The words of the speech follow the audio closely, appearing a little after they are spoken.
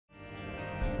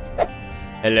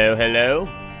Hello, hello.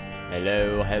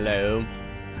 Hello, hello.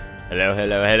 Hello,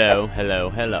 hello, hello, hello,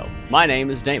 hello. My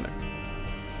name is Damon.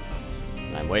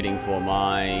 I'm waiting for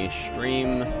my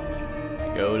stream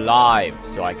to go live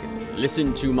so I can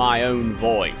listen to my own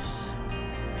voice.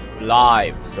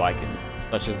 Live so I can...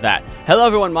 such as that. Hello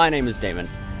everyone, my name is Damon.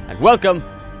 And welcome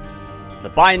to The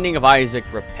Binding of Isaac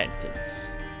Repentance.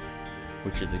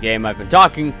 Which is a game I've been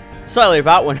talking slightly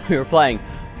about when we were playing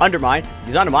Undermine.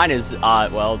 Because Undermine is,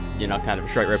 well, you know, kind of a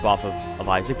straight rip-off of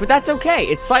Isaac. But that's okay.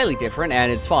 It's slightly different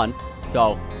and it's fun.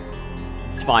 So,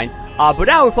 it's fine. But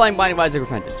now we're playing Binding of Isaac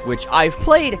Repentance, which I've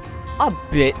played a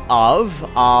bit of.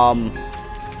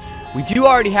 We do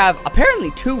already have, apparently,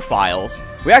 2 files.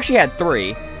 We actually had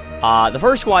 3. The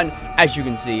first one, as you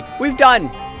can see, we've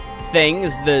done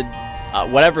things.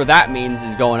 Whatever that means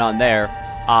is going on there.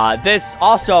 This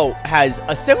also has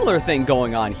a similar thing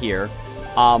going on here.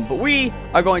 But we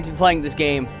are going to be playing this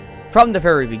game from the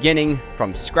very beginning,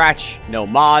 from scratch. No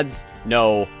mods,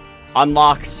 no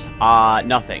unlocks,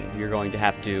 nothing. You're going to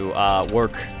have to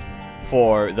work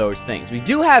for those things. We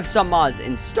do have some mods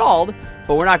installed,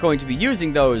 but we're not going to be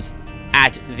using those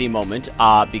at the moment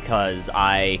because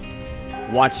I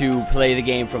want to play the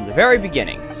game from the very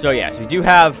beginning. So yes, we do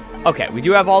have, okay, we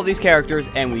do have all these characters,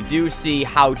 and we do see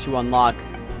how to unlock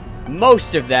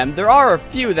most of them. There are a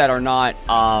few that are not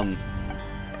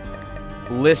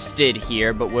listed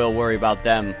here, but we'll worry about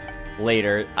them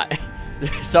later.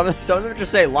 Some of them just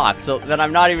say locked, so then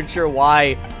I'm not even sure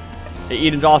why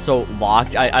Eden's also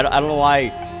locked. I don't know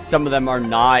why some of them are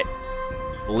not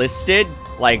listed.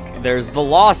 Like, there's the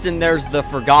Lost and there's the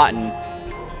Forgotten.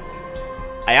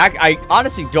 I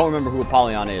honestly don't remember who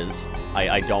Apollyon is.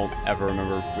 I don't ever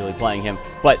remember really playing him,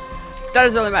 but that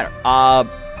doesn't really matter.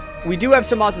 We do have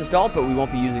some mods installed, but we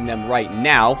won't be using them right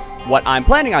now. What I'm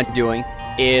planning on doing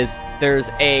is there's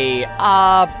a,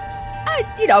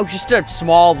 you know, just a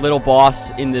small little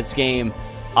boss in this game.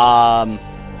 A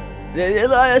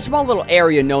small little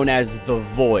area known as the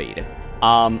Void.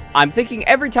 I'm thinking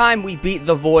every time we beat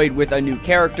the Void with a new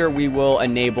character, we will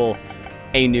enable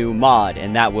a new mod,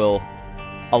 and that will,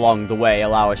 along the way,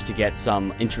 allow us to get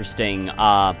some interesting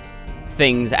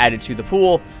things added to the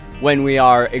pool when we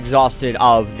are exhausted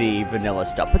of the vanilla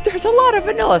stuff. But there's a lot of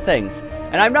vanilla things,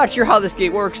 and I'm not sure how this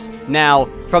game works now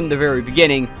from the very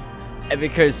beginning,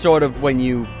 because sort of when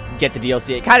you get the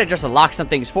DLC, it kind of just unlocks some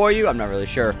things for you. I'm not really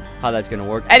sure how that's going to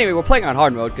work. Anyway, we're playing on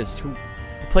hard mode, because who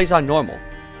plays on normal?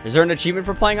 Is there an achievement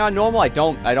for playing on normal? I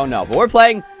don't know. But we're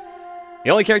playing the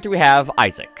only character we have,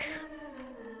 Isaac.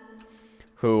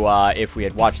 Who, if we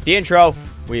had watched the intro,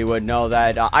 we would know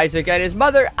that Isaac and his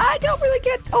mother, I don't really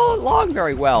get along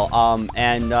very well.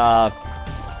 And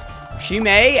she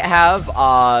may have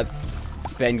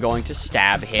been going to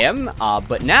stab him,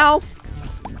 but now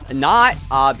not,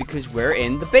 because we're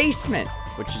in the basement,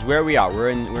 which is where we are.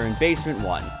 We're in basement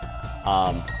 1.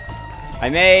 I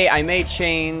may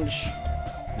change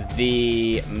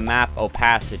the map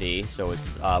opacity so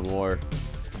it's more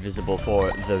visible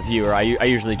for the viewer. I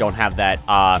usually don't have that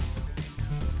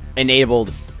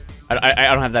enabled. I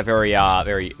don't have that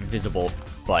very visible,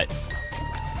 but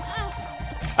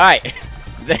alright.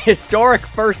 The historic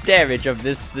first damage of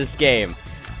this game,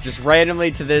 just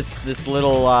randomly to this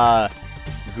little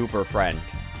gooper friend.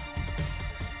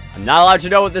 I'm not allowed to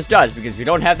know what this does because we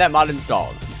don't have that mod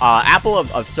installed. Apple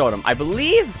of Sodom. I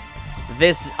believe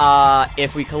this,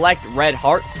 if we collect red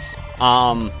hearts,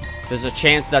 there's a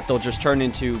chance that they'll just turn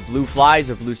into blue flies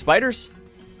or blue spiders.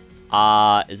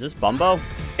 Is this Bumbo?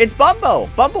 It's Bumbo!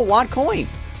 Bumbo want coin.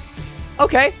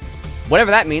 Okay.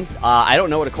 Whatever that means. I don't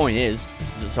know what a coin is.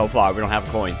 So far, we don't have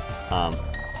a coin.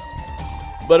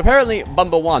 But apparently,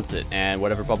 Bumbo wants it. And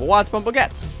whatever Bumbo wants, Bumbo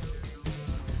gets.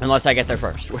 Unless I get there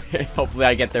first. Hopefully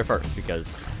I get there first,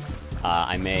 because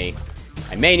I may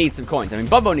need some coins. I mean,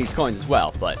 Bumbo needs coins as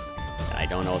well, but I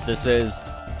don't know what this is.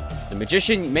 The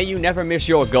Magician, may you never miss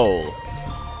your goal.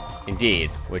 Indeed.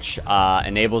 Which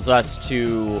enables us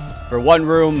to, for one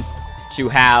room, to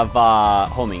have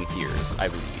homing tears, I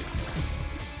believe.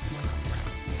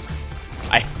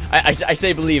 I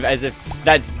say believe as if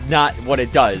that's not what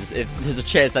it does. There's a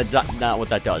chance that's not what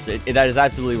that does. That is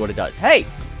absolutely what it does. Hey!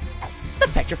 The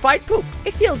petrified poop.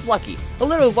 It feels lucky. A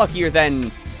little luckier than,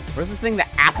 what is this thing? The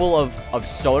Apple of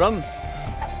Sodom?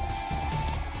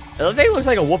 The thing looks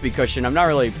like a whoopee cushion. I'm not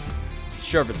really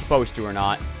sure if it's supposed to or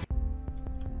not.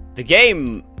 The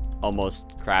game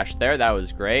almost crashed there. That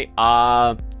was great.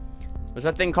 What's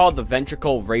that thing called? The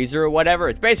ventricle razor or whatever?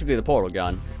 It's basically the portal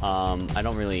gun. I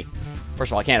don't really... First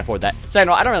of all, I can't afford that. Second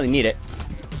of all, I don't really need it.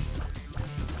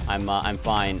 I'm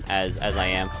fine as I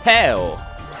am. Hell!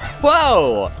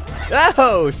 Whoa!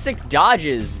 Oh, sick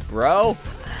dodges, bro.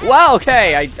 Well,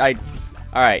 okay.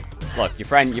 All right. Look, your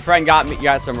friend got me. You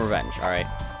got some revenge. All right.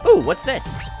 Ooh, what's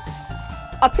this?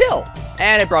 A pill,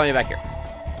 and it brought me back here.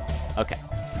 Okay.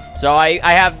 So I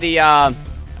have the I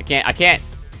can't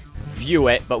view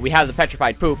it, but we have the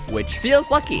petrified poop, which feels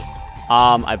lucky.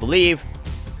 I believe.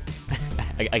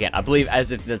 Again, I believe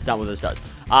as if that's not what this does.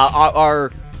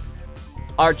 Our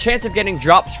chance of getting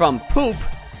drops from poop,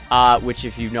 which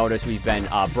if you've noticed we've been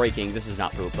breaking. This is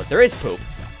not poop, but there is poop.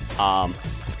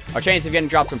 Our chance of getting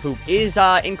drops from poop is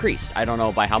increased. I don't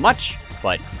know by how much,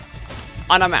 but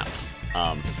an amount.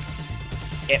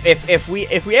 If we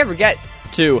ever get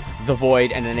to the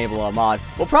void and enable a mod,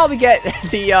 we'll probably get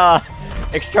the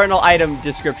external item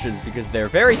descriptions because they're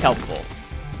very helpful.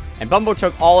 And Bumbo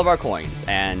took all of our coins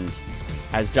and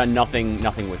has done nothing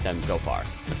with them so far,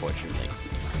 unfortunately.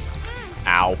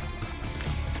 Ow. Okay,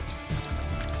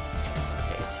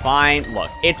 it's fine. Look,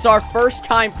 it's our first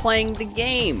time playing the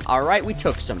game. All right, we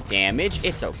took some damage.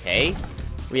 It's okay.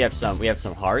 We have some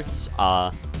hearts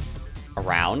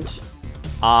around.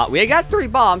 We got 3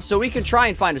 bombs, so we can try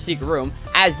and find a secret room,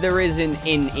 as there is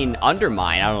in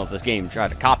Undermine. I don't know if this game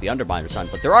tried to copy Undermine or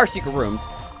something, but there are secret rooms.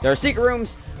 There are secret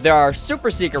rooms, there are super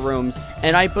secret rooms,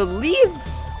 and I believe,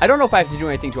 I don't know if I have to do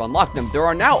anything to unlock them, there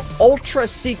are now ultra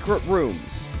secret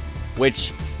rooms,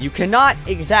 which you cannot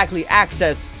exactly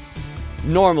access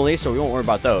normally, so we won't worry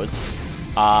about those.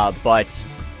 But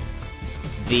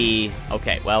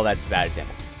okay, well, that's a bad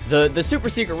example. The super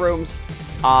secret rooms,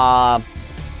 I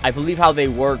believe how they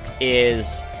work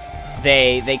is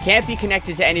they can't be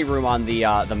connected to any room on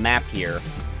the map here,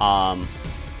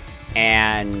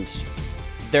 and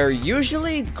they're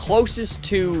usually closest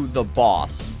to the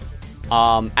boss.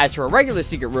 As for a regular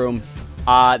secret room,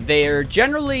 they're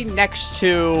generally next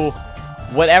to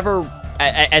whatever,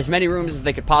 as many rooms as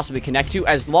they could possibly connect to,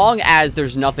 as long as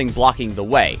there's nothing blocking the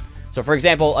way. So, for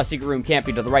example, a secret room can't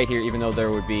be to the right here, even though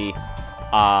there would be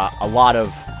a lot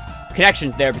of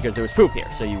connections there because there was poop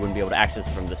here, so you wouldn't be able to access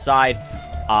it from the side.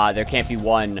 There can't be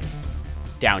one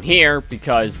down here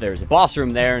because there's a boss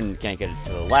room there and you can't get it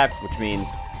to the left, which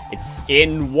means it's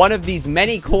in one of these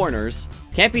many corners.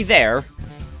 Can't be there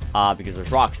because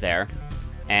there's rocks there,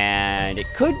 and it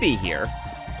could be here.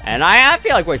 And I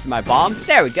feel like wasting my bomb.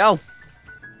 There we go.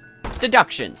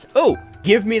 Deductions. Oh,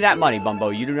 give me that money, Bumbo.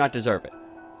 You do not deserve it.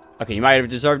 Okay, you might have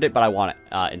deserved it, but I want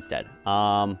it instead.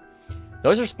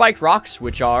 Those are spiked rocks,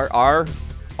 which are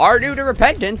new to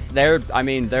Repentance. They're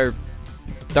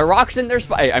rocks in their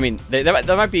spike. I mean, they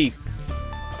might be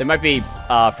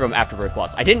from Afterbirth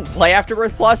Plus. I didn't play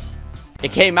Afterbirth Plus.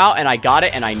 It came out and I got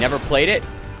it and I never played it.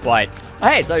 But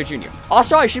hey, it's Larry Jr.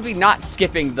 Also, I should be not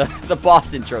skipping the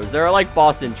boss intros. There are like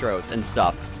boss intros and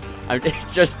stuff.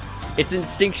 It's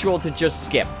instinctual to just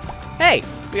skip. Hey,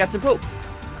 we got some poop.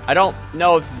 I don't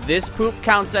know if this poop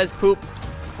counts as poop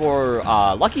for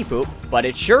lucky poop, but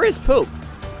it sure is poop.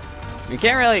 You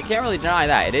can't really deny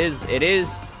that.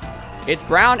 It's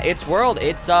brown, it's swirled,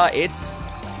 it's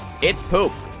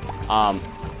poop.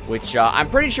 Which I'm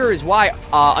pretty sure is why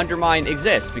Undermine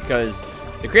exists, because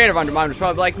the creator of Undermine was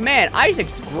probably like, man,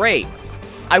 Isaac's great.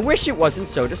 I wish it wasn't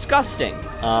so disgusting.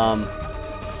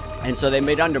 And so they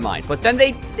made Undermine. But then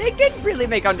they didn't really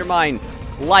make Undermine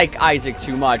like Isaac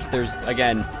too much. There's,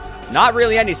 again, not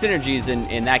really any synergies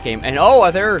in that game. And oh,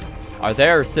 are there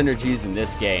synergies in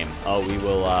this game? Oh, we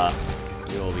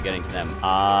will be getting to them.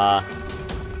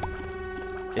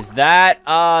 Is that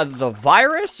the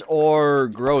virus or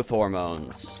growth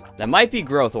hormones? That might be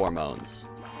growth hormones.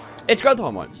 It's growth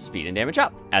hormones. Speed and damage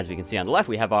up. As we can see on the left,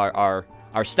 we have our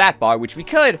stat bar, which we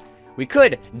could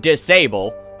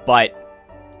disable, but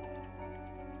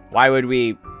why would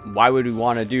we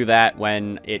want to do that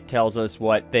when it tells us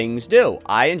what things do?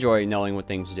 I enjoy knowing what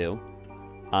things do.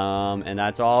 And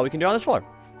that's all we can do on this floor.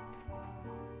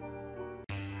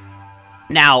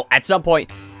 Now, at some point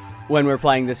when we're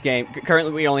playing this game,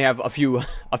 currently we only have a few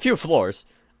floors.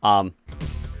 And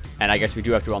I guess we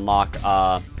do have to unlock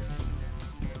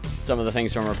some of the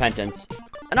things from Repentance.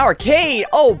 An arcade!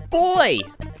 Oh boy!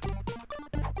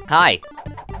 Hi.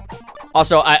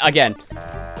 Also, again,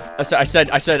 I said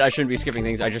I shouldn't be skipping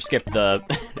things. I just skipped the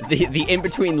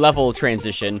in-between level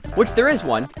transition, which there is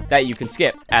one that you can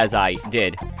skip, as I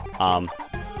did.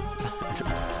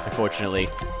 Unfortunately,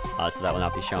 so that will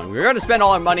not be shown. We're going to spend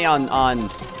all our money on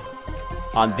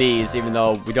these, even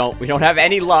though we don't have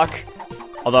any luck.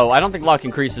 Although I don't think luck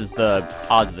increases the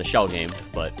odds of the shell game,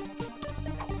 but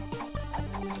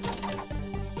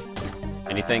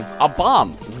anything. A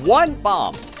bomb. One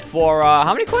bomb. For,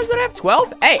 how many coins did I have?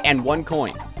 12? Hey, and 1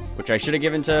 coin. Which I should have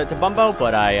given to Bumbo,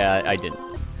 but I didn't.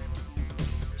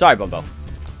 Sorry, Bumbo.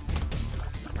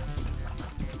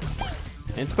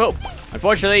 It's poop.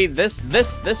 Unfortunately, this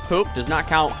poop does not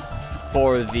count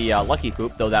for the lucky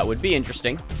poop, though that would be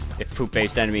interesting if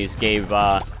poop-based enemies gave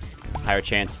higher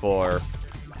chance for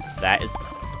that.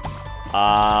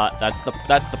 That's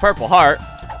the purple heart.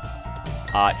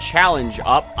 Challenge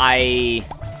up.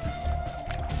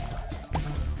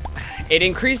 It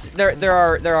increased. There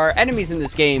are enemies in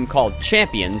this game called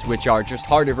champions, which are just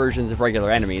harder versions of regular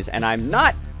enemies, and I'm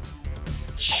not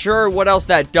sure what else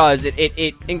that does.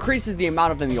 It increases the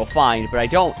amount of them you'll find, but I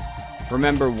don't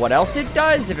remember what else it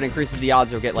does. If it increases the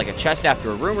odds you'll get like a chest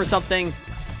after a room or something.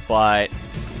 But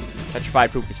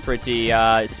petrified poop is pretty.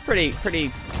 It's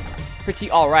pretty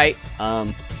all right.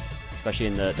 Especially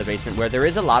in the basement where there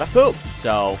is a lot of poop.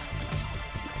 So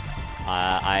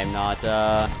I'm not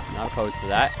opposed to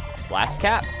that. Blast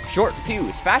cap, short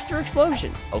fuse, faster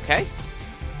explosions. Okay.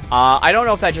 I don't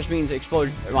know if that just means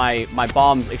my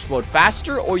bombs explode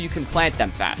faster, or you can plant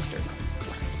them faster.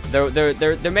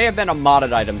 There may have been a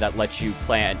modded item that lets you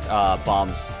plant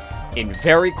bombs in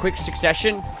very quick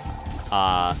succession.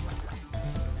 Yeah,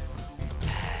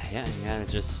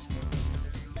 just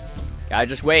gotta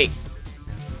just wait.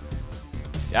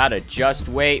 Gotta just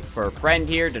wait for a friend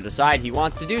here to decide he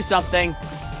wants to do something.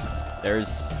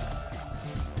 There's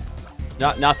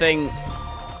nothing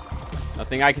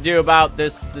I can do about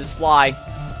this fly.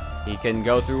 He can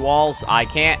go through walls. I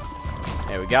can't.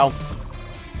 There we go.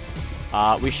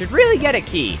 We should really get a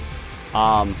key.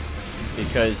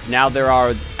 Because now there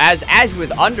are, as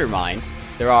with Undermine,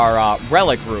 there are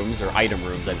relic rooms or item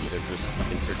rooms. I mean,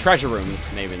 they're treasure rooms,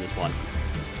 maybe in this one.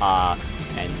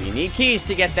 And we need keys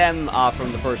to get them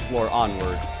from the first floor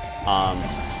onward.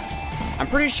 I'm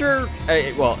pretty sure.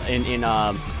 Well,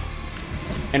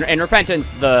 in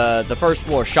Repentance, the first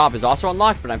floor shop is also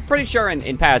unlocked, but I'm pretty sure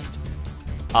in past.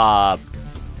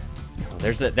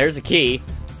 There's a key.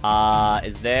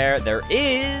 Is there? There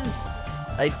is.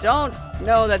 I don't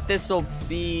know that this will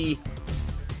be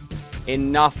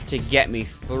enough to get me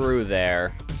through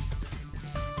there.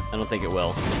 I don't think it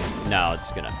will. No,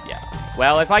 it's gonna. Yeah.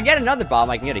 Well, if I get another bomb,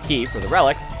 I can get a key for the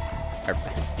relic. Or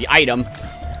the item.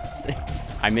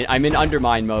 I'm in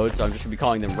Undermine mode, so I'm just gonna be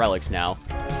calling them relics now.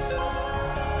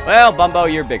 Well, Bumbo,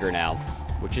 you're bigger now.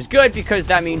 Which is good, because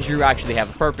that means you actually have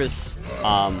a purpose.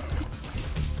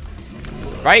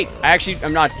 Right?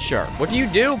 I'm not sure. What do you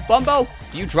do, Bumbo?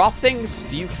 Do you drop things?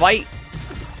 Do you fight?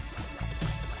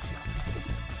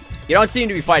 You don't seem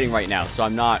to be fighting right now, so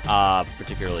I'm not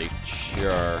particularly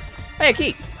sure. Hey, a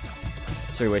key!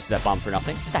 So you wasted that bomb for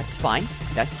nothing. That's fine.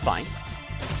 That's fine.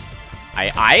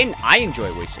 I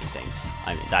enjoy wasting things.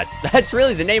 I mean, that's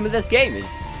really the name of this game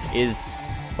is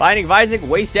Binding of Isaac,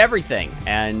 waste everything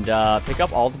and pick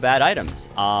up all the bad items.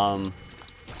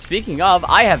 Speaking of,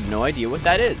 I have no idea what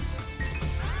that is.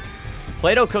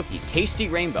 Play-Doh cookie, tasty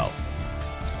rainbow.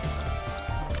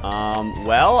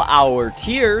 Well, our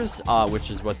tears,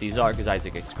 which is what these are, because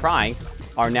Isaac is crying,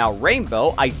 are now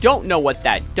rainbow. I don't know what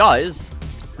that does,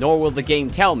 nor will the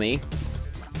game tell me,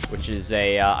 which is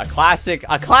a classic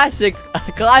Isaac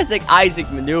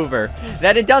maneuver,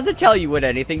 that it doesn't tell you what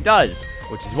anything does,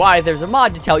 which is why there's a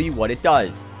mod to tell you what it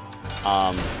does.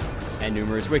 And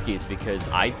numerous wikis, because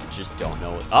I just don't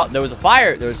know. Oh, there was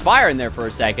fire in there for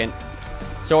a second.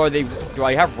 So do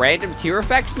I have random tear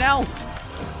effects now?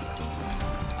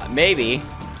 Maybe.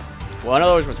 One of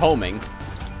those was homing.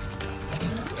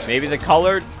 Maybe the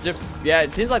color, yeah,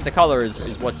 it seems like the color is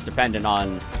what's dependent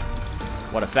on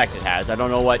what effect it has. I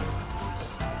don't know what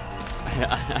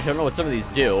some of these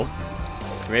do.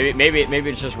 Maybe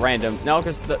it's just random. No,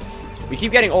 because we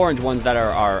keep getting orange ones that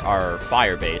are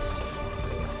fire based.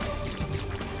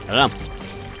 I don't know.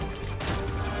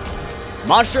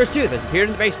 Monstro's tooth has appeared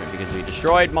in the basement because we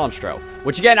destroyed Monstro.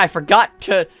 Which again, I forgot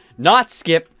to not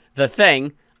skip the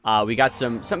thing. We got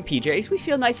some PJs. We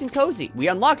feel nice and cozy. We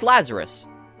unlocked Lazarus.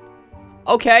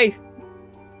 Okay.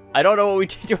 I don't know what we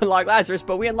did to unlock Lazarus,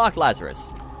 but we unlocked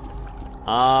Lazarus.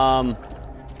 Well,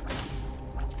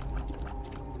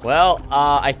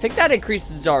 I think that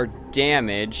increases our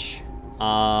damage.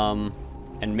 And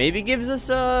maybe gives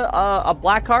us a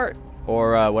black heart.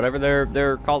 Or whatever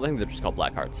they're called. I think they're just called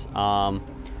black hearts.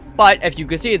 But if you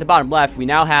can see at the bottom left, we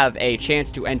now have a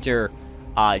chance to enter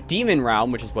Demon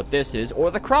Realm, which is what this is, or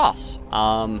the Cross.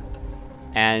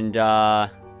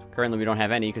 Currently we don't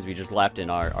have any because we just left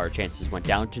and our chances went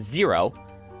down to 0.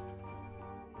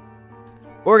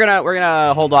 We're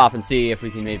gonna hold off and see if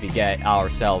we can maybe get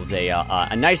ourselves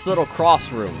a nice little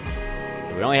cross room.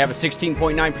 We only have a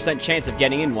 16.9% chance of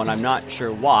getting in one. I'm not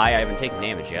sure why. I haven't taken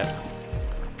damage yet.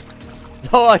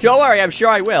 Oh, don't worry. I'm sure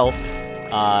I will.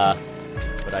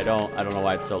 But I don't know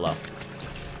why it's so low.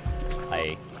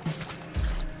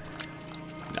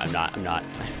 I'm I'm not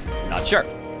sure.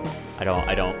 I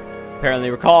don't apparently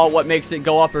recall what makes it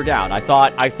go up or down. I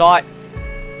thought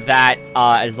that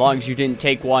as long as you didn't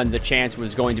take one, the chance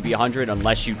was going to be 100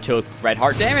 unless you took red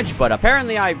heart damage, but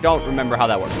apparently I don't remember how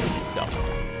that works. So,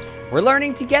 we're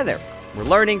learning together. We're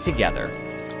learning together.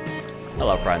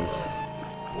 Hello, friends.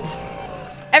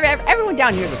 Everyone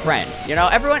down here is a friend, you know?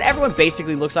 Everyone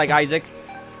basically looks like Isaac.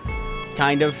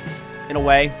 Kind of, in a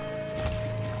way.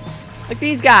 Like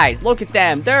these guys, look at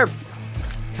them. They're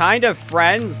kind of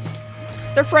friends.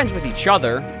 They're friends with each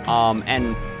other.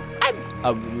 And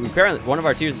apparently one of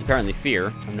our tiers is apparently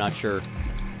fear. I'm not sure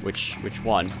which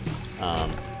one.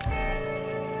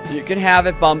 You can have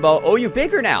it, Bumbo. Oh, you're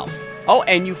bigger now. Oh,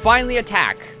 and you finally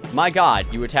attack. My God,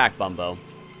 you attack, Bumbo.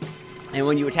 And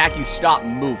when you attack, you stop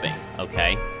moving.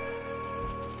 Okay.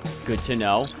 Good to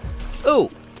know. Ooh.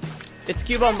 It's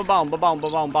Cubone, ba-boom, ba-boom,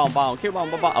 ba-boom, ba-boom,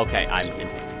 Cubone, ba-boom. Okay, I'm in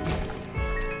pain.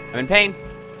 I'm in pain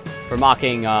for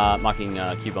mocking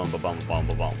Cubone, ba-boom, ba-boom,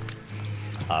 ba-boom.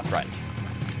 Friend.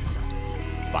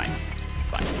 It's fine. It's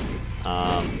fine.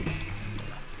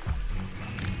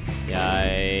 Yeah,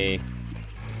 I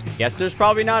guess there's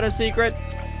probably not a secret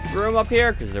room up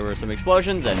here because there were some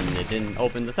explosions and it didn't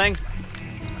open the thing.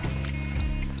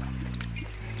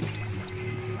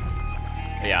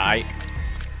 But yeah,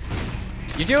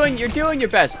 you're doing your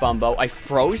best, Bumbo. I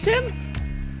froze him?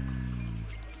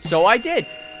 So I did.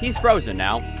 He's frozen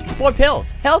now. More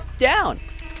pills. Health down.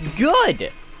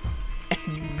 Good.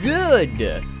 Good.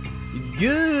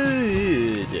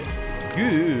 Good.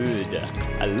 Good.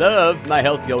 I love my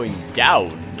health going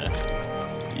down.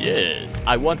 Yes,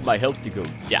 I want my health to go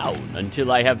down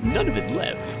until I have none of it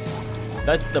left.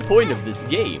 That's the point of this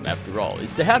game, after all,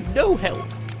 is to have no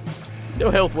health. No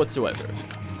health whatsoever.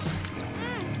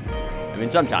 I mean,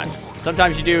 sometimes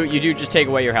you do just take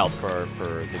away your health for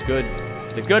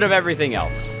the good of everything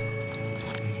else.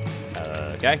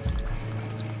 Okay.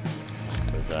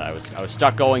 I was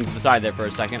stuck going to the side there for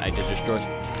a second. I did destroy.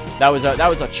 That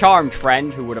was a charmed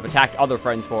friend who would have attacked other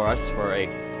friends for us for a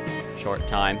short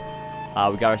time.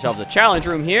 We got ourselves a challenge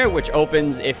room here, which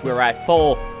opens if we're at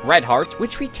full red hearts,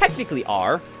 which we technically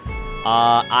are.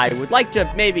 I would like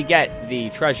to maybe get the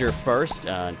treasure first.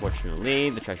 Unfortunately,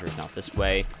 the treasure is not this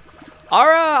way.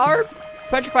 Our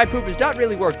petrified poop has not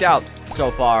really worked out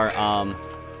so far.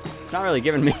 It's not really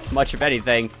given me much of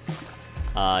anything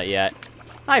yet.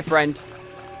 Hi, friend.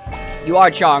 You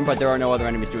are charmed, but there are no other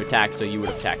enemies to attack, so you would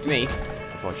have attacked me,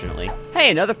 unfortunately.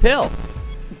 Hey, another pill.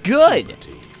 Good.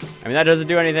 I mean, that doesn't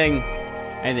do anything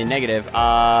negative.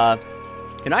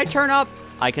 Can I turn up?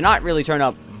 I cannot really turn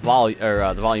up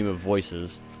the volume of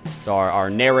voices. So our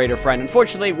narrator friend,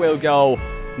 unfortunately, will go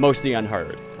mostly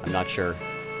unheard. I'm not sure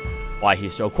why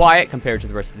he's so quiet compared to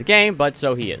the rest of the game, but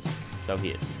so he is. So he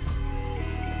is.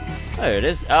 There it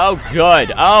is. Oh,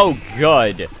 good. Oh,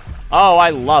 good. Oh,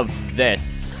 I love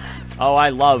this. Oh, I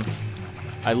love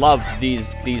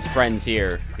these friends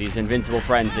here. These invincible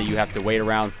friends that you have to wait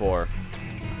around for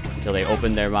until they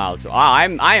open their mouths. So,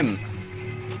 I'm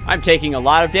taking a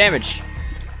lot of damage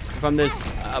from this.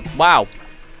 Wow.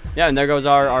 Yeah, and there goes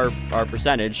our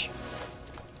percentage.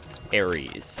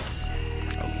 Aries.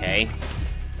 Okay.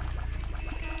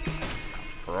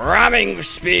 Ramming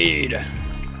speed.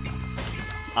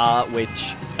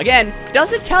 Which again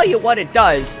doesn't tell you what it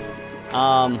does.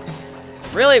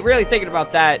 Really thinking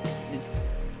about that, it's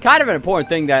kind of an important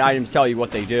thing that items tell you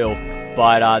what they do.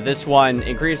 But this one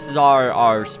increases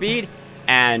our speed,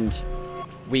 and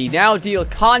we now deal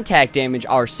contact damage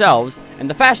ourselves. And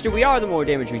the faster we are, the more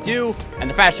damage we do. And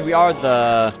the faster we are,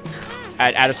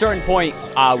 at a certain point,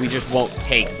 we just won't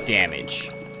take damage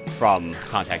from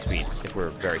contact speed if we're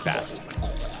very fast.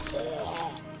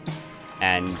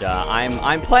 And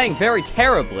I'm playing very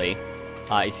terribly,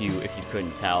 if you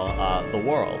couldn't tell, the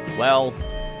world. Well,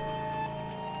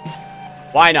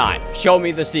 why not? Show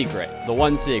me the secret, the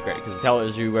one secret, because it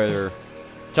tells you where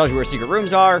secret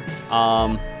rooms are,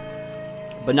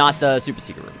 but not the super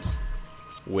secret rooms,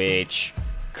 which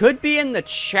could be in the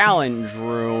challenge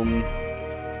room,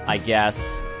 I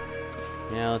guess.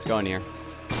 Yeah, let's go in here.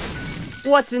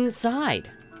 What's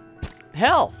inside?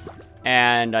 Health,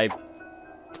 and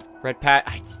red pat.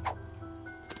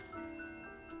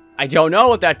 I don't know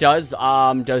what that does.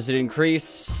 Does it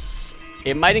increase?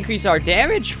 It might increase our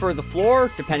damage for the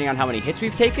floor, depending on how many hits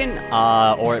we've taken.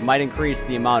 Or it might increase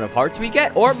the amount of hearts we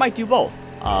get, or it might do both.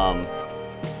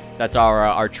 That's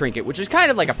our trinket, which is kind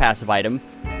of like a passive item.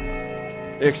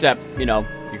 Except, you know,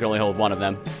 you can only hold one of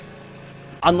them.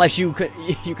 Unless you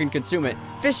can consume it.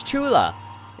 Fistula.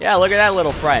 Yeah, look at that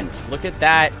little friend. Look at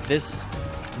that. This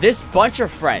bunch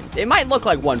of friends. It might look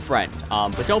like one friend,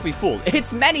 but don't be fooled.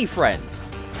 It's many friends.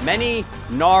 many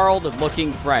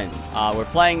gnarled-looking friends. We're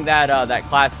playing that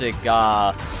classic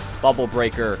bubble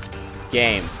breaker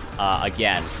game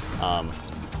again. I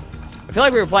feel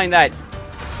like we were playing that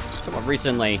somewhat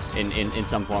recently in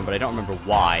some form, but I don't remember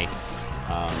why.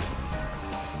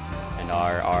 And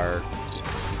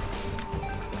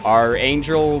our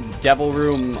Angel Devil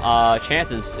Room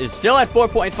chances is still at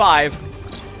 4.5,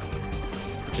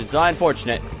 which is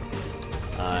unfortunate.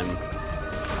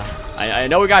 I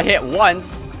know we got hit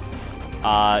once.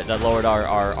 That lowered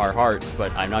our hearts,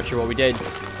 but I'm not sure what we did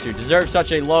to deserve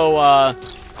such a low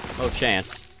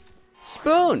chance.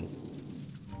 Spoon!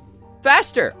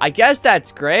 Faster! I guess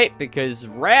that's great, because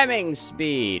ramming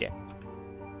speed.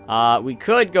 We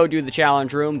could go do the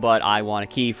challenge room, but I want a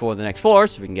key for the next floor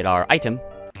so we can get our item.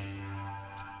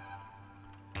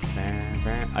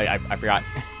 I forgot.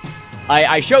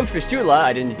 I showed Fistula.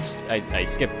 I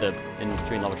skipped the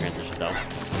in-between level transition, though.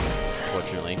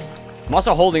 Unfortunately. I'm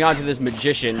also holding on to this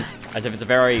Magician as if it's a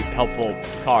very helpful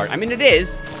card. I mean, it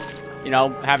is. You know,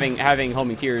 having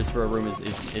homing tears for a room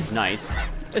is nice.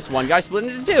 This one guy split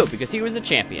into two because he was a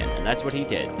champion, and that's what he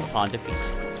did upon defeat.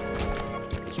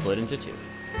 He split into two.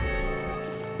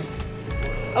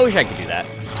 I wish I could do that.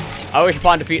 I wish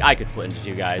upon defeat I could split into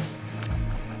two, guys.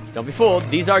 Don't be fooled.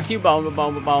 These are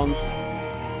bones.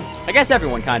 I guess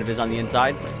everyone kind of is on the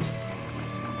inside.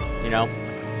 You know,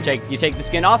 you take the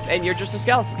skin off and you're just a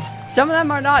skeleton. Some of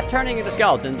them are not turning into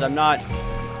skeletons. I'm not.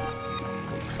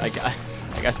 I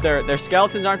guess their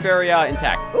skeletons aren't very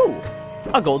intact. Ooh,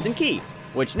 a golden key,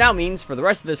 which now means for the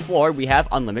rest of this floor we have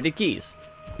unlimited keys,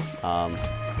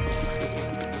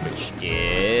 which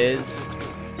is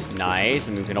nice.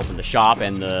 And we can open the shop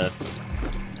and the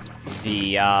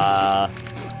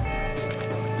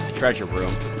treasure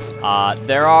room.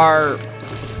 There are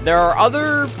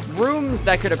other rooms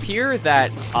that could appear that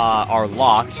are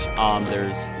locked.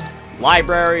 There's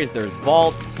libraries, there's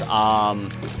vaults,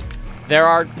 there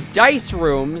are dice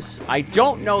rooms. I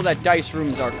don't know that dice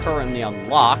rooms are currently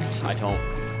unlocked. The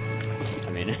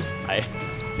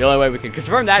only way we can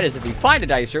confirm that is if we find a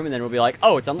dice room and then we'll be like,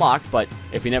 oh, it's unlocked. But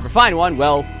if we never find one,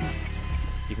 well,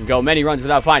 you can go many runs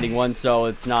without finding one, so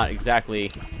it's not exactly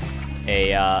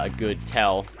a good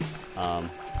tell.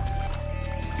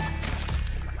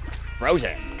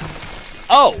 Frozen.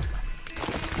 Oh,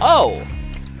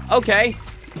 okay.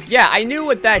 Yeah, I knew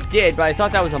what that did, but I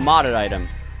thought that was a modded item.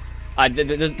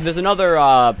 There's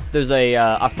another, there's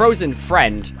a frozen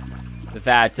friend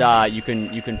that you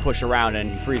can push around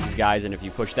and he freezes guys, and if you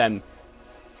push them,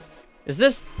 is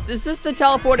this the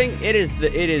teleporting? It is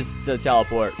the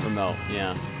teleport remote.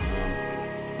 Yeah.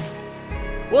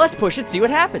 Well, let's push it, see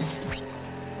what happens.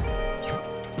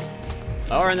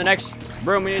 Oh, we're in the next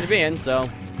room we need to be in, so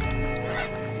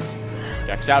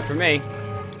checks out for me.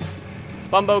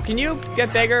 Bumbo, can you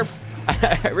get bigger?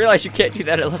 I realize you can't do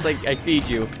that unless I feed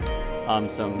you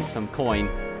some coin.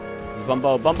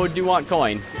 Bumbo do want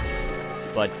coin,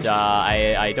 but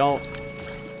I don't.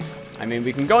 I mean,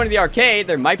 we can go into the arcade.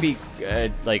 There might be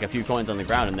like a few coins on the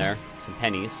ground in there, some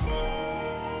pennies.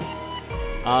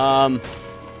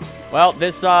 Well,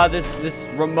 this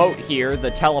remote here,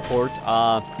 the teleport,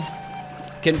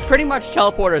 can pretty much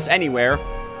teleport us anywhere.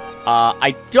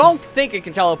 I don't think it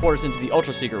can teleport us into the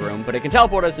Ultra Secret Room, but it can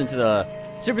teleport us into the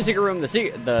Super Secret Room, the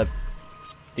Super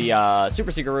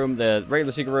Secret Room, the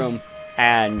regular Secret Room,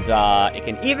 and it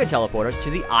can even teleport us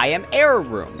to the I Am Air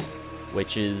Room,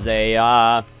 which is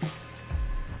a,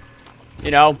 you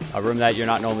know, a room that you're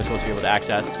not normally supposed to be able to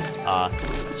access.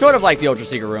 Sort of like the Ultra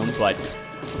Secret Room, but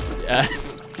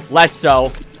less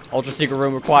so. Ultra Secret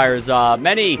Room requires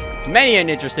many an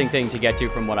interesting thing to get to,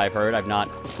 from what I've heard. I've not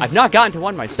gotten to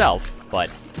one myself, but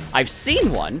I've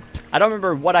seen one. I don't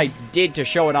remember what I did to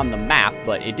show it on the map,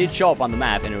 but it did show up on the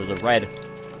map, and it was a red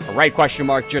question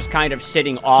mark just kind of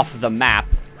sitting off the map,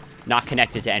 not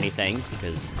connected to anything,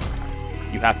 because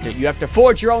you have to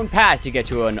forge your own path to get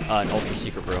to an Ultra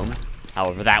Secret Room.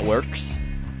 However that works.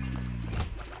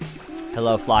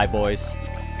 Hello, fly boys.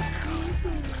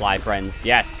 Fly friends.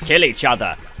 Yes, kill each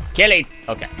other. Okay,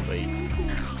 wait.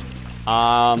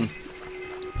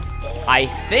 I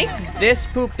think this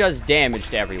poop does damage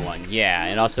to everyone. Yeah,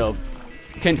 and also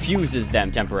confuses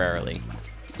them temporarily.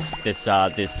 This,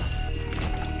 I'm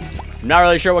not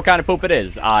really sure what kind of poop it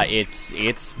is.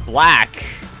 It's black.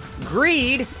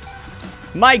 Greed?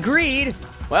 My greed?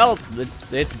 Well,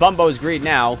 it's Bumbo's greed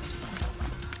now.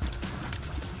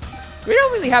 We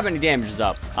don't really have any damages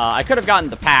up. I could have gotten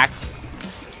the pact,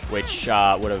 which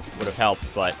would have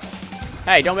helped, but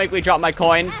hey, don't make me drop my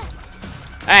coins.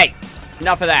 Hey,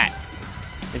 enough of that.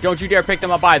 And don't you dare pick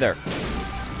them up either.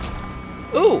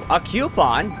 Ooh, a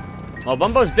coupon. Well,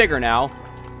 Bumbo's bigger now,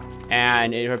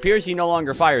 And it appears he no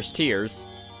longer fires tears.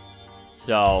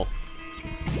 So,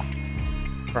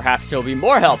 perhaps he'll be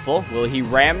more helpful. Will he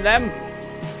ram them?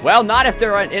 Well, not if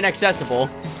they're inaccessible.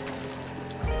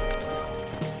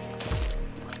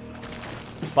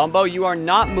 Bumbo, you are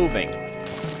not moving.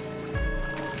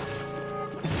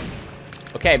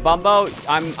 Okay, Bumbo,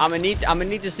 I'm gonna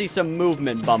need to see some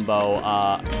movement, Bumbo.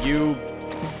 I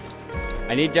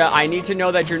need to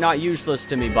know that you're not useless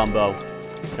to me, Bumbo.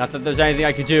 Not that there's anything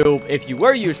I could do if you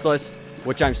were useless,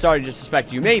 which I'm starting to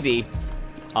suspect you may be.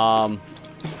 Oh,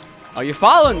 you're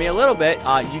following me a little bit.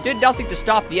 You did nothing to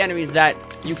stop the enemies that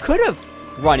you could have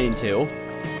run into.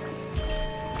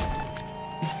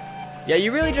 Yeah,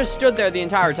 you really just stood there the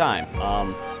entire time.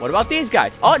 What about these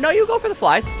guys? Oh, no, you go for the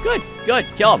flies. Good, good,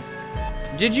 kill them.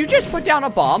 Did you just put down a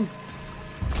bomb?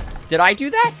 Did I do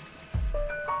that?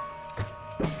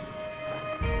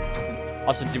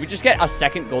 Also, did we just get a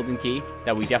second golden key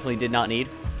that we definitely did not need?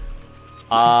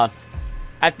 At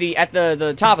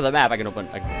the top of the map, I can put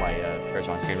my first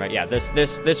on screen, right? Yeah,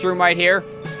 this room right here.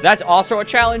 That's also a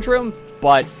challenge room,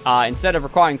 but instead of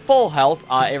requiring full health,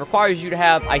 it requires you to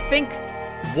have, I think,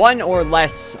 1 or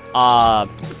less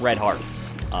red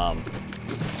hearts.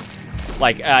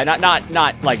 Like not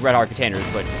like red heart containers,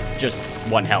 but just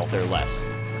 1 health or less.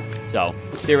 So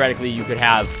theoretically, you could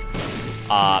have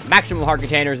maximum heart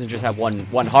containers and just have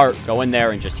one heart, go in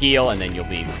there and just heal, and then you'll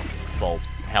be full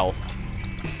health.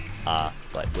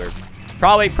 But we're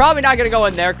probably not gonna go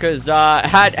in there because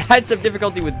had some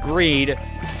difficulty with greed,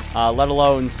 let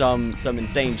alone some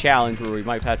insane challenge where we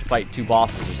might have to fight 2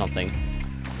 bosses or something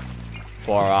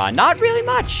for not really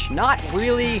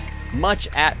much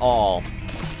at all.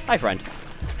 Hi, friend.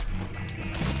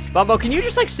 Bumbo, can you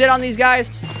just like sit on these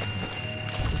guys?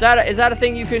 Is that a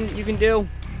thing you can do?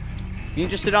 Can you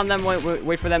just sit on them,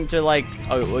 wait for them to like?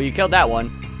 Oh, well, you killed that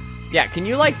one. Yeah, can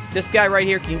you like this guy right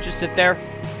here? Can you just sit there?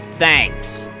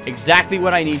 Thanks. Exactly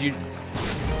what I need you.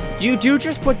 You do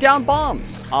just put down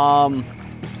bombs.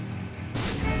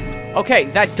 Okay,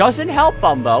 that doesn't help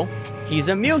Bumbo. He's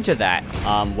immune to that.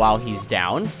 While he's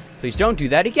down. Please don't do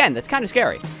that again. That's kind of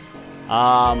scary.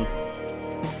 Well,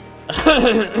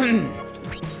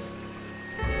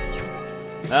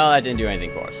 that didn't do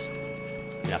anything for us.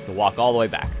 We have to walk all the way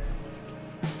back.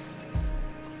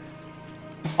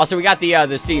 Also, we got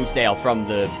the Steam sale from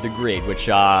the grid, which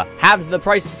halves the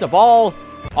prices of all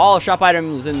shop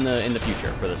items in the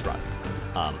future for this run.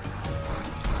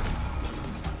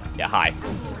 Yeah, hi.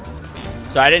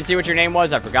 So I didn't see what your name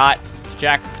was. I forgot to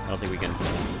check. I don't think we can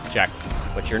check.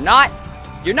 But you're not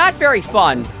very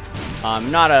fun.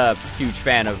 I'm not a huge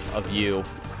fan of you.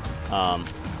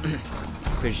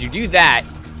 Because you do that,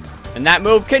 and that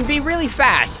move can be really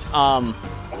fast.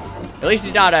 At least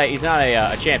he's not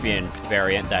a champion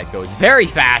variant that goes very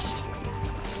fast.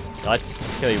 So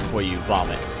let's kill you before you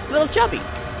vomit. A little chubby.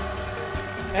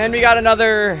 And we got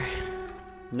another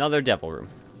devil room.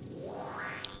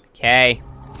 Okay.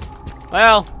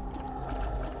 Well,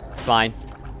 it's fine.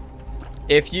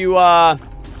 If you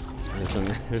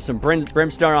there's some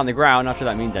brimstone on the ground. Not sure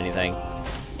that means anything.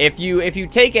 If you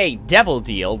take a devil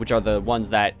deal, which are the ones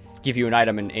that give you an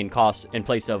item in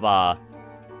place of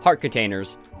heart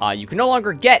containers, you can no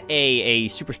longer get a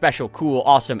super special, cool,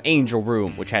 awesome angel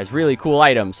room, which has really cool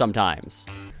items sometimes,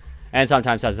 and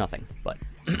sometimes has nothing. But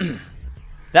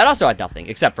that also had nothing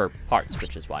except for hearts,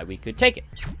 which is why we could take it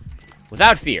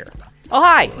without fear. Oh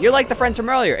hi, you're like the friends from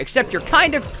earlier, except you're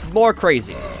kind of more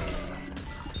crazy.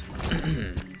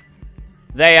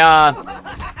 They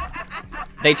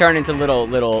turn into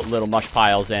little mush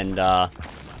piles, and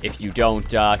if you don't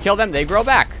kill them, they grow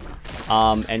back.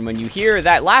 And when you hear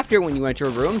that laughter when you enter a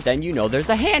room, then you know there's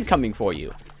a hand coming for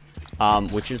you,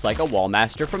 which is like a wall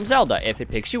master from Zelda. If it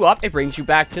picks you up, it brings you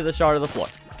back to the start of the floor,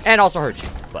 and also hurts you.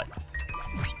 But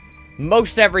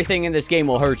most everything in this game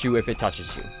will hurt you if it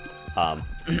touches you,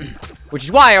 which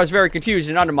is why I was very confused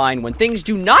and undermined when things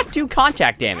do not do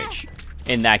contact damage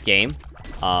in that game.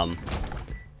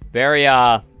 Very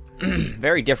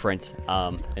very different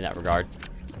in that regard.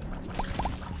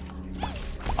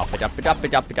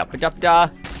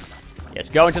 Yes,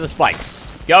 go into the spikes.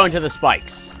 Go into the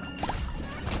spikes.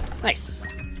 Nice.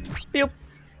 Beep.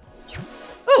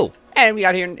 Ooh, and we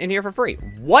got here in here for free.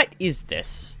 What is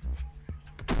this?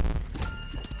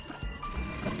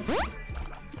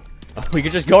 We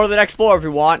could just go to the next floor if we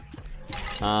want.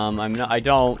 I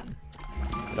don't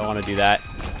want to do that.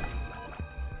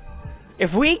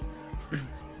 If we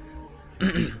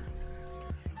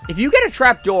if you get a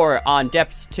trapdoor on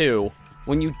Depths 2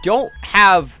 when you don't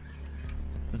have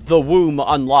the womb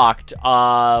unlocked,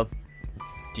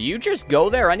 do you just go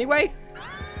there anyway?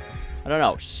 I don't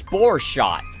know. Spore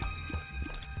shot.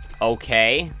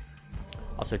 okay.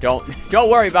 Also, don't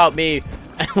worry about me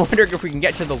wondering if we can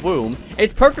get to the womb.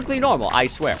 It's perfectly normal, I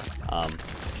swear.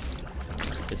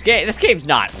 This game's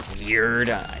not weird.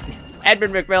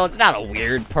 Edmund McMillan's not a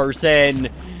weird person.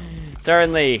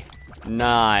 Certainly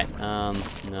not.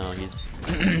 No, he's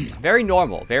very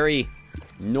normal. Very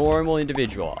normal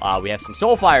individual. We have some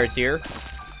soul fires here,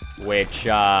 which,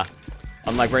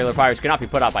 unlike regular fires, cannot be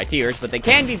put out by tears, but they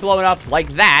can be blown up like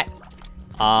that.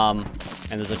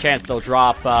 And there's a chance they'll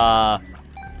drop,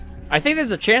 I think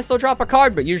there's a chance they'll drop a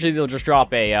card, but usually they'll just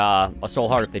drop a soul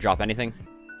heart if they drop anything.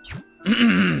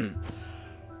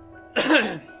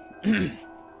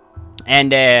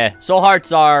 And, soul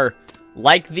hearts are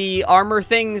like the armor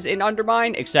things in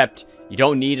Undermine, except you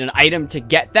don't need an item to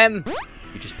get them.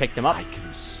 You just pick them up. I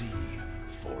can see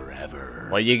forever.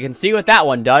 Well, you can see what that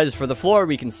one does. For the floor,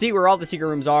 we can see where all the secret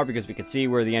rooms are because we can see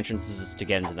where the entrances to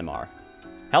get into them are.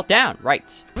 Health down,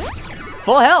 right.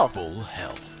 Full health. Full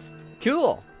health.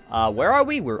 Cool. Where are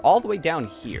we? We're all the way down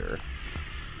here.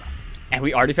 And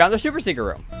we already found the super secret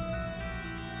room.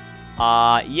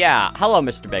 Yeah. Hello,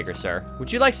 Mr. Baker, sir.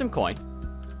 Would you like some coin?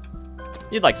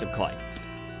 You'd like some coin.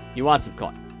 You want some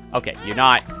coin. Okay, you're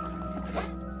not.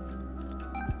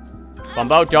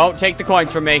 Bumbo, don't take the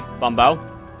coins from me, Bumbo.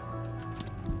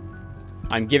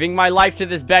 I'm giving my life to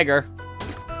this beggar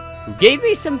who gave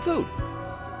me some food.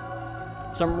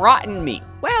 Some rotten meat.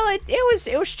 Well,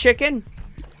 it was chicken.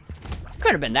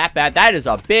 Could have been that bad. That is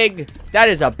a big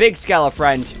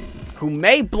Skellefriend who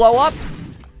may blow up.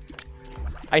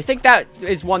 I think that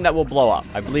is one that will blow up.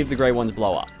 I believe the gray ones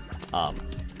blow up.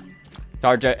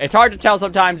 It's hard to tell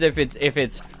sometimes if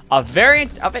it's a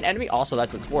variant of an enemy. Also,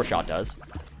 that's what Spore Shot does.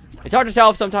 It's hard to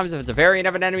tell sometimes if it's a variant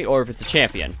of an enemy or if it's a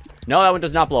champion. No, that one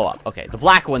does not blow up. Okay, the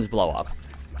black ones blow up.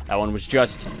 That one was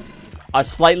just a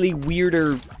slightly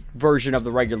weirder version of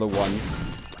the regular ones.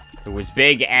 It was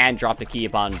big and dropped a key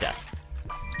upon death.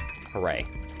 Hooray.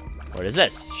 What is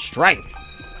this? Strength.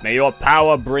 May your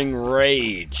power bring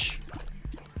rage.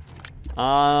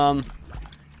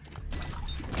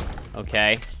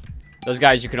 Okay. Those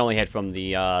guys you can only hit from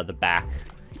the back.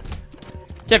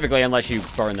 Typically, unless you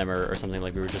burn them or something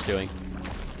like we were just doing.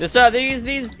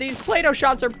 These Play-Doh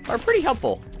shots are pretty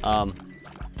helpful. I'm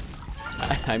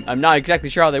not exactly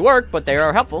sure how they work, but they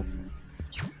are helpful.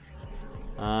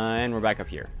 And we're back up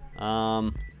here.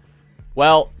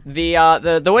 Well,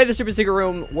 the way the super secret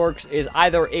room works is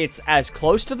either it's as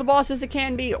close to the boss as it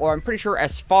can be, or I'm pretty sure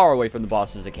as far away from the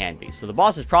boss as it can be. So the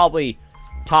boss is probably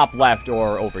top left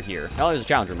or over here. Oh, there's a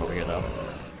challenge room over here, though.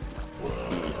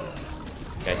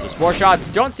 Okay, so Spore Shots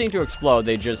don't seem to explode.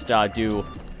 They just do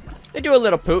a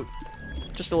little poot.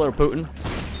 Just a little Putin.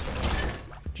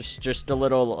 Just a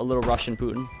little Russian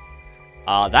Putin.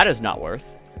 That is not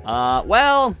worth.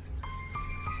 Well,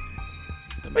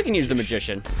 we can use the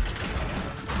Magician.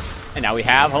 And now we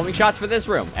have homing shots for this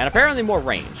room. And apparently more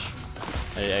range.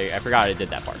 I forgot I did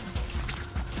that part.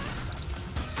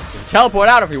 You can teleport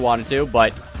out if you wanted to,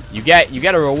 but you get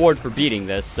a reward for beating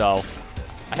this, so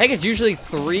I think it's usually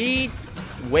 3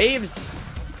 waves.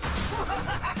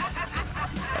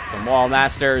 Got some wall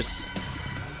masters.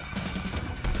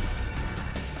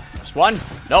 Just 1?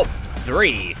 Nope.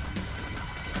 3.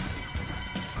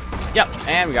 Yep,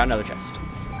 and we got another chest.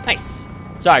 Nice.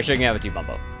 Sorry, I shouldn't have it to you,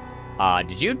 Bumbo.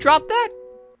 Did you drop that?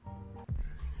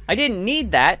 I didn't need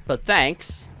that, but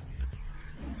thanks.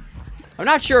 I'm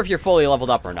not sure if you're fully leveled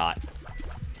up or not.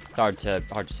 It's hard to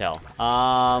tell.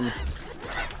 Well,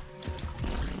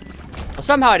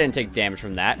 somehow I didn't take damage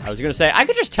from that. I was gonna say I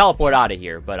could just teleport out of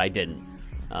here, but I didn't.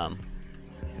 Oh,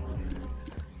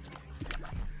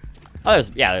 there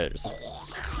it is.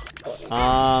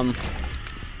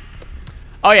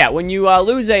 Oh yeah, when you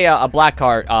lose a black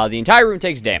card, the entire room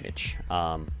takes damage.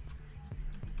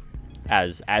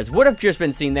 As would have just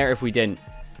been seen there if we didn't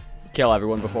kill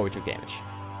everyone before we took damage.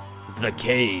 The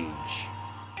cage.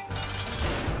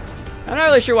 I'm not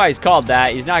really sure why he's called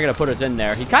that. He's not gonna put us in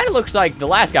there. He kind of looks like the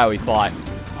last guy we fought,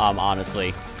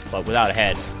 honestly, but without a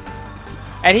head.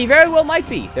 And he very well might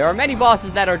be. There are many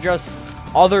bosses that are just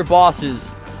other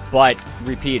bosses, but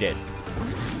repeated.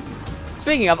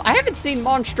 Speaking of, I haven't seen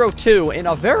Monstro 2 in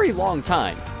a very long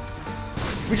time.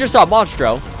 We just saw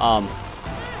Monstro.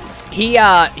 He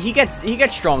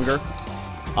gets stronger,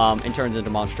 and turns into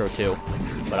Monstro 2.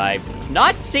 But I've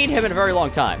not seen him in a very long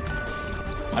time.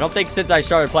 I don't think since I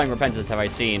started playing Repentance have I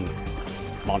seen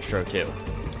Monstro 2.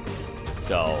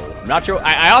 So, I'm not sure.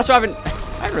 I also haven't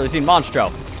really seen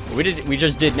Monstro. We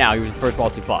just did now. He was the first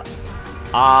boss we fought.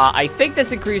 I think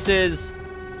this increases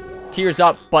tears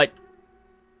up, but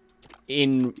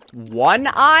in one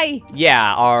eye?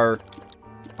 Yeah, our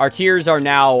tears are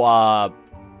now,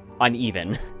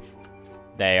 uneven.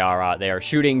 They are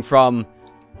shooting from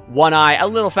one eye a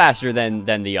little faster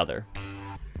than the other.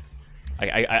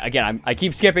 Again, I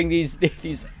keep skipping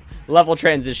these level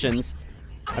transitions.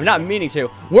 I'm not meaning to.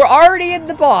 We're already in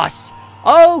the boss.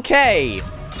 Okay.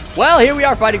 Well, here we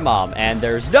are fighting Mom, and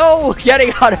there's no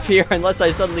getting out of here unless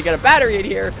I suddenly get a battery in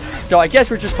here. So I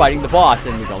guess we're just fighting the boss,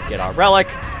 and we don't get our relic,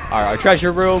 our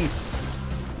treasure room.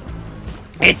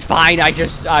 It's fine.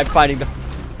 I'm fighting the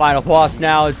final boss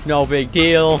now. It's no big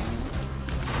deal.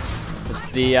 It's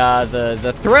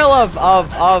the thrill of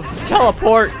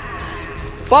teleport.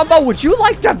 Bumbo, would you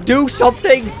like to do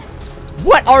something?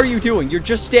 What are you doing? You're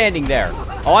just standing there.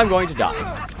 Oh, I'm going to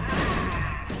die.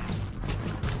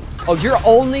 Oh, you're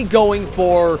only going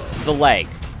for the leg.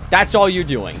 That's all you're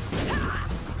doing.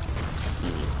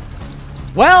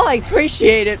 Well, I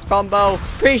appreciate it, Bumbo.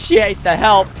 Appreciate the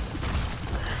help.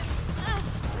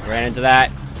 Ran into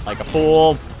that like a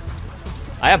fool.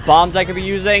 I have bombs I could be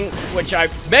using, which I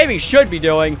maybe should be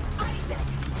doing.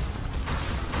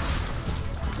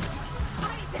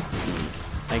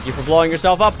 Thank you for blowing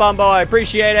yourself up, Bumbo. I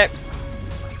appreciate it.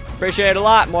 Appreciate it a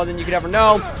lot, more than you could ever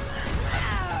know.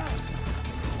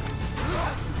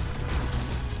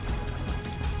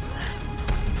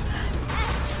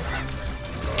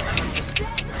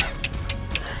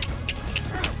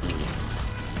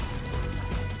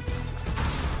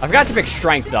 I forgot to pick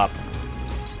strength up.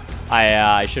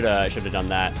 I should have done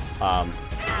that.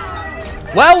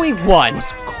 Well, we won.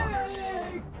 Was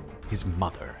cornered. His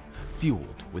mother,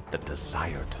 fueled with the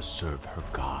desire to serve her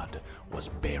God, was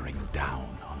bearing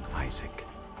down on Isaac.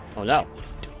 Oh no. I will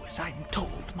do as I'm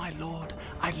told, my lord.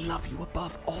 I love you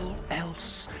above all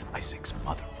else, Isaac's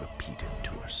mother repeated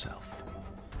to herself.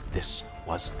 This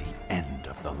was the end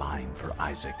of the line for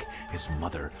Isaac. His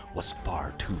mother was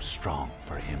far too strong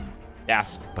for him.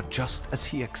 Yes. But just as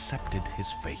he accepted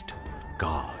his fate,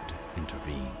 God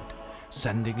intervened,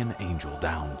 sending an angel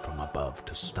down from above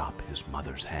to stop his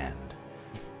mother's hand.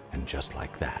 And just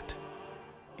like that,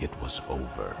 it was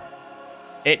over.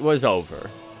 It was over.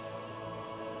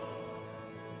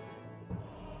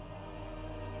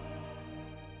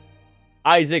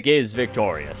 Isaac is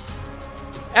victorious.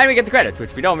 And we get the credits,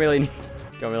 which we don't really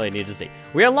need to see.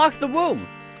 We unlocked the womb.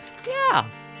 Yeah.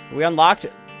 We unlocked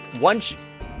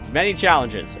many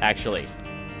challenges, actually.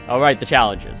 All right, the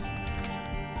challenges.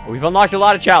 We've unlocked a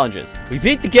lot of challenges. We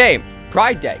beat the game.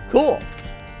 Pride Day. Cool.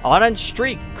 On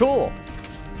streak. Cool.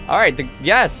 All right.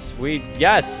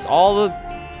 All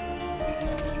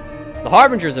the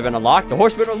Harbingers have been unlocked. The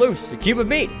Horsemen are loose. A cube of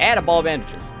meat and a ball of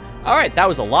bandages. All right. That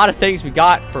was a lot of things we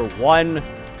got for one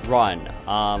run.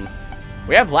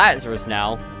 We have Lazarus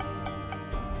now.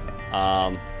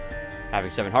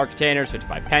 Having 7 heart containers,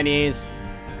 55 pennies.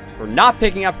 We're not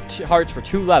picking up hearts for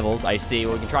 2 levels. I see.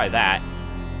 Well, we can try that.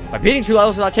 By beating 2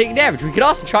 levels without taking damage. We could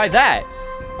also try that.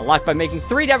 Unlocked by making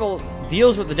 3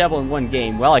 deals with the devil in 1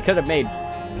 game. Well, I could have made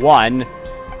 1.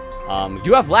 We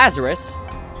do have Lazarus.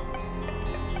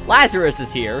 Lazarus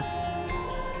is here.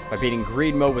 By beating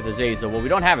greed mode with Azazel. Well, we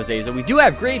don't have Azazel. We do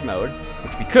have greed mode,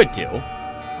 which we could do.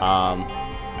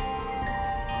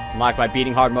 Unlocked by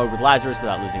beating hard mode with Lazarus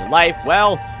without losing a life.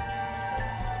 Well,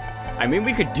 I mean,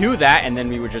 we could do that, and then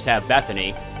we would just have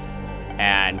Bethany.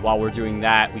 And while we're doing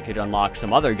that, we could unlock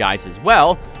some other guys as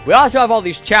well. We also have all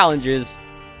these challenges,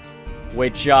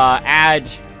 which add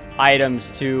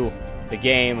items to the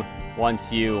game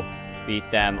once you beat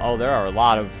them. Oh, there are a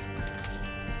lot of...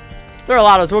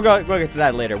 We'll get to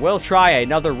that later. We'll try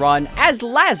another run as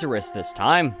Lazarus this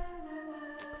time.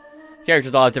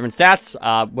 Characters all have different stats.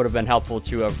 Would have been helpful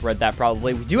to have read that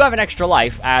probably. We do have an extra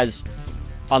life, as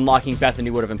unlocking Bethany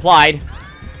would have implied.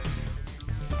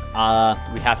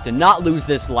 We have to not lose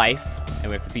this life, and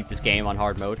we have to beat this game on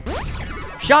hard mode.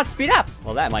 Shot speed up!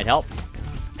 Well, that might help.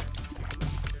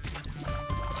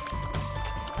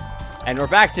 And we're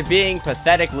back to being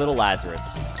pathetic little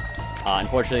Lazarus.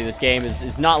 Unfortunately, this game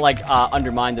is not like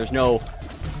Undermine. There's no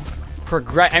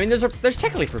progress. I mean, there's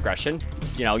technically progression.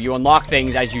 You know, you unlock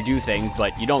things as you do things,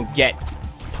 but you don't get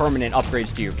permanent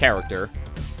upgrades to your character,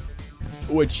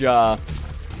 which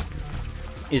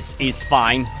is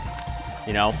fine.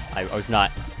 You know, I was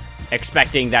not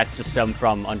expecting that system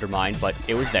from Undermine, but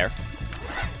it was there.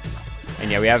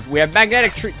 And yeah, we have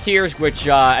magnetic tiers, which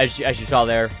as you saw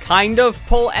there, kind of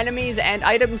pull enemies and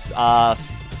items.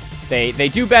 They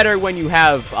do better when you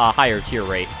have a higher tier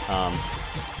rate.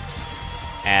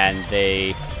 And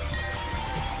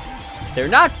they're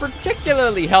not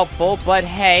particularly helpful, but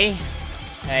hey.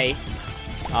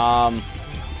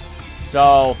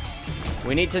 So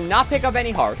we need to not pick up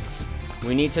any hearts.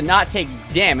 We need to not take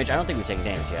damage. I don't think we've taken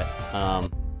damage yet.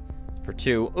 For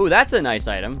 2. Ooh, that's a nice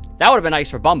item. That would have been nice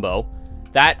for Bumbo.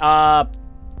 That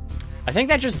I think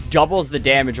that just doubles the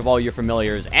damage of all your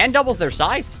familiars and doubles their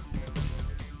size.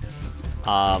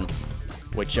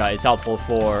 Which is helpful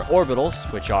for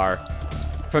orbitals, which are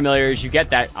familiars you get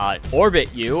that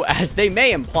orbit you, as they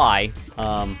may imply.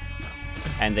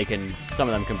 And they can, some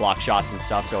of them can block shots and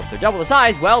stuff, so if they're double the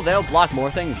size, well, they'll block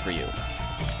more things for you,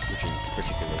 which is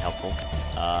particularly helpful.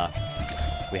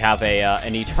 We have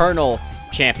an eternal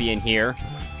champion here,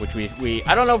 which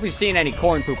I don't know if we've seen any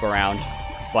corn poop around,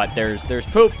 but there's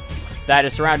poop that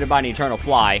is surrounded by an eternal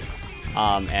fly,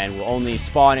 and will only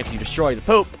spawn if you destroy the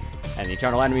poop, and the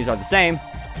eternal enemies are the same.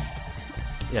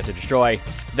 You have to destroy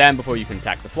them before you can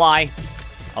attack the fly,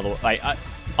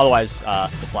 otherwise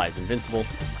the fly is invincible.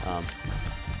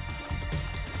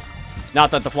 Not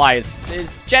that the fly is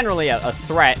generally a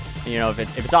threat. You know,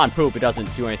 if it's on poop, it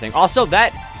doesn't do anything. Also,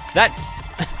 that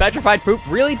petrified poop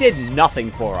really did nothing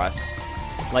for us.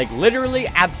 Like, literally,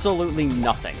 absolutely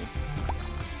nothing.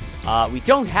 We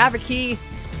don't have a key,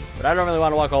 but I don't really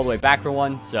want to walk all the way back for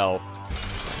one, so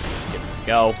give this a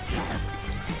go.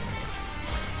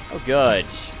 Oh, good.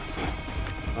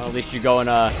 Well, at least you go in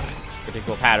a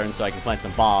particular pattern so I can plant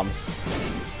some bombs,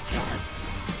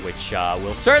 which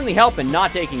will certainly help in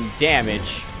not taking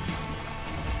damage.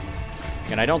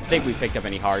 And I don't think we picked up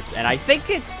any hearts. And I think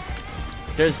it...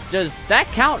 Does that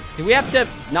count? Do we have to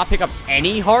not pick up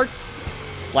any hearts?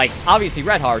 Like, obviously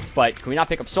red hearts, but can we not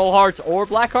pick up soul hearts or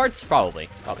black hearts? Probably.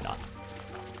 Probably not.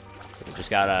 So we just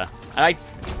gotta...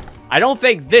 I don't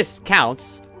think this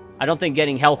counts. I don't think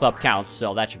getting health up counts,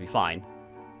 so that should be fine.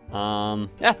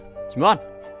 Yeah, let's move on.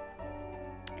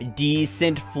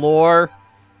 Decent floor.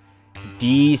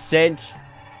 Decent.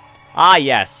 Ah,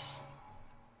 yes.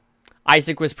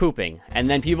 Isaac was pooping, and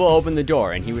then people opened the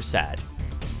door, and he was sad.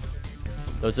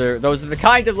 Those are the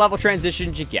kind of level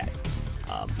transitions you get.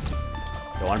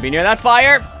 Don't want to be near that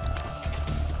fire.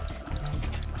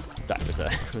 Sorry, I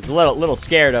was a little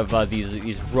scared of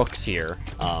these rooks here.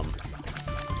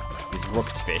 These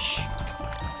rooks fish.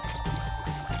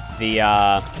 The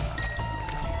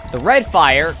red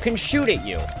fire can shoot at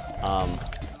you.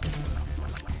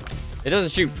 It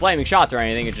doesn't shoot flaming shots or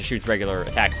anything, it just shoots regular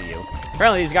attacks at you.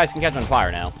 Apparently these guys can catch on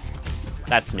fire now.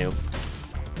 That's new.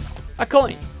 A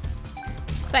coin.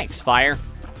 Thanks, fire.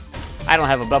 I don't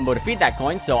have a bumbo to feed that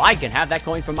coin, so I can have that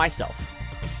coin for myself.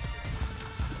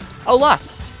 Oh,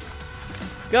 lust.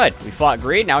 Good. We fought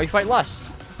greed, now we fight lust.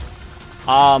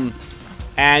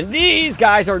 And these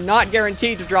guys are not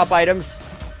guaranteed to drop items.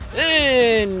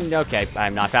 And, okay,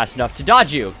 I'm not fast enough to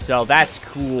dodge you, so that's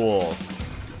cool.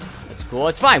 That's cool,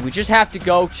 it's fine. We just have to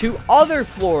go to other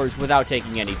floors without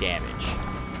taking any damage.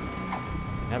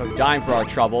 Not a dime for our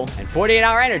trouble. And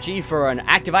 48-hour energy for an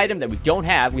active item that we don't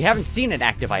have. We haven't seen an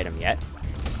active item yet.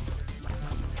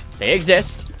 They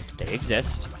exist. They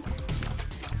exist.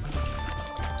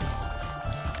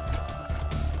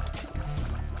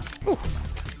 Whew.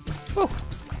 Whew.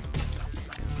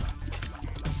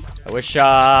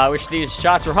 I wish these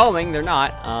shots were homing. They're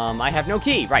not. I have no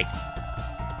key. Right.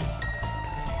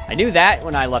 I knew that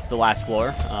when I left the last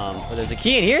floor. But there's a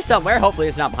key in here somewhere. Hopefully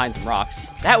it's not behind some rocks.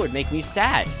 That would make me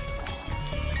sad.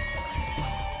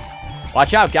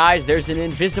 Watch out, guys. There's an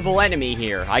invisible enemy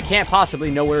here. I can't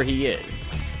possibly know where he is.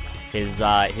 His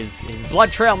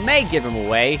blood trail may give him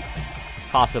away.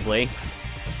 Possibly.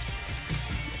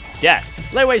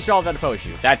 Death. Lay waste to all that oppose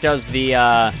you. That does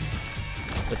the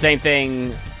same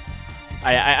thing.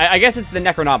 I guess it's the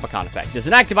Necronomicon effect. There's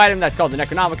an active item that's called the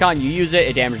Necronomicon. You use it,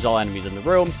 it damages all enemies in the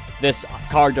room. This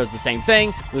card does the same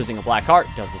thing. Losing a black heart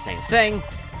does the same thing.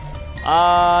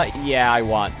 Yeah, I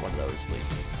want one of those,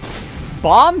 please.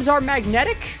 Bombs are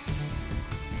magnetic?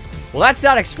 Well, that's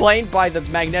not explained by the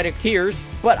magnetic tears,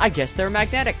 but I guess they're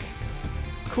magnetic.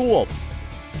 Cool.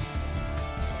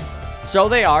 So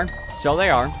they are. So they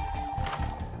are.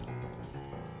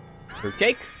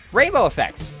 Fruitcake. Rainbow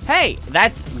effects. Hey,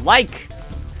 that's like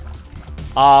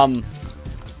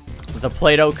the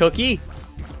Play-Doh cookie,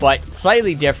 but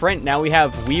slightly different. Now we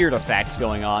have weird effects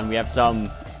going on. We have some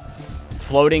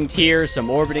floating tears, some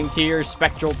orbiting tears,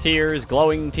 spectral tears,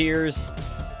 glowing tears,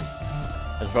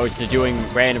 as opposed to doing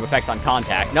random effects on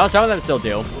contact. No, some of them still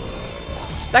do.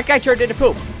 That guy turned into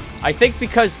poop. I think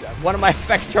because one of my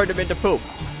effects turned him into poop.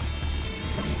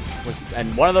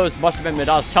 And one of those must have been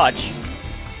Mida's touch.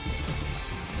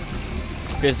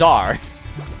 Bizarre.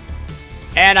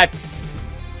 And I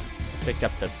picked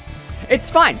up the... It's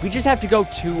fine. We just have to go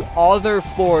to other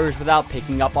floors without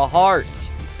picking up a heart.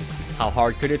 How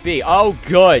hard could it be? Oh,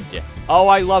 good. Oh,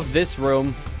 I love this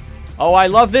room. Oh, I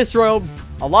love this room.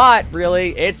 A lot,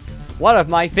 really. It's one of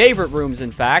my favorite rooms,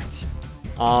 in fact.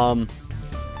 Haven't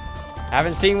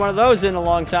seen one of those in a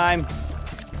long time.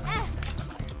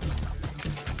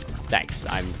 Thanks.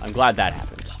 I'm glad that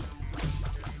happened.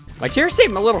 My tears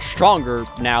seem a little stronger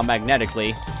now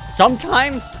magnetically.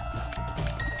 Sometimes.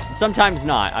 Sometimes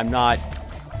not. I'm not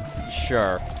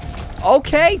sure.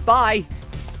 Okay, bye.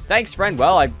 Thanks, friend.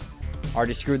 Well, I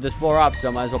already screwed this floor up, so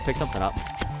I might as well pick something up.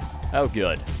 Oh,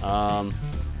 good.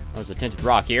 There's a tinted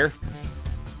rock here.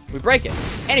 We break it,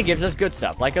 and it gives us good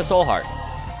stuff, like a soul heart.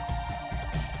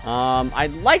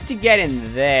 I'd like to get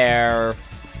in there.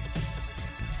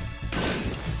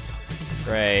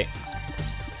 Great.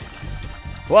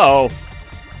 Whoa.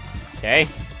 Okay.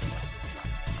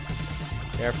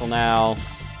 Careful now.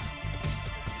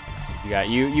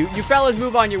 You fellas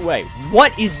move on your way.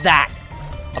 What is that?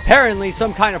 Apparently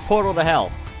some kind of portal to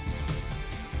hell.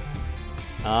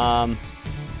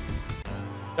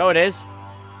 So it is.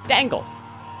 Dangle.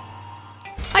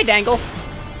 Hi, Dangle.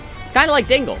 Kind of like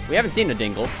Dingle. We haven't seen a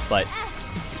Dingle, but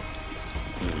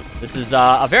this is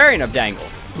a variant of Dangle,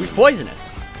 who's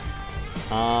poisonous.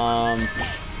 Yeah,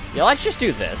 let's just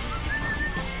do this,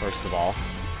 first of all.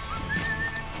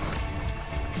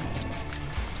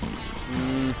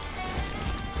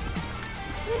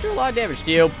 Don't do a lot of damage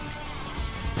to you.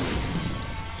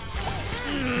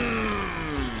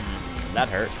 That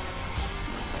hurt.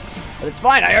 But it's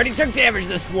fine, I already took damage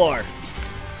this floor.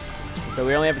 So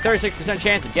we only have a 36%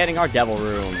 chance of getting our devil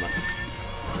room.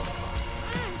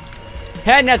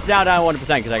 And that's now down 1%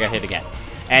 because I got hit again.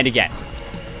 And again.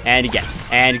 And again.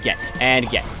 And again. And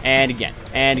again. And again.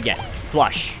 And again.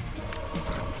 Flush.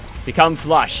 Become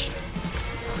flushed.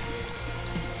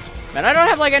 Man, I don't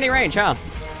have like any range, huh?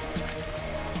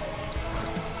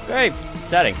 Very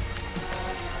upsetting.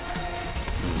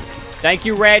 Thank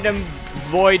you, random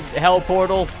void hell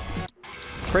portal.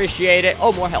 Appreciate it.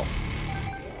 Oh, more health.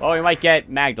 Oh, we might get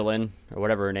Magdalene, or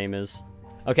whatever her name is.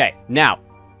 Okay, now,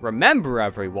 remember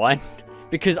everyone,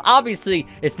 because obviously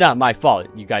it's not my fault.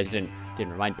 You guys didn't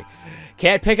remind me.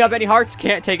 Can't pick up any hearts,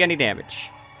 can't take any damage.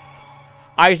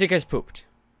 Isaac has pooped.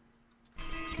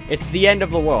 It's the end of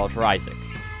the world for Isaac.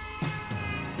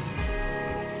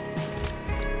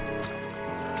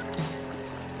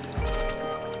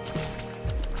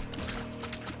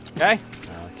 Okay,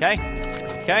 okay,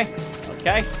 okay,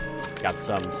 okay. Got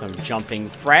some jumping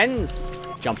friends.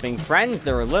 Jumping friends.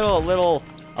 They're a little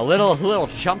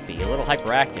jumpy, a little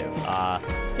hyperactive.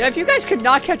 Yeah, if you guys could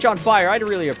not catch on fire, I'd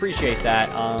really appreciate that.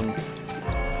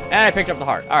 And I picked up the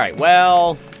heart. All right,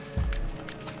 well,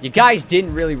 you guys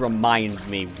didn't really remind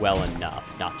me well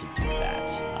enough not to do that.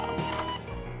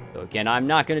 So again, I'm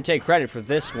not going to take credit for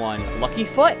this one. Lucky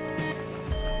Foot.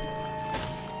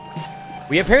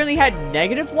 We apparently had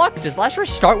negative luck. Does Last Rush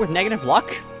start with negative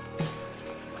luck?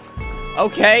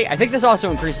 Okay, I think this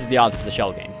also increases the odds for the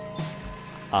shell game.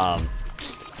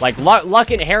 Like,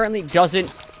 luck inherently doesn't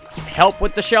help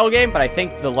with the shell game, but I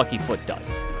think the Lucky Foot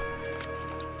does.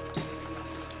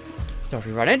 So if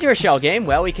we run into a shell game,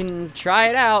 well, we can try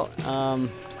it out.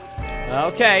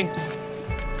 Okay.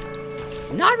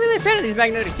 Not really a fan of these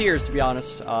magnetic tears, to be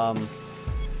honest. Kind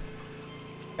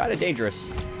of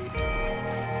dangerous.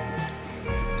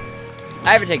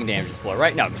 I haven't taken damage this floor,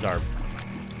 right? No, because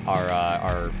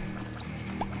our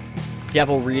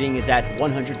devil reading is at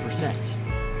 100%.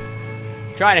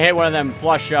 Trying to hit one of them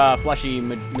flushy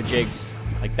majigs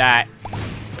like that.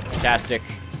 Fantastic.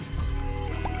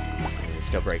 We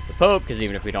still break the poop, because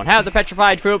even if we don't have the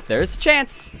petrified poop, there's a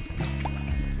chance.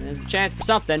 There's a chance for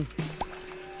something.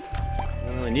 I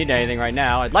don't really need anything right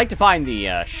now. I'd like to find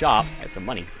the shop. I have some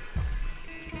money.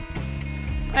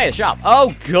 Hey, the shop.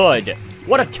 Oh, good.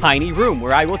 What a tiny room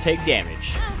where I will take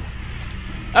damage.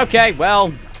 Okay,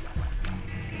 well.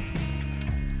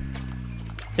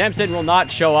 Samson will not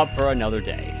show up for another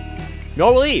day.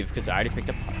 Nor will Eve, because I already picked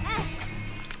up parts.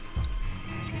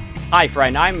 Hi,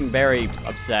 friend. I'm very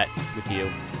upset with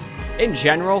you. In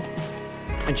general,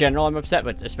 I'm upset,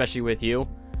 but especially with you.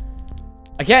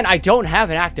 Again, I don't have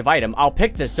an active item. I'll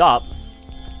pick this up.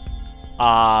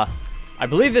 I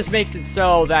believe this makes it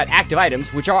so that active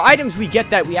items, which are items we get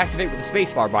that we activate with the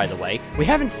spacebar, by the way. We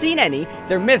haven't seen any.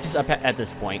 They're myths at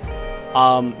this point.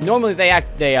 Normally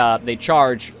they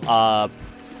charge 1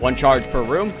 charge per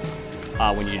room.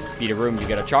 When you beat a room, you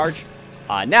get a charge.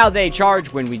 Now they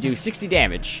charge when we do 60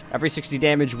 damage. Every 60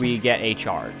 damage, we get a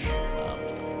charge.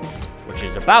 Which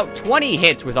is about 20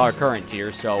 hits with our current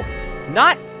tier, so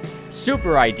not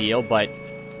super ideal, but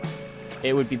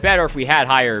it would be better if we had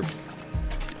higher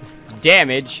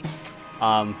damage.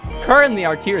 Currently,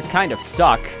 our tiers kind of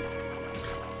suck.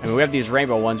 I mean, we have these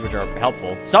rainbow ones, which are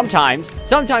helpful. Sometimes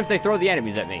they throw the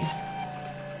enemies at me.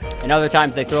 And other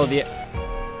times they throw the...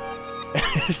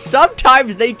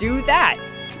 Sometimes they do that.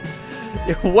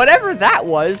 Whatever that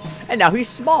was, and now he's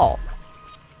small.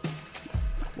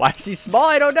 Why is he small?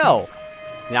 I don't know.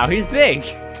 Now he's big.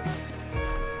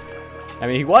 I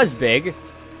mean, he was big,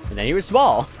 and then he was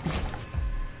small.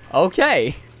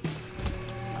 Okay.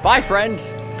 Bye, friend.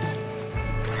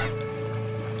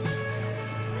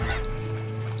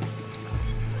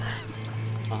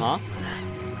 Uh-huh.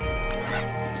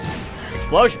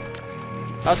 Explosion.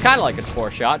 That was kind of like a spore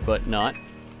shot, but not.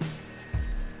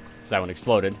 Because that one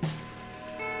exploded.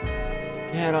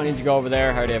 Yeah, I don't need to go over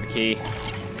there. I already have a key.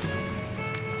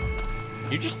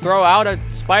 Did you just throw out a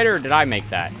spider, or did I make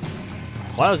that?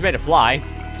 One was made to fly.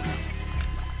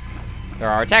 There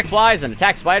are attack flies and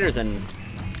attack spiders and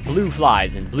blue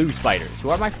flies and blue spiders, who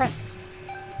are my friends.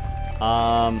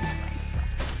 Gonna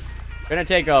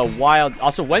take a wild...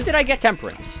 Also, when did I get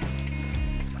temperance?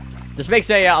 This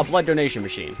makes a blood donation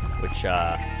machine, which,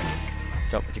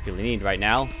 don't particularly need right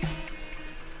now.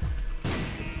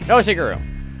 No secret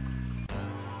room.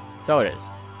 So it is.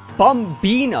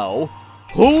 Bumbino?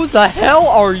 Who the hell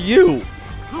are you?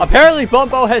 Apparently,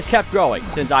 Bumbo has kept growing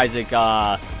since Isaac,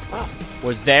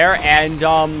 was there, and,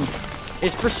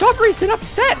 is for some reason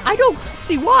upset. I don't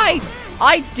see why.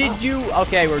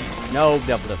 Okay, we're... No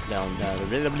double deal. No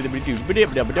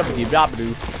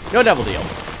double deal.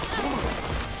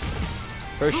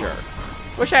 For sure.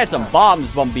 Wish I had some bombs,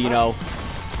 Bumbino.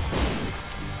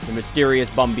 The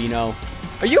mysterious Bumbino.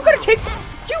 Are you gonna take...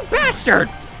 You bastard!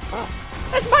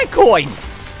 That's my coin!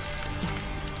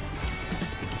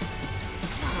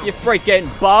 You freaking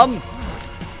bum!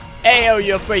 Ayo,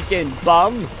 you freaking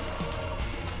bum!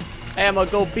 Hey, I'm gonna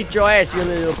go beat your ass, you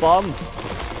little bum.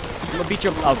 I'm gonna beat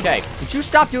your... Okay. Would you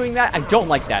stop doing that? I don't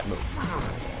like that move.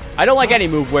 I don't like any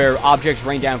move where objects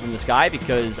rain down from the sky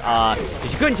because,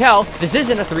 as you couldn't tell, this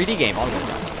isn't a 3D game.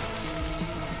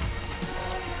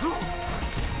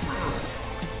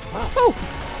 Oh.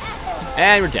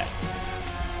 And we're dead.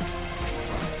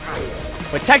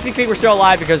 But technically we're still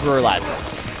alive because we're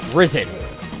Lazarus. Risen.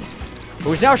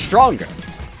 Who is now stronger.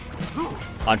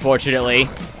 Unfortunately.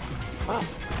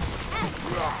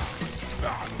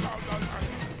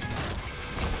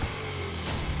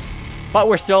 But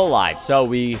we're still alive, so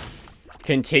we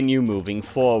continue moving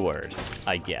forward,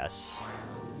 I guess.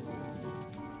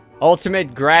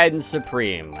 Ultimate Grand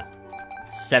Supreme.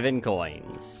 7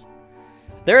 coins.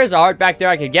 There is a heart back there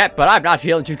I could get, but I'm not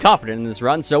feeling too confident in this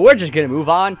run, so we're just gonna move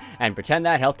on and pretend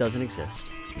that health doesn't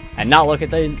exist. And not look at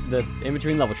the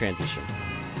in-between level transition.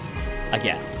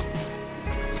 Again.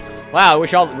 Wow, I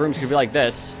wish all the rooms could be like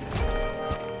this.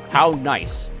 How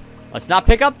nice. Let's not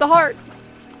pick up the heart.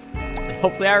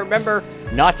 Hopefully I remember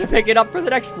not to pick it up for the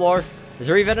next floor. Is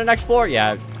there even a next floor?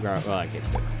 Yeah. Well, I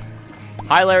guess so.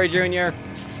 Hi, Larry Jr.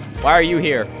 Why are you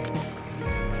here?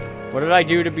 What did I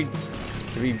do to be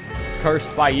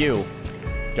cursed by you?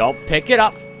 Don't pick it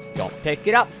up. Don't pick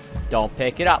it up. Don't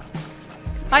pick it up.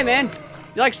 Hi, man.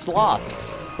 You like sloth,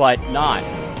 but not.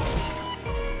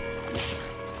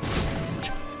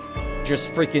 Just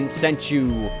freaking sent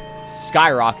you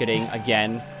skyrocketing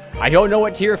again. I don't know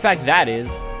what tier effect that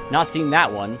is. Not seen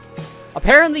that one.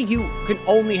 Apparently, you can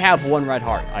only have one red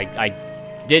heart. I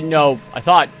didn't know. I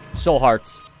thought soul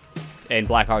hearts and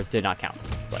black hearts did not count.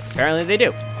 But apparently they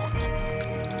do.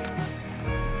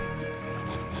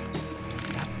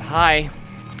 Hi.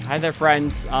 Hi there,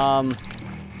 friends.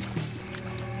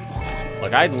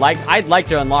 Look, I'd like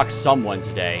to unlock someone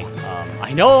today.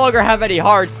 I no longer have any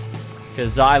hearts,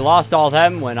 because I lost all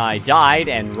them when I died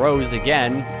and rose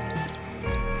again.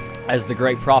 As the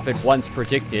great prophet once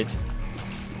predicted.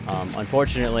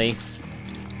 Unfortunately,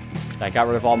 that got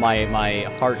rid of all my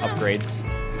heart upgrades.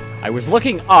 I was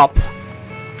looking up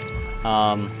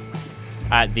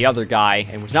at the other guy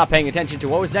and was not paying attention to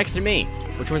what was next to me,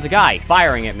 which was a guy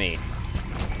firing at me.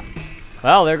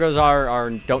 Well, there goes our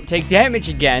don't take damage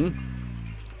again.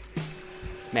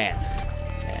 Man,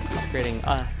 upgrading,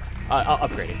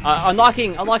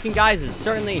 unlocking guys is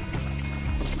certainly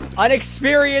an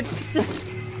experience.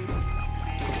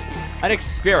 An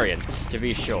experience, to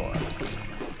be sure.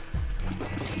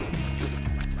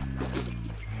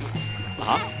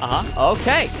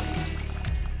 Okay.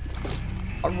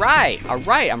 Alright,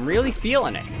 I'm really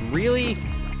feeling it. I'm really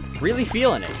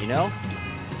feeling it, you know?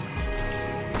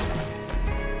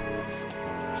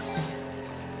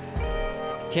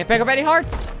 Can't pick up any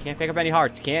hearts. Can't pick up any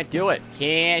hearts. Can't do it.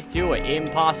 Can't do it.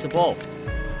 Impossible.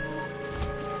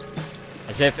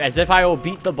 As if I will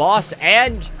beat the boss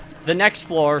and the next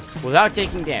floor without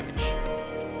taking damage.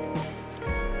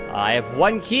 I have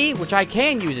 1 key, which I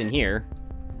can use in here.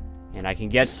 And I can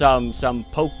get some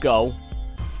poke-go.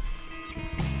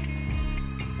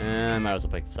 I might as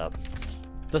well pick this up.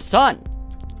 The sun.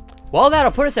 Well,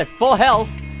 that'll put us at full health.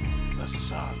 The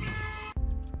sun.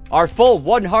 Our full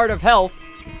 1 heart of health.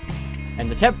 And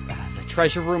the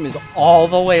treasure room is all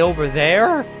the way over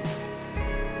there?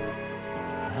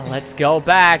 Well, let's go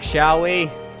back, shall we?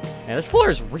 Man, this floor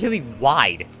is really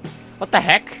wide. What the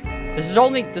heck? This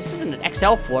isn't an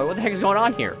XL floor. What the heck is going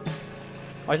on here?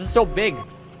 Why is it so big?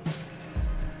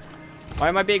 Why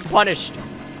am I being punished?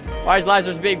 Why is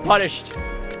Lazarus being punished?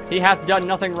 He hath done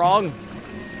nothing wrong.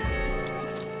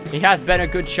 He hath been a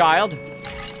good child.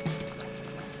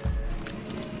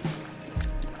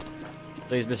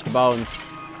 Please, Mr. Bones.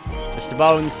 Mr.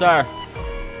 Bones, sir.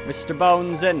 Mr.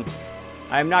 Bonesin.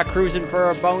 I am not cruising for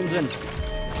a Bonesin.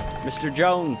 Mr.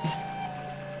 Jones.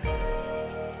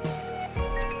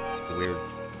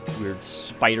 Weird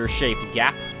spider-shaped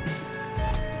gap.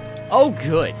 Oh,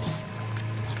 good.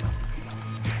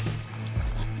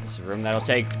 This is a room that'll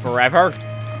take forever.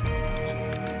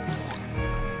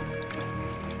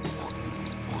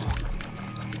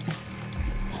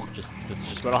 That's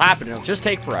just what'll happen. It'll just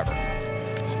take forever.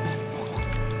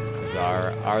 This is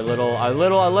our little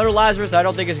Lazarus. I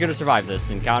don't think is gonna survive this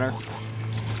encounter.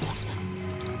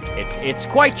 It's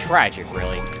quite tragic,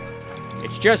 really.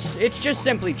 It's just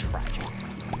simply tragic.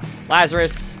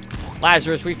 Lazarus,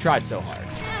 we've tried so hard.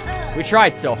 We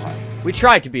tried so hard. We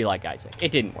tried to be like Isaac.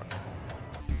 It didn't work.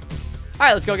 All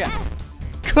right, let's go again.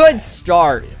 Good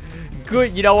start.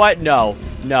 Good. You know what? No,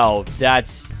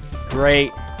 that's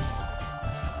great.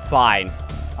 Fine.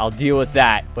 I'll deal with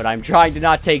that. But I'm trying to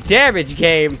not take damage,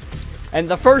 game. And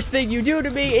the first thing you do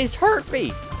to me is hurt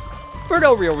me. For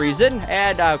no real reason.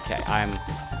 And, okay,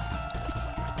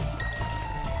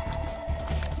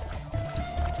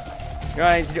 You know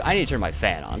what I need to do? I need to turn my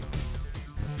fan on.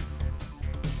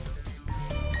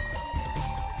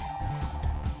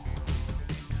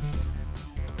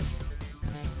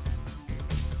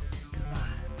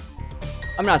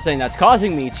 I'm not saying that's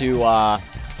causing me to,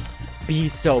 be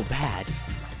so bad.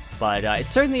 But, it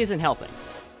certainly isn't helping.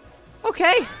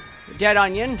 Okay. Dead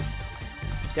onion.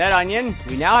 Dead onion.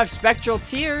 We now have spectral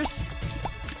tears.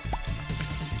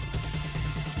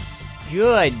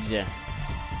 Good.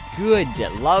 Good.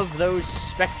 Love those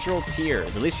spectral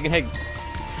tears. At least we can hit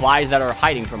flies that are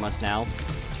hiding from us now.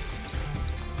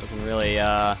 Doesn't really,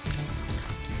 doesn't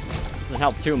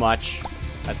help too much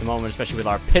at the moment, especially with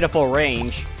our pitiful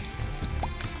range.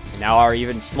 And now our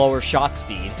even slower shot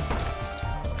speed.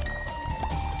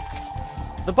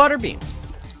 The butterbean.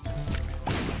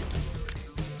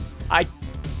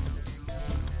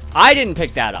 I didn't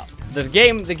pick that up. The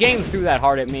game threw that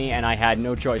hard at me, and I had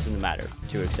no choice in the matter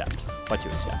to accept. But to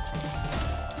accept.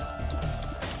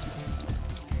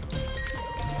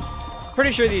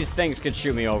 Pretty sure these things could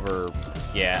shoot me over,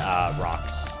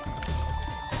 rocks.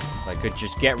 If I could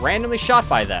just get randomly shot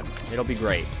by them, it'll be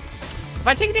great. Have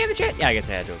I taken damage yet? Yeah, I guess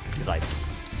I had to, because I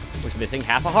was missing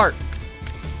half a heart.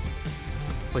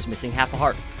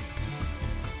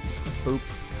 Boop.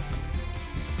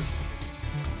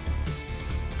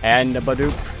 And a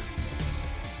badoop.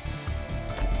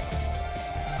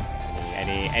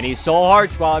 Any soul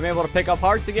hearts while I'm able to pick up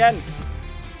hearts again?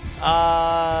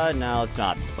 No, let's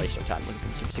not waste our time looking for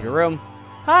the super secret room.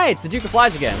 Hi, it's the Duke of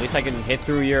Flies again. At least I can hit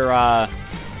through your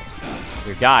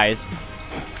guys.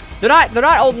 They're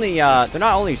not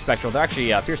only spectral, they're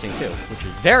actually piercing too, which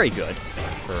is very good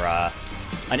for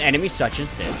an enemy such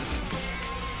as this.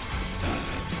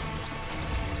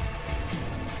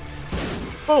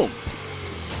 Boom!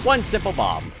 One simple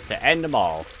bomb to end them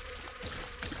all.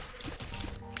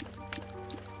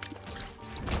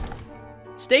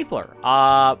 Stapler.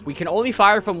 We can only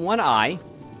fire from one eye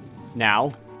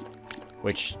now,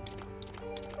 which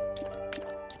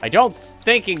I don't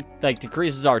think it,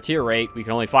 decreases our tear rate. We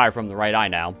can only fire from the right eye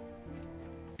now.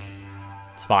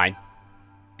 It's fine.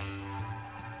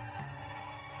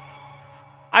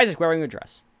 Isaac wearing a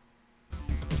dress.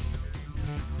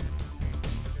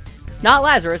 Not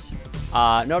Lazarus.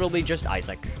 Notably just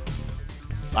Isaac.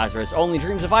 Lazarus only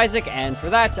dreams of Isaac, and for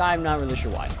that, I'm not really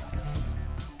sure why.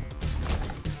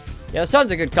 Yeah, the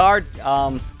sun's a good card.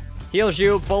 Heals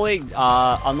you fully,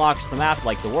 unlocks the map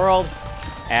like the world,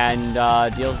 and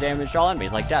deals damage to all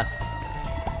enemies like death.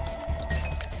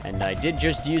 And I did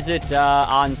just use it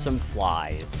on some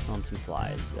flies.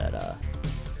 That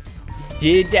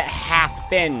did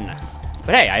happen.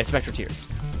 But hey, I have spectral tears.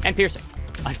 And piercing.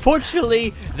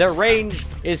 Unfortunately, the range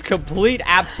is complete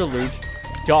absolute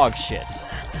dog shit.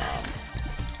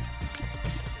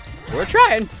 We're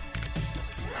trying.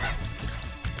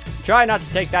 Try not to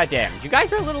take that damage. You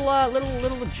guys are a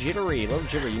little jittery, You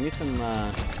need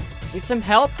some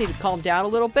help. Need to calm down a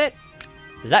little bit.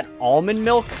 Is that almond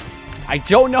milk? I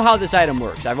don't know how this item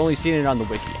works. I've only seen it on the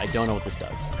wiki. I don't know what this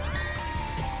does.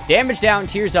 Damage down,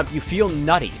 tears up. You feel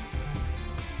nutty.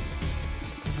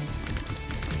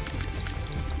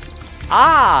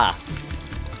 Ah!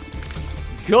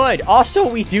 Good. Also,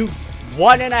 we do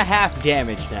 1.5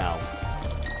 damage now.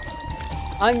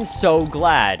 I'm so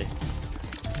glad.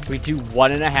 We do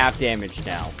 1.5 damage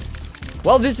now.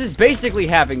 Well, this is basically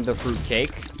having the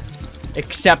fruitcake,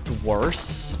 except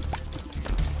worse.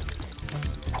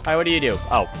 Alright, what do you do?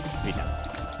 Oh, speed now.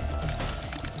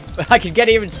 I can get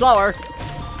even slower.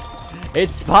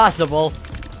 It's possible.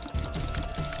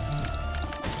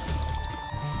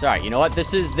 It's alright, you know what?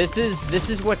 This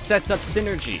is what sets up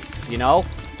synergies, you know?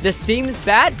 This seems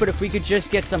bad, but if we could just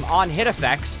get some on-hit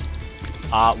effects,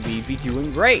 we'd be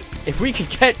doing great. If we could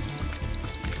get...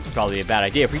 Probably a bad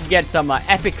idea. If we could get some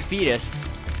epic fetus,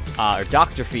 or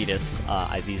Dr. Fetus,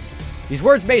 these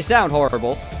words may sound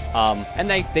horrible, and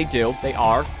they do. They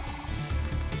are.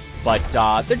 But,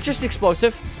 they're just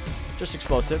explosive. Just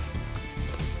explosive.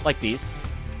 Like these.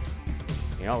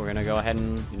 You know, we're gonna go ahead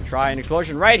and try an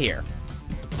explosion right here.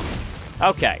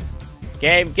 Okay.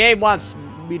 Game wants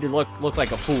me to look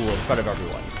like a fool in front of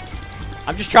everyone.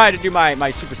 I'm just trying to do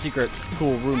my super secret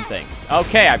cool room things.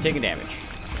 Okay, I've taken damage.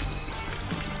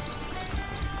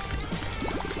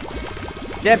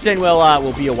 Samson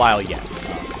will be a while yet.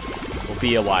 Will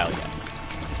be a while yet.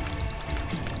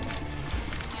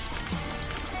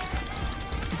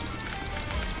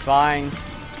 Fine.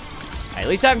 I at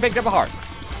least haven't picked up a heart.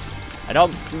 I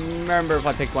don't remember if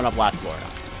I picked one up last floor or not.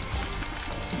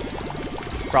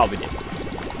 Probably did.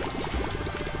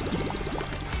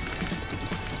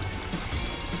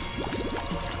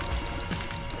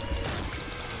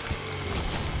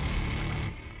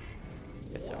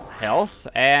 Get some health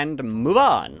and move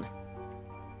on.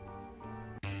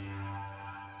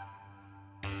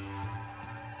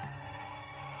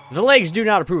 The legs do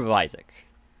not approve of Isaac.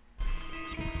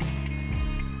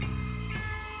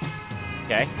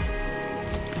 Okay.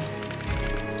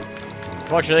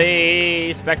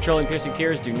 Unfortunately, spectral and piercing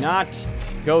tears do not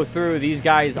go through these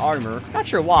guys' armor. Not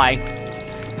sure why.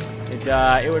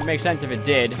 It would make sense if it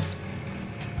did.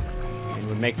 It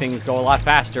would make things go a lot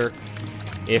faster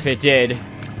if it did.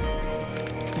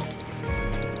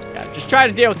 Yeah, just try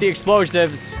to deal with the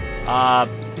explosives.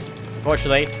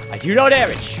 Unfortunately, I do no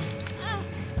damage.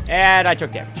 And I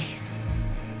took damage.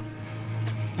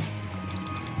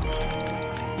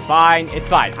 Fine, it's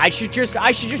fine. I should just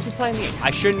be playing the game.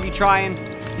 I shouldn't be trying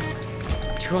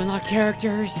to unlock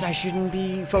characters. I shouldn't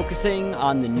be focusing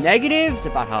on the negatives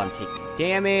about how I'm taking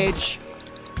damage.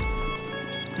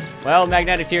 Well,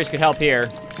 magnetic tears could help here.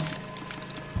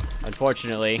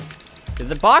 Unfortunately. Did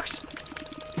the box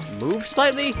move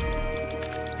slightly?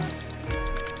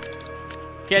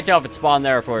 Can't tell if it spawned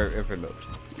there or if it moved.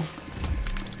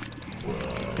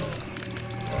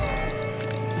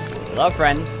 Hello,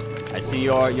 friends. I see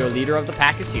your leader of the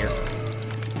pack is here.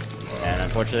 And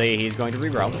unfortunately, he's going to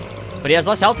reroll. But he has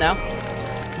less health now.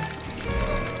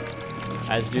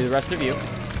 As do the rest of you.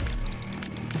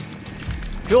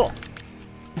 Cool.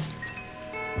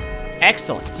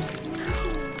 Excellent.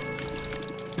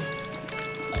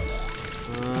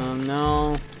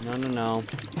 No.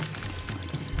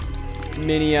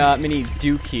 Mini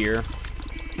Duke here.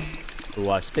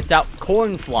 Who spits out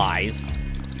corn flies.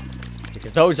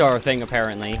 Because those are a thing,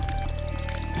 apparently.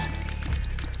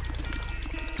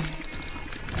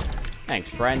 Thanks,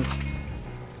 friend.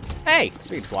 Hey,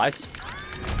 speed flies.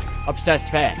 Obsessed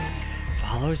fan.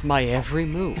 Follows my every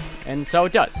move. And so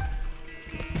it does.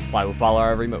 This fly will follow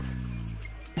our every move.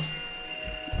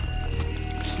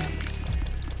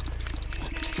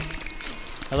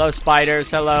 Hello, spiders.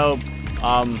 Hello,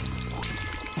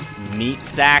 meat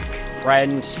sack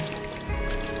friend.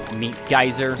 Meat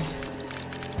geyser.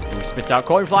 Who spits out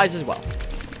corn flies as well.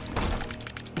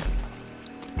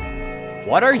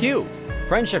 What are you?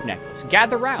 Friendship necklace.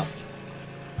 Gather round.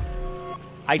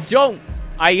 I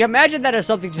imagine that has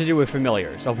something to do with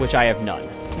familiars, of which I have none.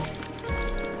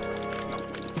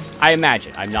 I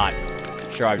imagine. I'm not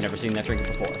sure. I've never seen that trinket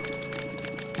before.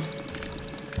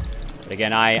 But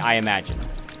again, I imagine.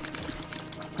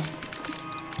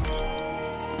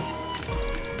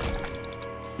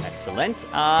 Excellent.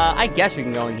 I guess we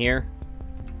can go in here.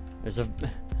 There's a...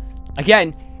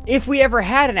 Again, if we ever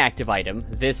had an active item,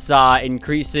 this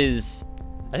increases...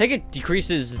 I think it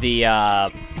decreases the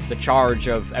charge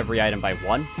of every item by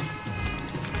 1.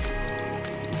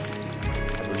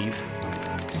 I believe.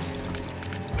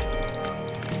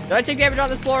 Did I take damage on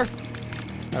this floor? I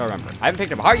don't remember. I haven't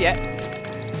picked up a heart yet.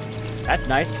 That's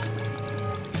nice.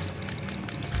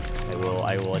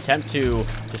 I will attempt to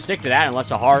stick to that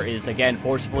unless a heart is, again,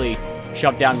 forcefully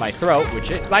shoved down my throat, which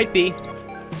it might be.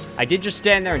 I did just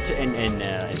stand there and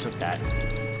took that.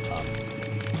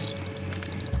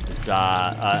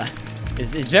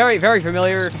 is very, very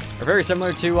familiar, or very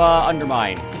similar to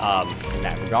Undermine in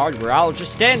that regard, where I'll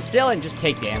just stand still and just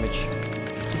take damage.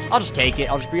 I'll just take it.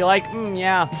 I'll just be like,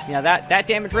 yeah, that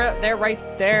damage right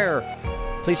there.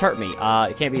 Please hurt me.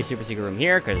 It can't be a super secret room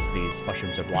here because these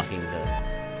mushrooms are blocking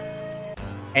the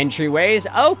entryways.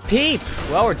 Oh, peep!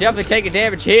 Well, we're definitely taking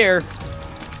damage here.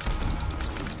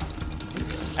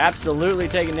 Absolutely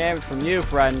taking damage from you,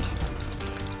 friend.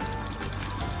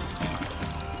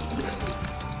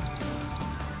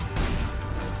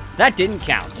 That didn't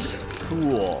count.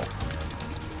 Cool.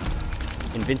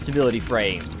 Invincibility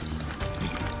frames.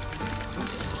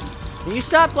 Can you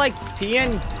stop, like,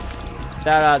 peeing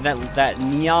that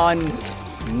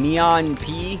neon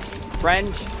pea,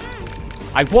 friend?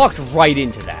 I walked right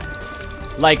into that.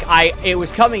 Like, it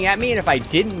was coming at me, and if I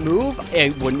didn't move,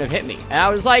 it wouldn't have hit me. And I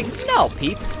was like, no,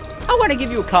 peep. I want to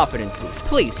give you a confidence boost.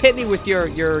 Please, hit me with your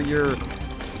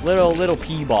little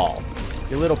pea ball.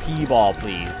 Your little pea ball,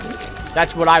 please.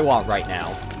 That's what I want right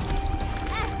now.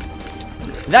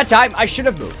 That time, I should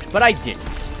have moved, but I didn't.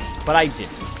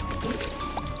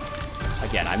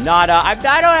 Again, I don't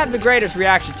have the greatest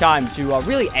reaction time to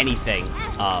really anything.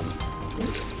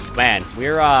 Man,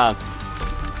 we're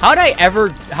how did I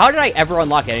ever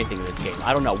unlock anything in this game?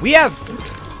 I don't know.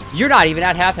 You're not even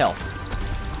at half health.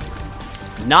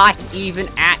 Not even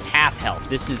at half health.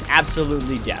 This is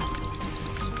absolutely death.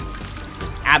 This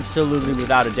is absolutely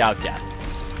without a doubt death.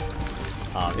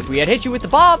 If we had hit you with the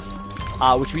bomb,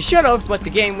 which we should have, but the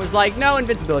game was like, no,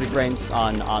 invincibility frames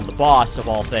on the boss of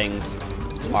all things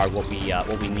are what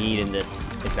we need in this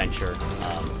adventure.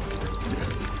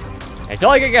 It's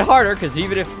only gonna get harder because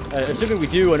even if, assuming we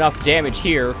do enough damage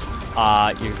here,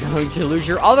 you're going to lose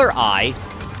your other eye,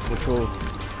 which will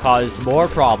cause more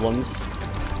problems.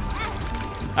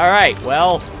 All right,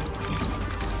 well,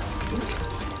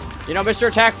 you know, Mr.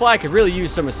 Attackfly, I could really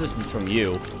use some assistance from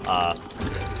you.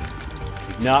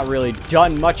 You've not really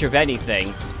done much of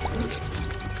anything.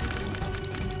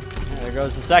 There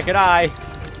goes the second eye.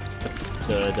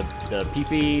 The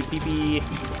peepee,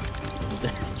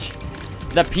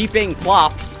 the peeping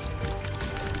plops.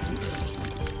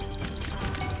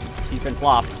 Peeping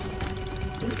plops.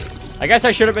 I guess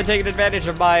I should have been taking advantage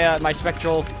of my my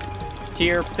spectral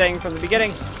tier thing from the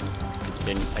beginning.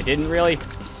 I didn't really.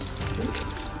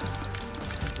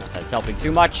 Not that it's helping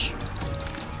too much.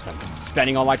 I'm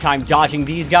spending all my time dodging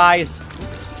these guys,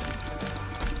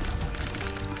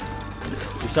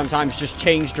 who sometimes just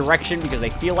change direction because they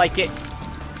feel like it.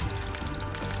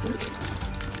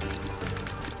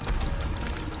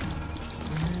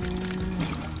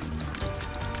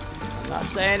 I'm not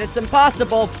saying it's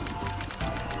impossible.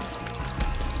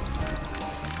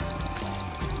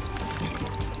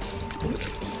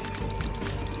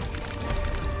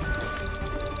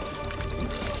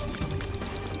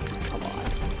 Come on.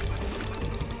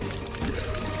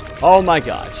 Oh my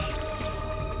gosh.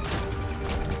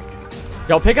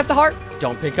 Don't pick up the heart.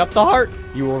 Don't pick up the heart.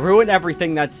 You will ruin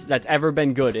everything that's ever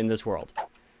been good in this world.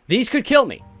 These could kill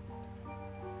me.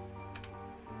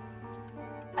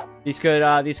 These could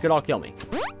all kill me.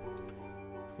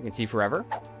 I can see forever.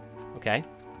 Okay.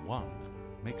 One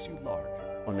makes you larger.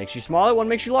 One makes you smaller, one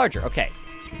makes you larger. Okay.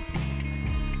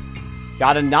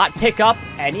 Gotta not pick up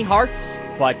any hearts,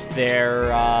 but they're,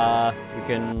 you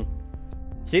can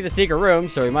see the secret room,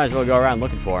 so we might as well go around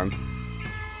looking for them.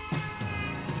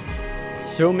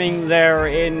 Assuming they're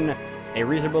in a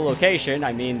reasonable location.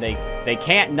 I mean, they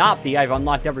can't not be. I've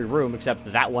unlocked every room except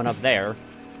that one up there.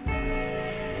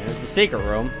 There's the secret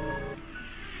room.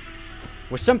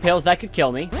 With some pills, that could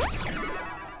kill me.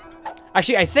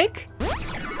 Actually,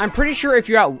 I'm pretty sure if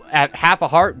you're at half a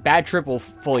heart, bad trip will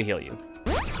fully heal you.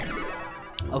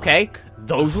 Okay,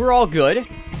 those were all good.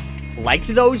 Liked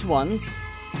those ones.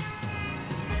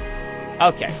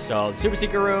 Okay, so the super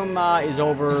secret room is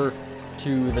over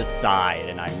to the side,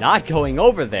 and I'm not going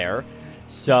over there,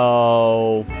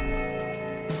 so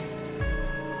I'm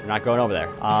not going over there.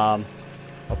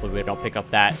 Hopefully we don't pick up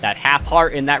that half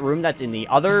heart in that room. That's in the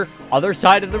other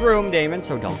side of the room, Damon,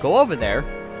 so don't go over there.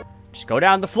 Just go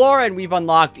down the floor, and we've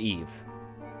unlocked Eve.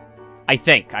 I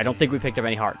think. I don't think we picked up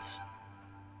any hearts.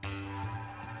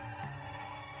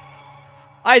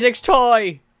 Isaac's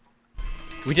toy!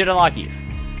 We did unlock Eve.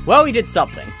 Well, we did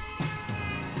something.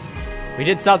 We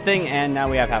did something, and now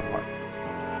we have half a heart.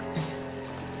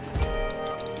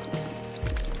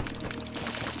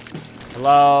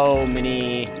 Hello,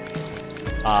 mini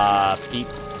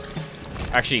peeps.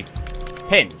 Actually,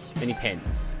 pins. Mini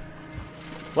pins.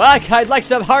 Well, I'd like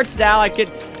some hearts now. I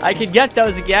could get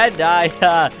those again.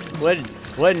 I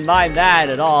wouldn't mind that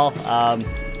at all.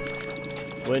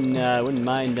 Wouldn't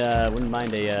mind a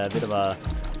bit of a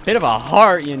bit of a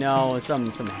heart, you know, some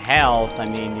health. I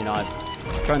mean, you know,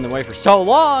 I've turned them away for so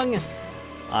long.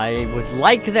 I would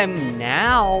like them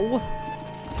now.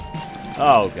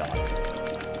 Oh, God.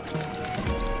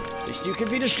 At least you can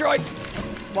be destroyed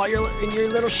while you're in your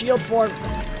little shield form.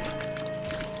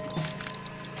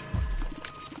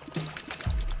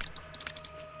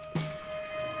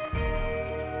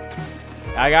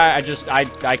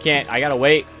 I can't. I gotta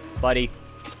wait, buddy.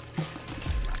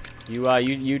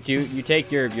 You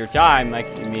take your time.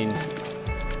 Like, I mean,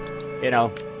 you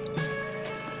know,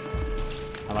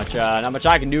 not much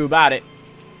I can do about it.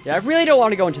 Yeah, I really don't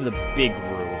want to go into the big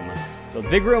room. The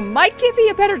big room might give me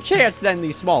a better chance than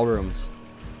these small rooms.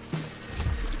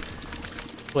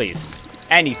 Please,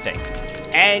 anything,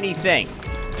 anything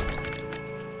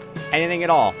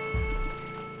at all.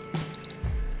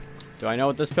 Do I know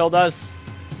what this pill does?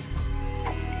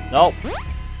 Nope.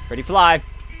 Pretty fly.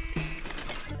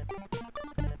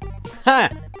 Huh.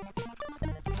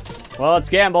 Well, let's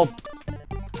gamble.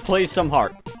 Please, some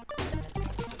heart.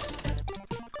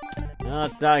 No,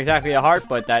 it's not exactly a heart,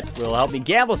 but that will help me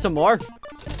gamble some more.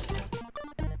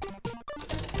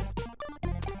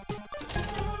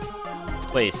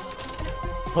 Please.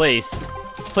 Please.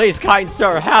 Please, kind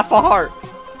sir, half a heart.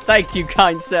 Thank you,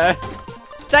 kind sir.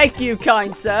 Thank you,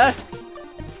 kind sir.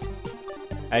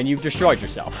 And you've destroyed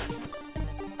yourself.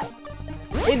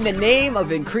 In the name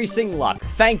of increasing luck.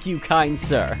 Thank you, kind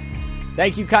sir.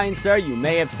 Thank you, kind sir. You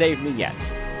may have saved me yet.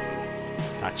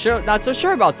 Not so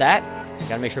sure about that.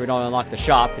 Gotta make sure we don't unlock the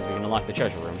shop, because we can unlock the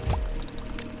treasure room.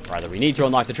 Rather, we need to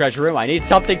unlock the treasure room. I need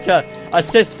something to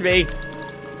assist me.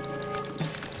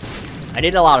 I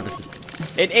need a lot of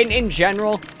assistance. In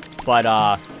general, but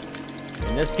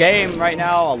in this game right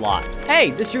now, a lot.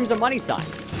 Hey, this room's a money sign.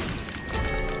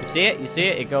 You see it? You see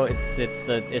it?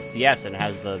 It's the S and it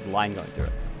has the line going through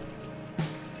it.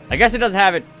 I guess it doesn't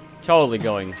have it totally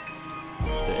going.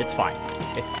 It's fine.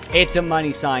 It's a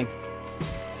money sign.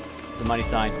 It's a money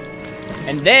sign.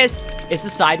 And this is a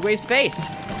sideways face.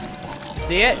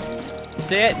 See it? You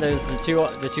see it? There's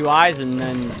the two eyes and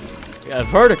then a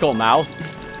vertical mouth.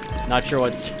 Not sure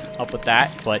what's up with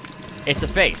that, but it's a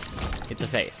face. It's a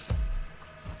face.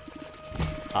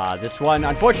 This one,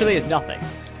 unfortunately, is nothing.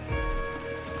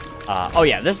 Oh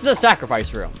yeah, this is a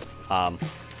sacrifice room. I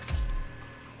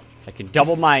can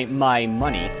double my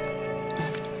money.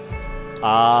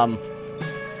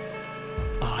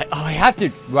 I have to,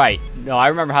 right. No, I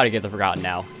remember how to get the Forgotten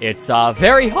now. It's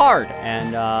very hard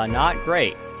and not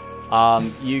great.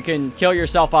 You can kill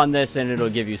yourself on this and it'll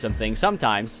give you some things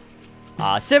sometimes.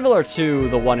 Similar to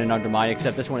the one in Undermine,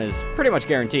 except this one is pretty much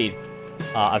guaranteed.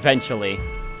 Eventually,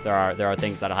 there are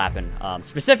things that'll happen.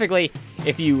 Specifically,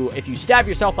 if you stab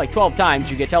yourself like 12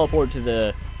 times, you get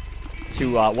teleported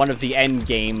to one of the end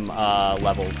game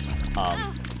levels,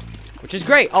 which is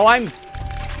great. Oh, I'm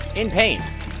in pain.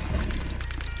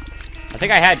 I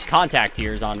think I had contact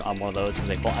tears on one of those because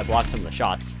I blocked some of the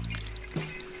shots.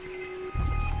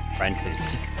 Friend,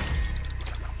 please.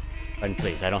 Friend,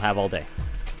 please. I don't have all day.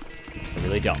 I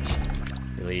really don't.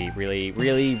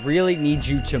 Really need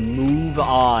you to move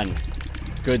on.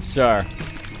 Good sir.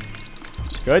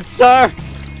 Good sir!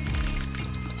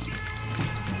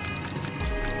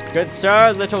 Good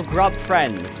sir, little grub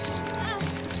friends.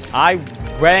 I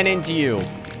ran into you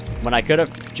when I could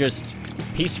have just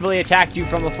peacefully attacked you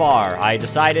from afar. I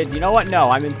decided, you know what? No,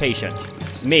 I'm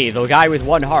impatient. Me, the guy with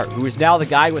one heart, who is now the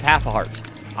guy with half a heart.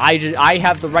 I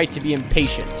have the right to be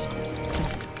impatient.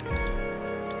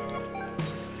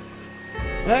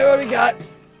 Hey, what do we got?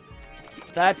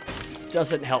 That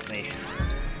doesn't help me.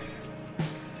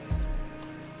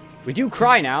 We do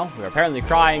cry now. We're apparently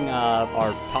crying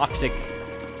our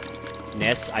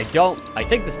toxicness. I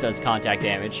think this does contact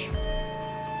damage.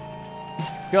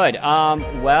 Good.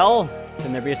 Well,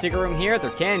 can there be a secret room here?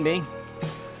 There can be.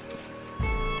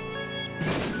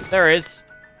 There is.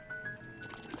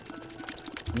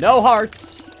 No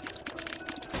hearts.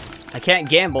 I can't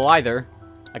gamble either.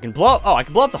 I can blow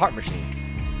up the heart machines,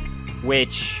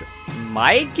 which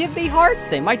might give me hearts.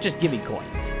 They might just give me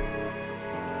coins.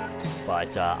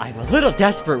 But I'm a little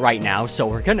desperate right now, so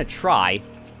we're gonna try.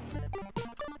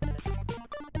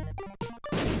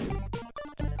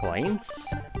 Coins?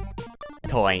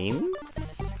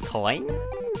 Coins?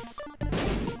 Coins?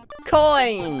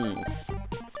 Coins!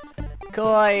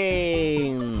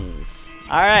 Coins!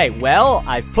 Alright, well,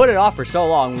 I've put it off for so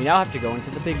long, we now have to go into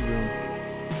the big room.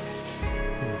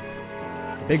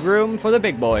 The big room for the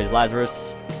big boys,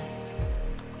 Lazarus.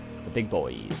 The big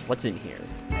boys. What's in here?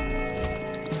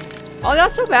 Oh,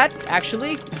 not so bad,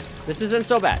 actually. This isn't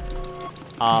so bad.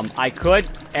 I could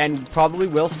and probably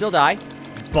will still die,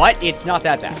 but it's not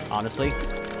that bad, honestly.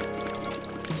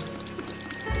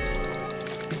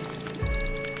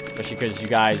 because you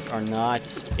guys are not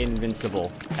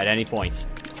invincible at any point.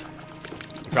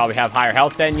 You probably have higher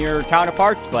health than your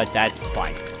counterparts, but that's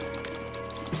fine.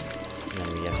 And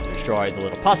then we have to destroy the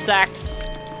little pus sacks.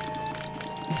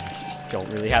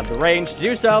 Don't really have the range to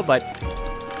do so, but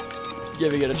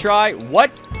giving it a try. What?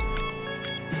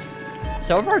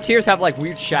 Some of our tiers have like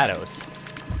weird shadows.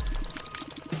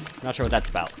 Not sure what that's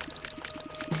about.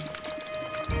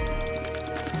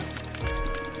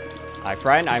 Hi,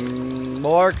 friend. I'm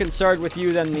more concerned with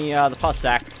you than the pus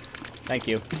sack. Thank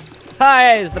you.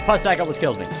 Hi, the pus sack almost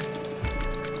killed me.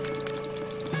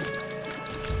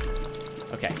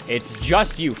 Okay, it's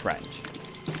just you, friend.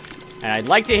 And I'd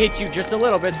like to hit you just a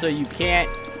little bit so you can't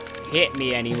hit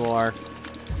me anymore.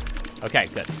 Okay,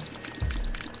 good.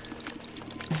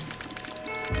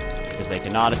 Because they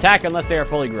cannot attack unless they are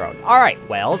fully grown. Alright,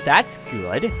 well, that's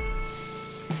good.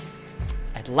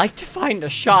 I'd like to find a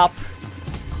shop.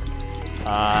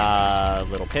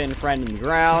 Little pin friend in the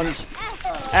ground.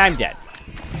 And I'm dead.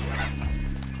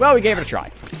 Well, we gave it a try.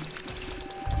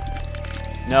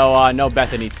 No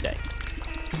Bethany today.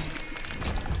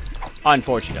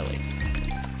 Unfortunately.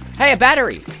 Hey, a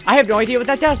battery! I have no idea what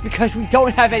that does because we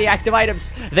don't have any active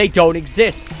items. They don't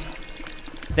exist.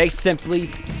 They simply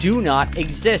do not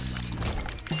exist.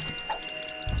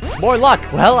 More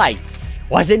luck. Well, I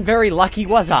wasn't very lucky,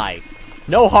 was I?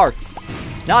 No hearts.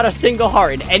 Not a single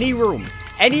heart in any room.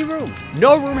 Any room.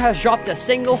 No room has dropped a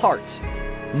single heart.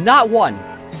 Not one.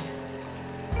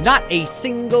 Not a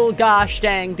single gosh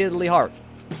dang diddly heart.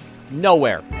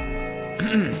 Nowhere.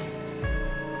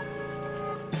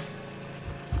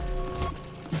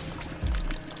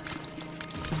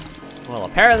 Well,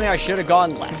 apparently I should have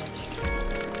gone left.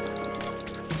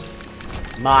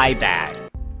 My bad.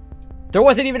 There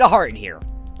wasn't even a heart in here.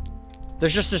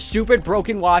 There's just a stupid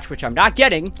broken watch, which I'm not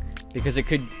getting, because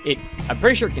I'm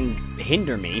pretty sure it can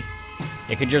hinder me.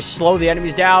 It can just slow the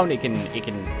enemies down. It can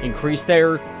increase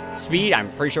their speed. I'm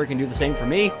pretty sure it can do the same for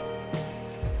me.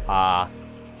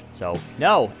 So,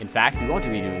 no. In fact, we won't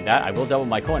be doing that. I will double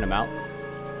my coin amount.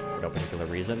 For no particular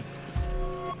reason.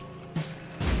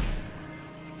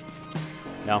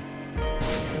 No.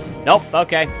 Nope,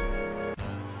 okay.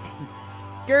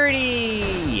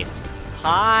 Gertie!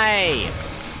 Hi!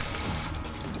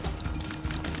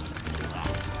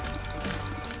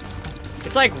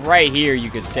 It's like right here you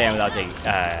could stand without taking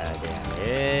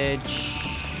damage.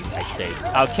 I see.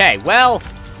 Okay, well.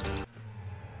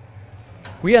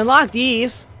 We unlocked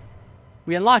Eve.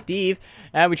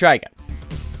 And we try again.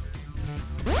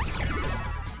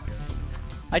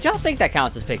 I don't think that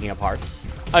counts as picking up hearts.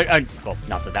 Well,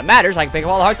 not that that matters. I can pick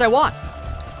up all the hearts I want.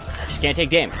 I just can't take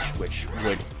damage, which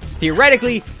would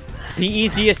theoretically be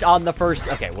easiest on the first.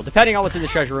 Okay, well, depending on what's in the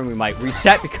treasure room, we might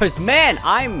reset because, man,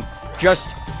 I'm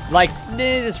just like,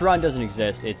 this run doesn't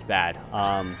exist. It's bad.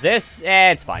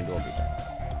 It's fine. We'll reset.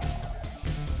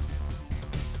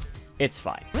 It's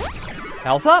fine.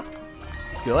 Health up.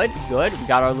 Good, good. We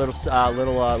got our little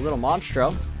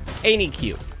monstro. Ain't he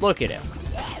cute? Look at him.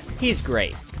 He's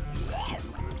great.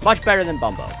 Much better than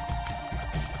Bumbo.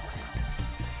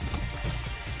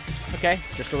 Okay,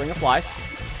 just a ring of flies.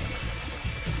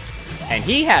 And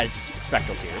he has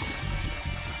spectral tears.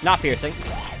 Not piercing.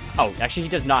 Oh, actually, he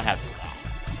does not have.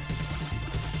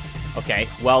 Okay,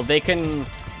 well, they can.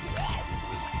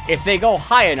 If they go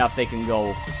high enough, they can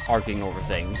go arcing over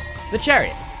things. The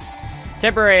chariot.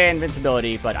 Temporary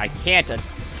invincibility, but I can't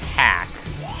attack.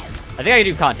 I think I can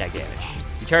do contact damage.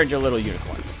 You turn into a little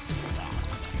unicorn.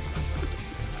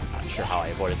 Not sure how I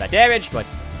avoided that damage, but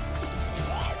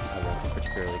I won't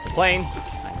particularly complain.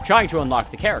 I'm trying to unlock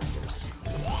the characters.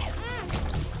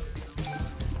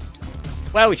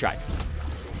 Well, we tried.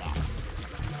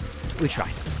 We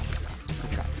tried.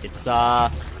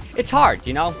 It's hard,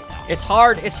 you know? It's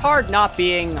hard not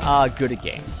being good at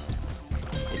games.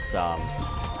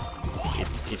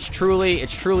 It's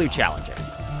truly challenging.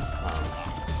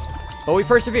 But we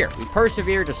persevere. We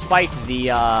persevere despite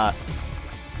the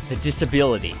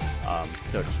disability,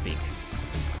 so to speak.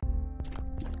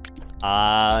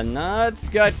 No, it's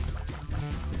good.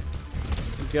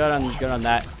 Good on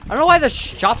that. I don't know why the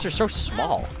shops are so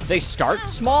small. They start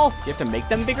small? Do you have to make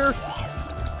them bigger?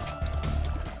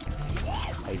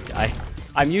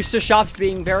 I'm used to shops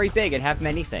being very big and have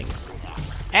many things.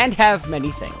 And have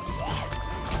many things.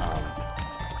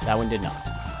 That one did not.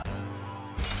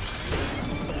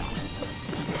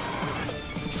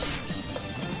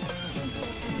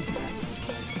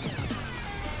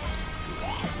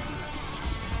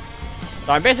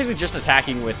 So I'm basically just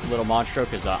attacking with Little Monstro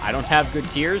because I don't have good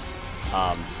tiers.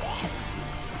 Alright,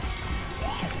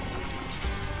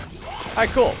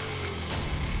 cool.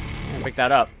 I'm gonna pick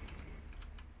that up.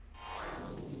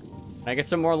 Can I get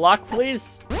some more luck,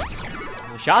 please?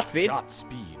 Shot speed. Shot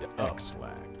speed,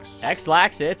 X-lax.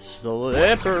 X-lax, it's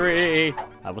slippery.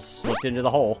 I was slipped into the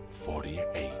hole.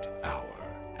 48-hour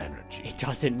energy. It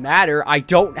doesn't matter. I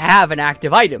don't have an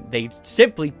active item. They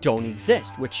simply don't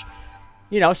exist, which,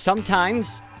 you know,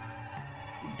 sometimes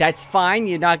that's fine.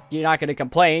 You're not going to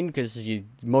complain because you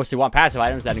mostly want passive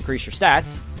items that increase your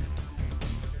stats.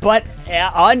 But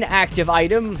an unactive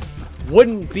item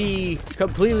wouldn't be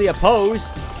completely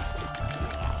opposed.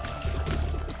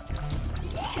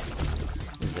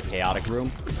 This is a chaotic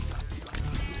room.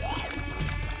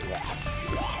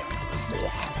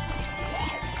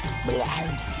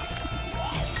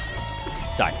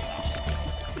 Sorry.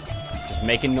 Just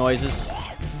making noises.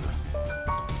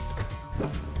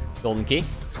 Golden key.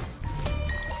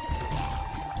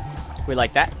 We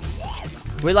like that.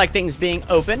 We like things being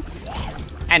open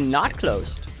and not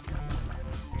closed.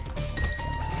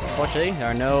 Fortunately, there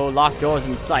are no locked doors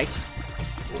in sight.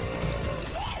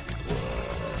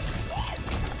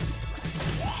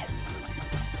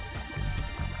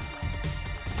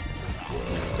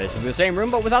 It's basically the same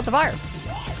room, but without the fire.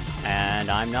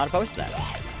 And I'm not opposed to that.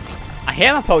 I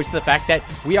am opposed to the fact that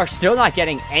we are still not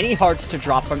getting any hearts to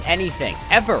drop from anything,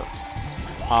 ever.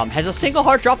 Has a single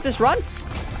heart dropped this run?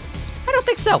 I don't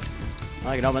think so.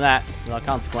 I can open that without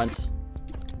consequence.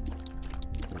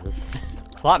 This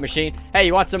slot machine. Hey,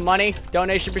 you want some money?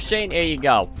 Donation machine? Here you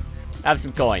go. Have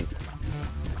some coin.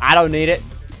 I don't need it.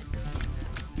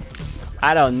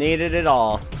 I don't need it at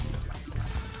all.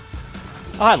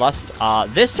 Oh, hi, Lust.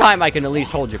 This time I can at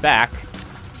least hold you back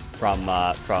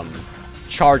from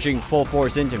charging full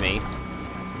force into me.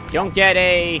 Don't get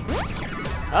a...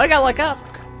 Oh, I got luck up.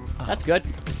 That's good. I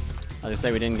was gonna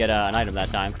say we didn't get an item that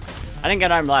time. I didn't get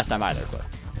an item last time either, but...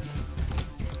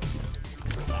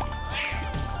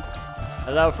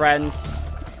 Hello, friends.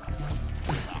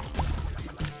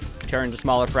 Turn to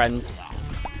smaller friends.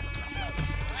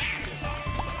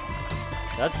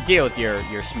 Let's deal with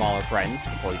your smaller friends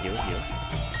before we deal with you.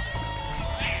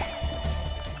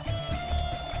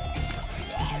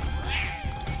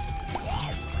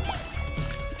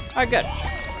 Alright, good.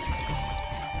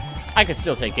 I could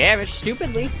still take damage,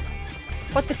 stupidly.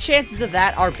 But the chances of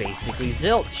that are basically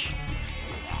zilch.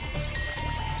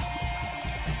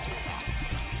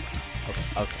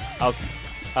 Okay.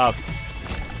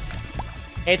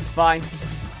 It's fine.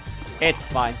 It's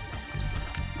fine.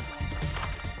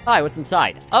 Hi, what's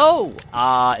inside? Oh,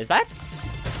 is that?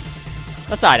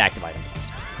 That's not an active item.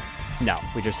 No,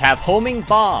 we just have homing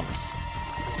bombs.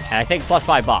 And I think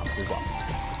 +5 bombs as well.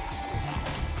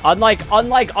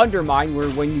 Unlike Undermine, where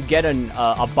when you get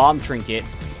a bomb trinket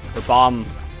or bomb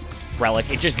relic,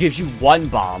 it just gives you 1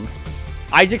 bomb.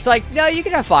 Isaac's like, no, you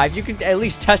can have 5. You can at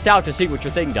least test out to see what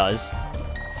your thing does.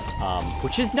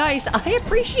 Which is nice. I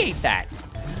appreciate that.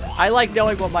 I like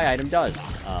knowing what my item does.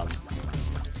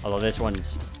 Although this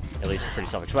one's at least pretty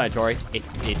self-explanatory. It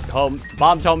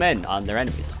bombs home in on their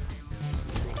enemies.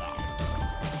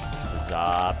 This is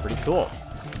pretty cool.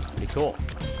 Pretty cool.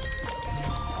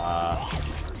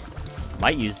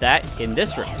 Might use that in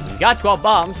this room. We got 12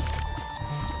 bombs.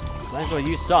 Might as well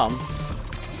use some.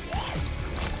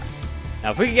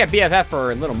 Now, if we could get BFF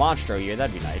for a little monstro here,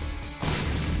 that'd be nice.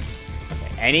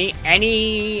 Okay,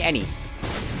 any.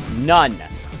 None.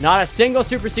 Not a single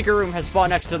super secret room has spawned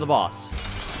next to the boss.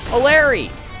 Oh, Larry!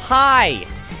 Hi!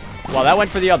 Well, that went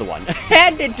for the other one.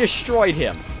 And it destroyed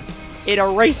him. It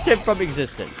erased him from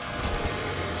existence.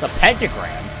 The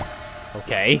pentagram.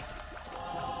 Okay.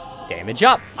 Damage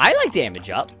up. I like damage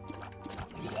up.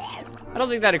 I don't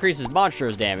think that increases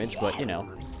Monstro's damage, but, you know.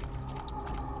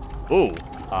 Ooh.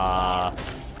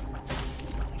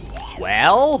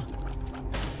 Well?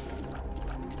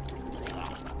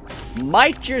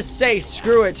 Might just say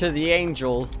screw it to the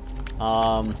angel.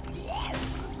 Because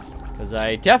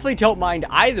I definitely don't mind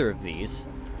either of these.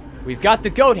 We've got the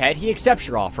goat head. He accepts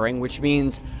your offering, which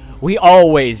means we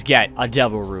always get a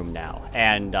devil room now.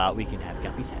 And we can have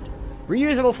Guppy's head.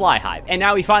 Reusable fly hive. And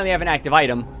now we finally have an active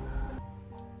item.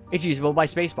 It's usable by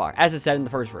spacebar, as it said in the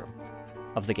first room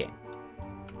of the game.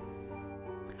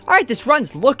 Alright, this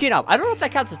run's looking up. I don't know if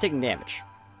that counts as taking damage.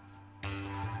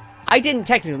 I didn't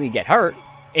technically get hurt.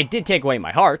 It did take away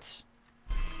my hearts.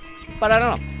 But I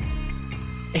don't know.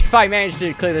 If I manage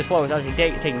to clear this floor without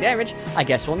taking damage, I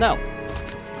guess we'll know.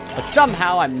 But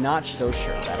somehow, I'm not so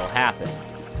sure that'll happen.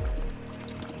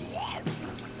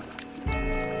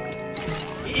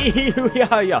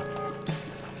 Yeah.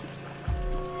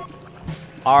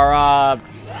 Our, I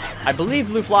believe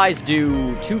blue flies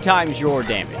do 2 times your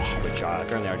damage, which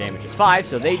currently our damage is 5,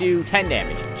 so they do 10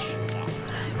 damage each.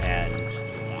 And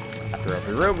after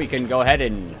every room, we can go ahead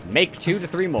and make 2 to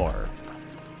 3 more.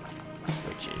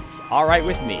 is all right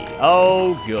with me.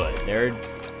 Oh, good. They're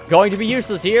going to be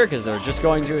useless here because they're just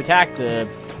going to attack the...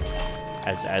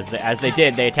 As they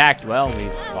did, they attacked... Well, we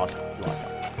lost health.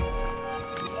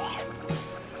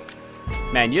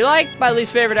 Man, you're like my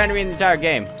least favorite enemy in the entire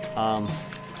game.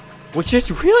 Which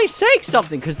is really saying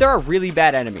something because there are really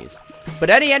bad enemies. But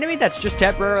any enemy that's just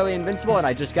temporarily invincible and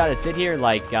I just gotta sit here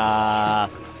like,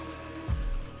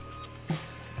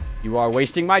 you are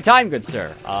wasting my time, good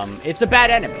sir. It's a bad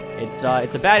enemy. It's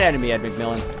a bad enemy, Ed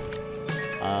McMillan.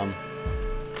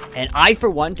 And I, for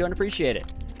one, don't appreciate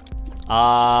it.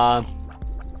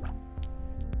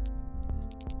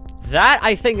 That,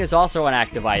 I think, is also an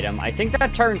active item. I think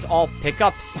that turns all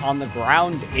pickups on the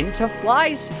ground into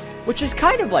flies, which is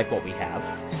kind of like what we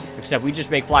have, except we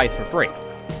just make flies for free.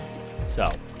 So,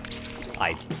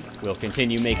 I will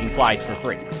continue making flies for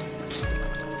free,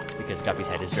 because Guppy's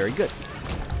head is very good.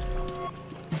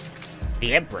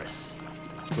 The Empress,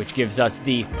 which gives us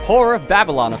the Whore of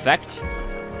Babylon effect.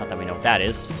 Not that we know what that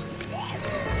is.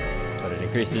 But it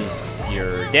increases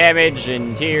your damage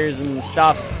and tears and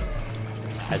stuff,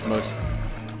 as most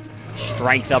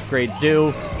strength upgrades do,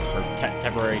 or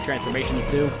temporary transformations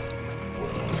do.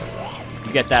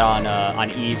 You get that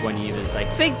on Eve when Eve is, I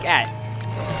think, at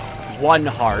 1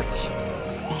 heart.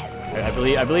 I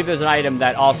believe there's an item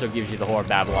that also gives you the Whore of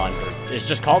Babylon. It's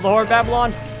just called the Whore of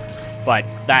Babylon, but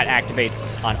that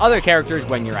activates on other characters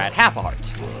when you're at half a heart.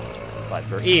 But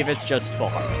for Eve, it's just full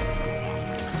heart,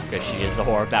 because she is the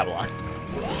Whore of Babylon,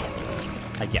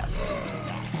 I guess.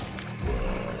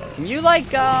 Can you, like,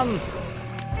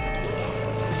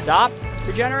 stop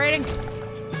regenerating?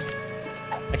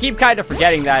 I keep kind of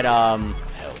forgetting that,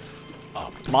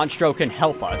 Monstro can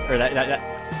help us, or that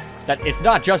it's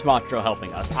not just Monstro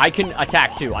helping us. I can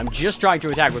attack, too. I'm just trying to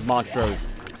attack with Monstro's,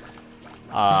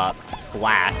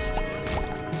 blast.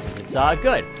 It's,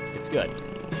 good. It's good.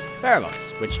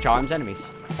 Pheromones, which charms enemies.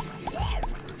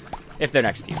 If they're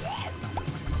next to you.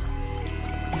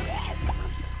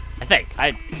 I think.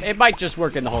 It might just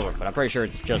work in the whole room, but I'm pretty sure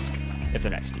it's just if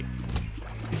they're next to you.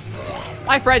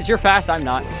 My friends, you're fast, I'm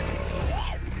not.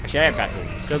 Actually, I am faster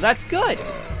than you, so that's good.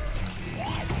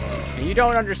 And you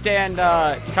don't understand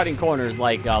cutting corners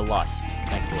like lust,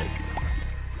 thankfully.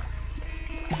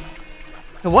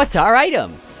 What's our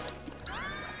item?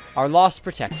 Our Lost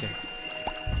Protector.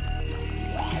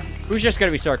 Who's just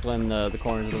gonna be circling the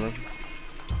corners of the room?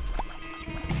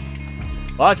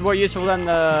 Well, that's more useful than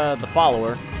the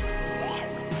follower,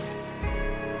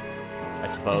 I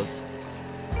suppose.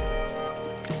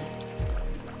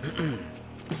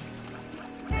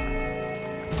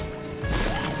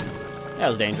 That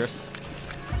was dangerous.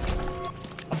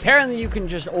 Apparently you can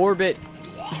just orbit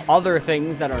other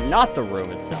things that are not the room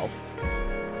itself.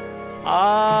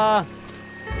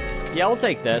 Yeah, we'll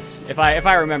take this. If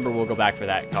I remember, we'll go back for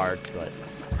that card, but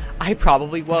I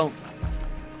probably won't.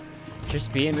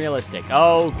 Just being realistic.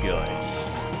 Oh, good.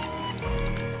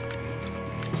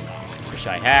 Wish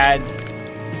I had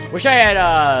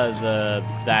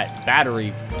that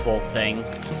battery bolt thing.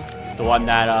 The one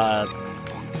that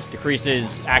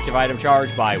decreases active item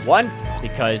charge by 1,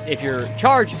 because if your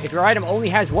item only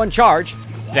has 1 charge,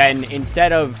 then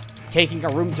instead of taking a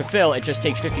room to fill, it just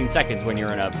takes 15 seconds when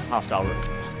you're in a hostile room.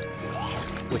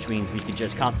 Which means we could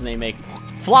just constantly make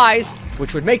flies,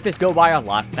 which would make this go by a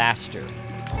lot faster.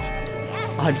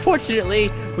 Unfortunately,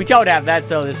 we don't have that,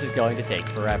 so this is going to take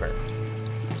forever.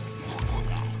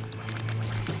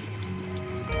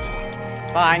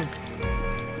 It's fine.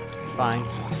 It's fine.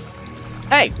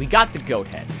 Hey, we got the goat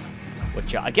head.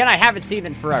 Which, again, I haven't seen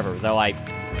in forever, though I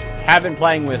have been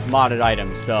playing with modded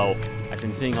items, so I've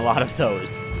been seeing a lot of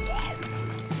those.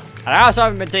 And I also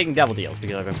haven't been taking devil deals,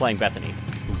 because I've been playing Bethany,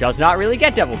 who does not really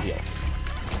get devil deals.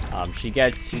 She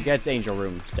gets angel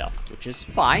room stuff, which is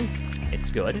fine. It's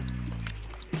good.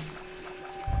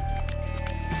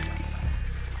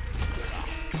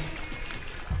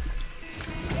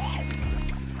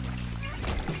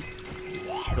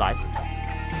 Flies.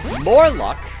 More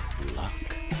luck.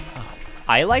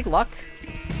 I like luck.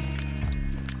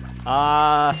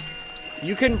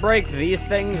 You can break these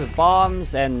things with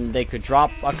bombs, and they could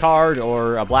drop a card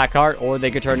or a black heart, or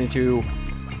they could turn into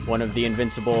one of the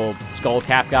invincible skull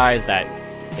cap guys that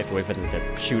you have to wait for them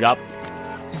to shoot up.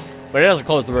 But it doesn't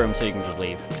close the room, so you can just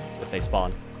leave if they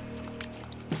spawn.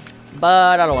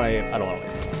 But I don't want to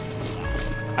waste them.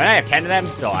 I mean, I have 10 of them,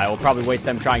 so I will probably waste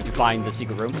them trying to find the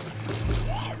secret room.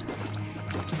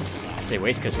 I say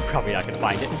waste because we're probably not going to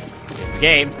find it. The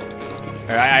game,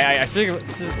 or I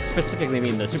specifically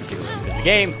mean the super secret room, because the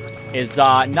game is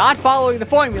not following the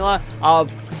formula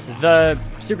of the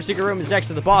super secret room is next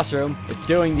to the boss room. It's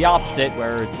doing the opposite,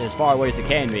 where it's as far away as it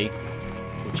can be,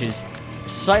 which is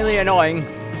slightly annoying.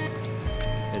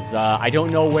 Is I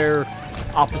don't know where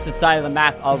opposite side of the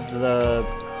map of the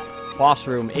boss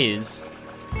room is.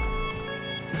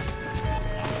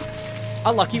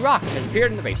 A lucky rock has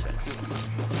appeared in the basement.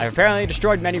 I've apparently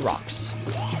destroyed many rocks.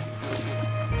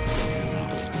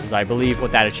 Because I believe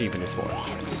what that achievement is for.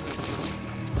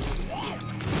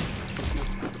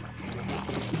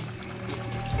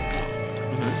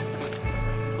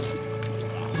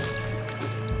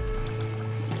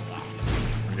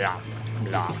 Blah,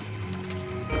 blah.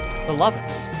 The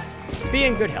lovers. Be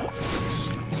in good health.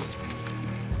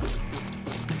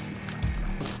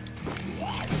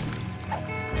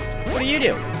 What do you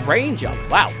do? Range up.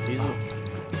 Wow.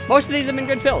 Most of these have been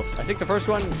good pills. I think the first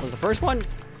one was the first one.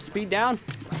 Speed down.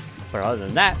 But other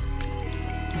than that.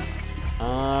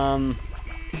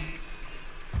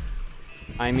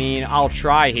 I mean, I'll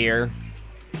try here.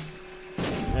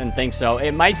 I didn't think so.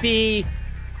 It might be...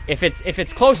 If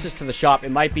it's closest to the shop, it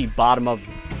might be bottom of...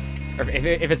 Or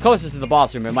if it's closest to the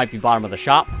boss room, it might be bottom of the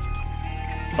shop.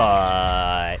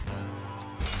 But...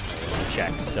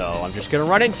 check. So I'm just gonna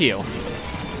run into you.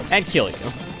 And kill you.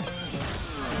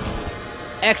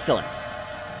 Excellent.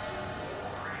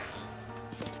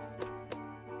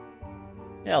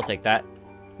 Yeah, I'll take that.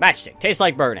 Matchstick. Tastes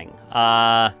like burning.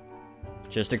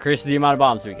 Just increases the amount of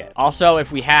bombs we get. Also,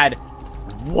 if we had...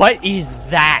 What is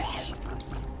that?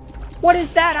 What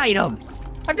is that item?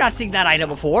 I've not seen that item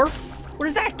before. What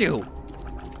does that do?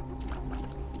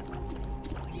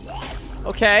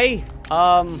 Okay.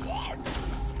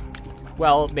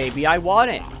 Well, maybe I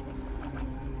want it.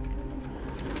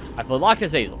 I've unlocked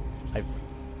this Hazel. I've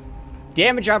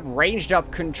damage up, ranged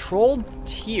up, controlled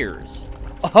tears.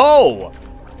 Oh!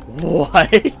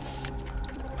 What?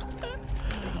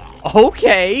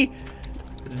 Okay.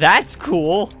 That's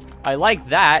cool. I like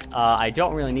that. I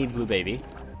don't really need Blue Baby.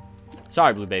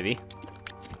 Sorry, Blue Baby.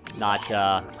 Not,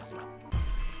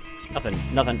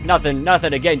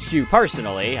 nothing against you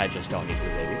personally. I just don't need Blue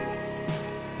Baby.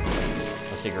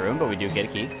 No secret room, but we do get a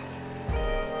key.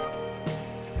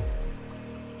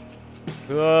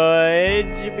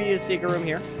 Could be a secret room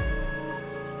here.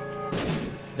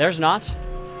 There's not.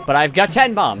 But I've got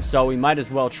 10 bombs, so we might as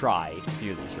well try a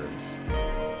few of these rooms.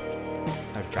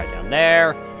 I've tried down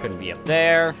there. Couldn't be up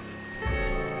there.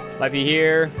 Might be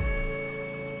here.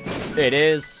 It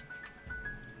is.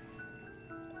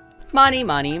 Money,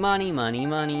 money, money, money,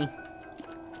 money.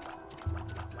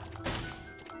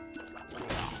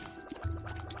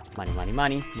 Money, money,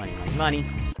 money, money, money, money.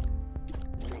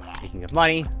 Speaking of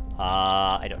money,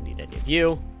 I don't need any of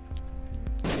you.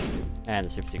 And the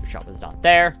super secret shop is not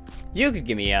there. You could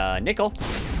give me a nickel.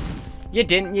 You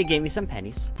didn't, you gave me some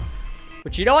pennies.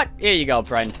 But you know what? Here you go,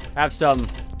 friend. Have some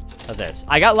of this.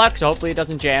 I got luck, so hopefully it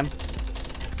doesn't jam.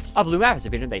 A blue map has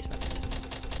appeared in the basement.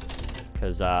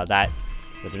 Because the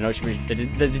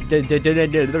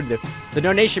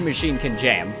donation machine can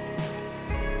jam.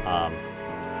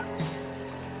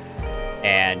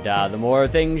 And the more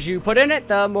things you put in it,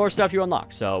 the more stuff you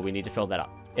unlock. So we need to fill that up.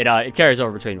 It carries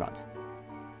over between runs.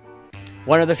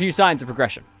 One of the few signs of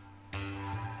progression. I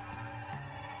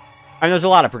mean, there's a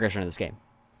lot of progression in this game.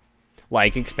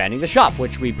 Like expanding the shop,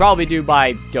 which we probably do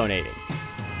by donating.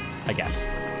 I guess.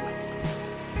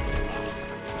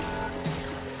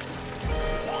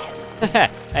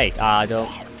 Hey, don't...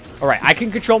 Alright, I can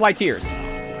control my tears.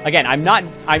 Again,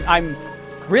 I'm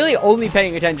really only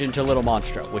paying attention to Little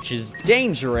Monstro, which is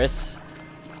dangerous.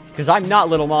 Because I'm not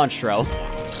Little Monstro.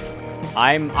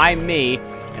 I'm me,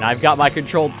 and I've got my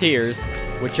controlled tears,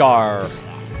 which are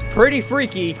pretty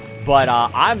freaky, but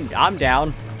I'm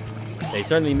down. They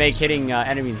certainly make hitting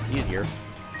enemies easier.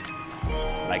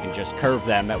 I can just curve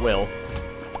them at will.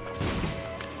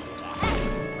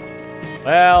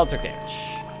 Well, took damage.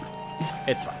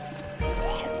 It's fine.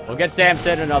 We'll get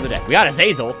Samson another day. We got a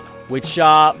Zazel, which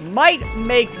might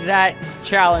make that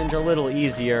challenge a little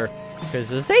easier, because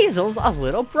the Zazel's a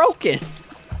little broken.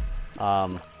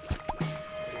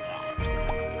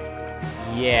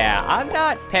 Yeah, I'm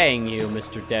not paying you,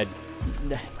 Mr.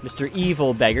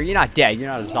 Evil Beggar. You're not dead. You're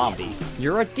not a zombie.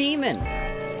 You're a demon.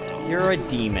 You're a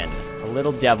demon. A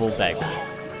little devil beggar.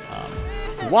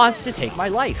 Who wants to take my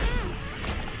life.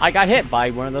 I got hit by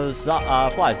one of those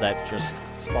flies that just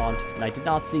spawned, and I did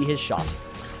not see his shot.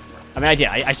 I mean, I did.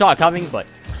 I saw it coming, but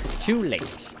too late.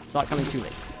 Saw it coming too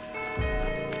late.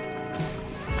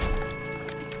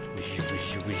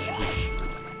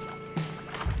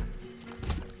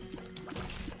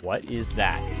 What is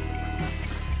that?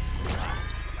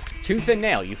 Tooth and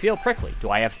nail. You feel prickly.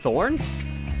 Do I have thorns?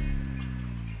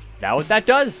 Is that what that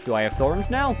does? Do I have thorns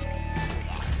now?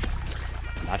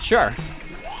 Not sure.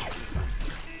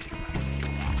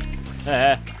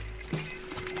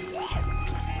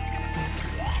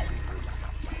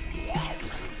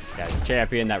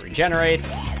 champion that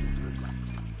regenerates.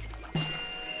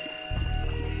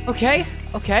 Okay,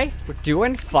 okay. We're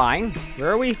doing fine.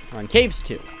 Where are we? We're on Caves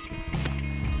 2.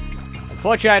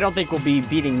 Unfortunately, I don't think we'll be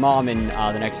beating Mom in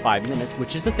the next 5 minutes,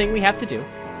 which is the thing we have to do. We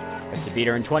have to beat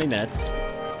her in 20 minutes.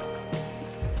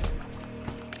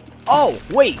 Oh,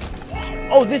 wait.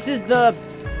 Oh, this is the...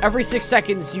 Every 6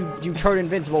 seconds, you turn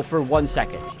invincible for 1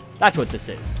 second. That's what this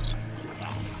is.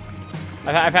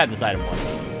 I've had this item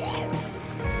once.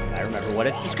 I remember what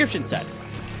its description said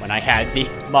when I had the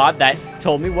mod that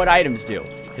told me what items do.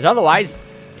 Because otherwise,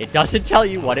 it doesn't tell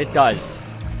you what it does.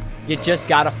 You just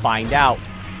gotta find out.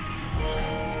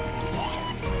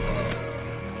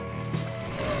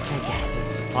 Which I guess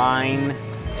is fine.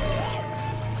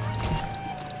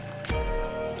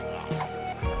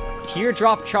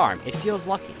 Teardrop Charm. It feels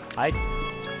lucky.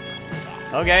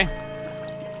 Okay.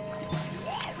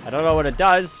 I don't know what it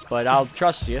does, but I'll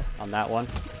trust you on that one.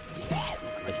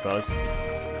 I suppose.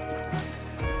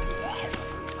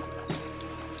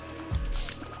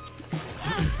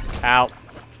 Ow.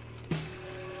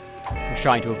 I'm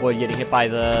trying to avoid getting hit by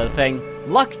the thing.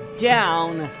 Luck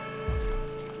down.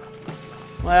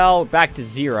 Well, back to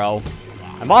 0.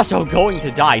 I'm also going to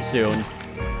die soon.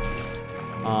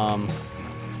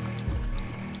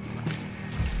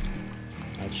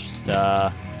 Let's just,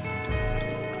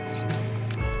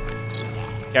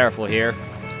 careful here.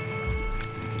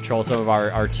 Control some of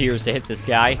our tiers to hit this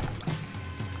guy.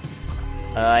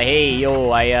 Hey,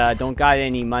 yo, I, don't got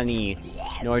any money.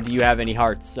 Nor do you have any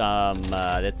hearts.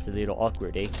 That's a little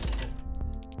awkward, eh?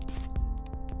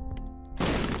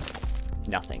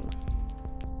 Nothing.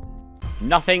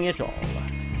 Nothing at all.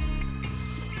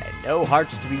 And no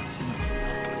hearts to be seen.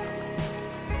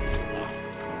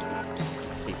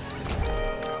 Please.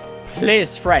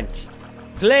 Please, friend.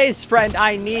 Please, friend,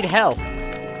 I need help.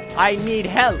 I need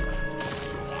help.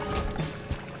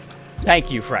 Thank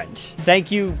you, friend.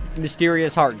 Thank you,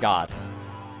 mysterious heart god.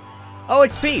 Oh,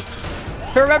 it's Pete.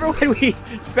 Remember when we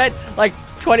spent like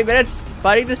 20 minutes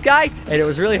fighting this guy and it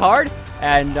was really hard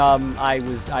and I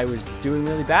was doing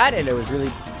really bad and it was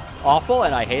really awful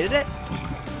and I hated it?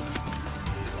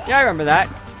 Yeah, I remember that.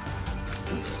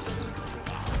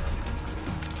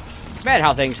 Man,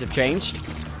 how things have changed.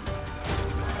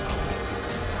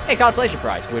 Hey, consolation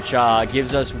prize, which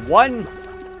gives us 1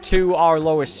 to our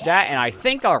lowest stat and I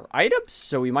think our items,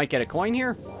 so we might get a coin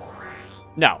here.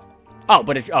 No. Oh,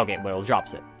 but okay, but it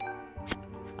drops it.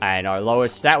 And our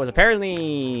lowest stat was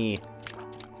apparently...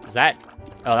 Was that?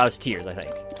 Oh, that was tears, I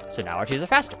think. So now our tears are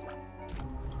faster.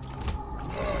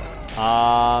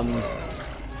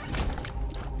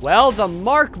 Well, the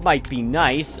mark might be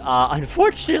nice.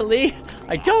 Unfortunately,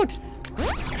 I don't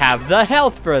have the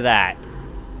health for that.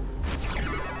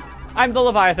 I'm the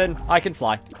Leviathan. I can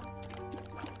fly.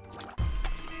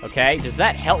 Okay, does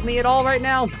that help me at all right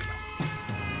now?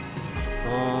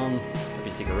 There'll be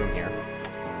a secret room here.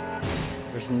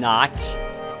 There's not.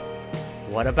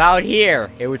 What about here?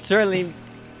 It would certainly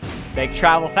make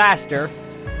travel faster.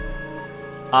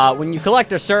 When you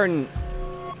collect a certain...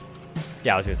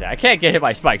 Yeah, I was gonna say, I can't get hit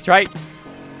by spikes, right?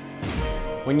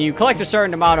 When you collect a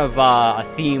certain amount of a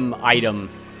theme item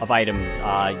of items,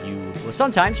 you will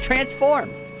sometimes transform.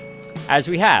 As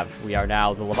we have. We are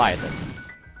now the Leviathan.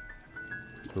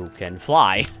 Who can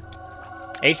fly.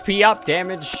 HP up,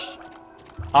 damage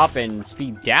up, and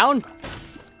speed down.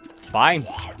 It's fine.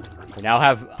 We now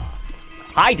have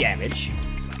high damage.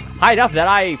 High enough that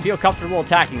I feel comfortable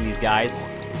attacking these guys.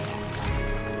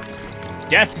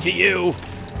 Death to you!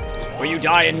 Or you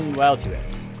die in, well, 2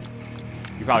 hits.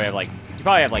 You probably have like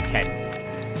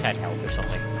 10 health or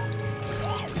something.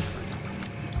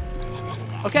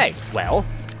 Okay, well,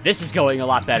 this is going a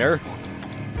lot better.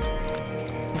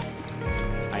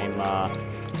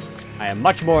 I am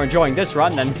much more enjoying this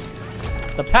run than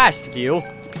the past few.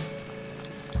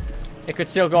 It could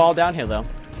still go all downhill, though.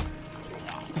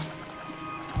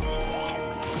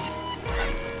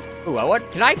 Ooh,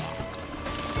 what? Can I? I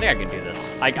think I can do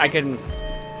this. I can...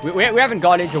 We haven't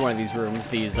gone into one of these rooms,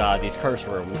 these curse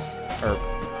rooms. Or...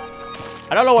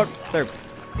 I don't know what they're...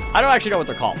 I don't actually know what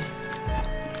they're called.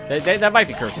 That might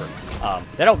be curse rooms.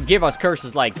 They don't give us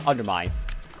curses like Undermine.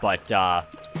 But,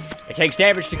 it takes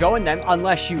damage to go in them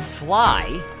unless you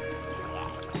fly.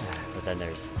 But then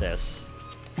there's this.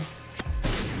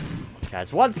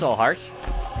 That's 1 soul heart.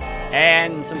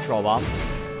 And some troll bombs.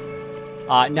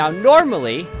 Now,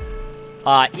 normally,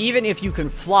 even if you can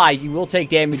fly, you will take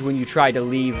damage when you try to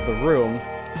leave the room.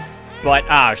 But,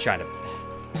 I was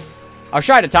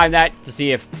trying to time that to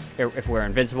see if we're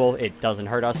invincible, it doesn't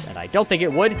hurt us. And I don't think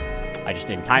it would. I just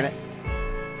didn't time it,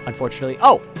 unfortunately.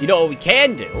 Oh, you know what we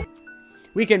can do?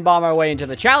 we can bomb our way into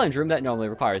the challenge room that normally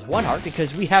requires 1 heart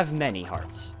because we have many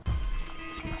hearts.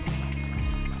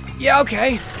 Yeah,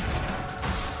 okay.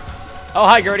 Oh,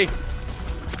 hi, Gertie.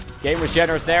 Game was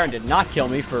generous there and did not kill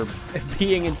me for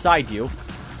being inside you.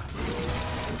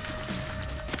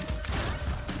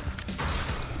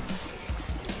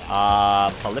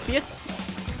 Polybius?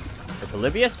 Or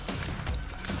Polybius?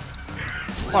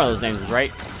 One of those names is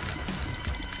right.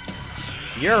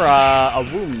 You're, a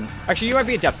womb. Actually, you might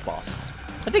be a depths boss.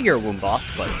 I think you're a womb boss,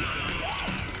 but...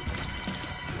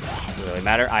 doesn't really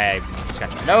matter. I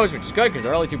scratched my nose, which is good, because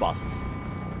there are only 2 bosses.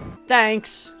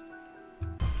 Thanks!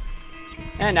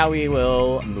 And now we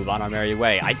will move on our merry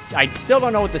way. I still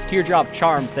don't know what this teardrop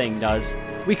charm thing does.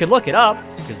 We could look it up,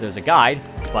 because there's a guide,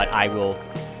 but I will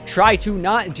try to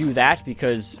not do that,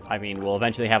 because, I mean, we'll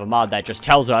eventually have a mod that just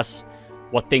tells us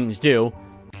what things do.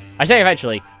 I say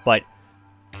eventually, but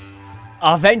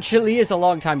eventually is a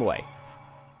long time away.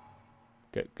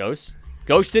 Ghost?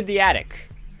 Ghost in the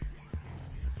attic.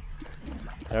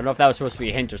 I don't know if that was supposed to be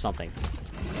a hint or something.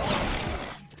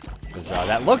 'Cause,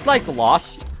 that looked like the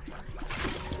Lost.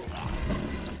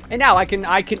 And now I can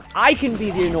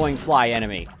be the annoying fly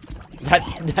enemy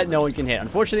that no one can hit.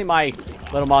 Unfortunately, my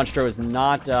little monstro is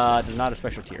not does not have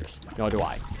special tiers. Nor do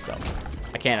I. So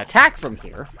I can't attack from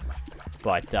here,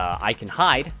 but I can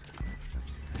hide.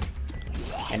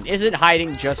 And isn't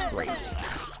hiding just great?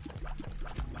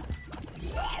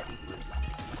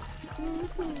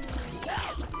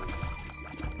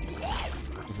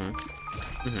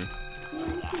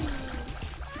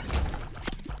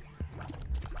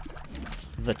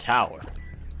 The tower.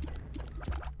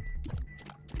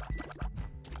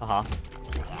 Uh-huh.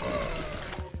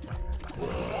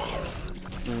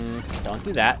 Don't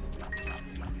do that.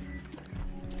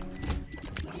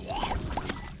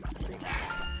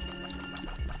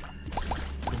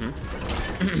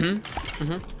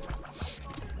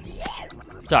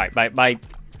 Sorry, my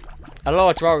I don't know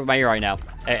what's wrong with my ear right now.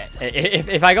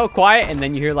 If I go quiet and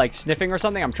then you hear like sniffing or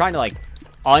something, I'm trying to like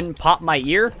unpop my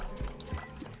ear.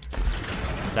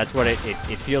 So that's what it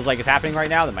feels like is happening right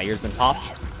now, that my ear's been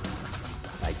popped.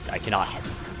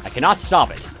 I cannot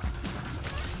stop it.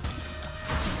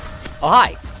 Oh,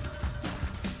 hi.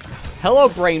 Hello,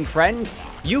 brain friend.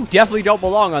 You definitely don't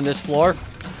belong on this floor.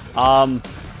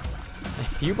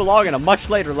 You belong in a much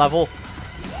later level.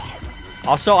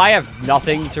 Also, I have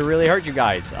nothing to really hurt you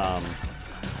guys.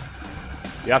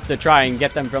 You have to try and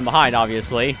get them from behind,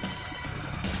 obviously.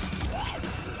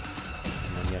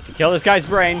 And you have to kill this guy's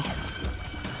brain.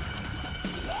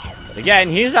 But again,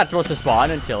 he's not supposed to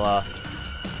spawn until a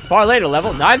far later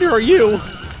level. Neither are you.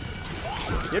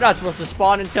 You're not supposed to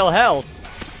spawn until hell.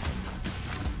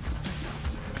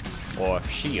 Or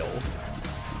shield.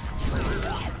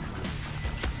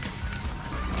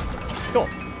 Cool.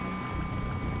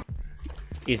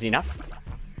 Easy enough.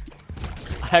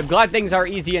 I'm glad things are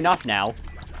easy enough now.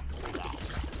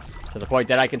 To the point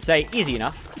that I can say easy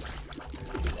enough.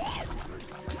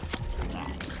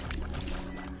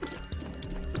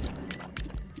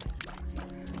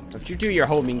 Don't you do your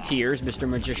homing tears, Mr.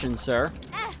 Magician, sir.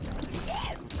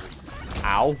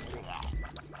 Ow.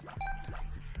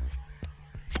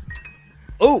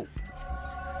 Ooh!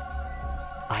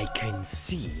 I can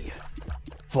see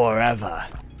forever.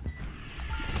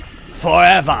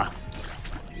 Forever!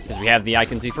 Because we have the I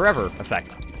can see forever effect.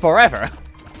 Forever!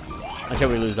 Until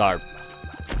we lose our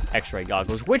X-ray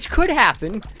goggles, which could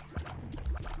happen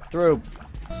through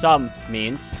some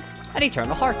means. An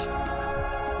eternal heart.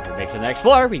 If we make it to the next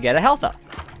floor, we get a health up.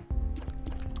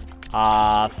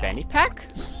 Fanny pack?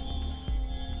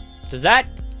 Does that...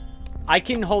 I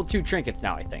can hold 2 trinkets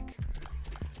now, I think.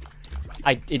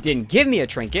 It didn't give me a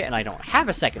trinket, and I don't have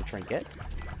a second trinket.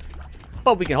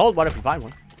 But we can hold one if we find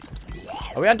one.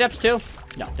 Are we on depths 2?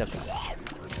 No, depths 1.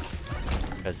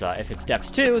 Because if it's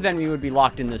depths 2, then we would be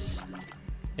locked in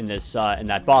in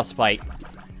that boss fight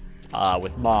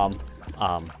with Mom,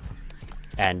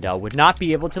 and would not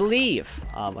be able to leave,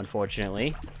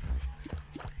 unfortunately.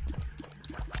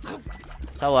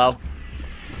 Hello.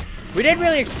 We didn't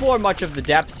really explore much of the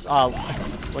depths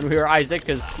when we were Isaac,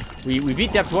 because we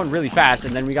beat depths 1 really fast,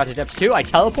 and then we got to depths 2. I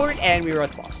teleported, and we were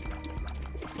at the boss,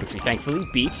 which we thankfully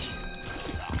beat.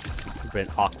 It would have been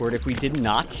awkward if we did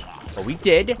not, but we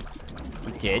did.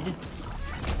 We did.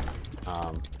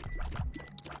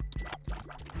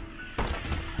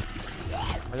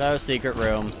 Hello, secret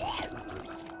room.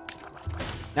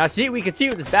 Now, see, we can see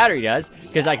what this battery does,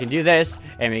 because I can do this,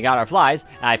 and we got our flies,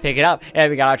 and I pick it up, and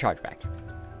we got our charge back.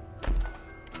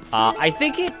 I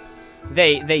think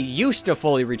they used to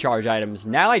fully recharge items.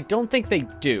 Now I don't think they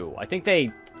do. I think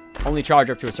they only charge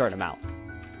up to a certain amount.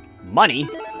 Money?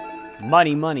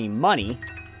 Money, money, money.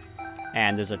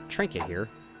 And there's a trinket here.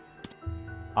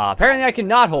 Apparently I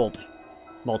cannot hold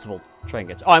multiple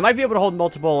trinkets. Oh, I might be able to hold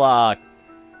multiple,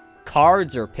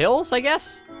 cards or pills, I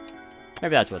guess?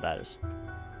 Maybe that's what that is.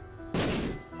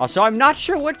 Also, I'm not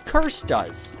sure what curse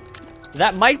does.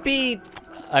 That might be,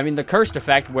 I mean, the cursed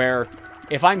effect where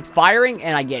if I'm firing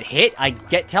and I get hit, I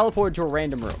get teleported to a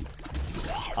random room.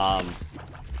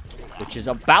 Which is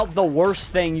about the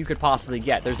worst thing you could possibly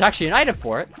get. There's actually an item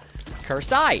for it.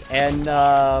 Cursed Eye. And,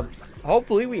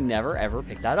 hopefully we never, ever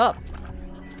pick that up.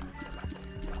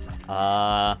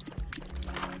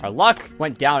 Our luck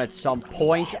went down at some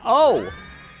point. Oh!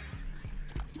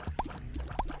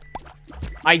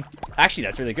 Actually,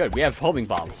 that's really good. We have homing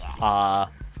bombs.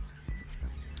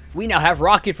 We now have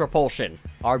rocket propulsion.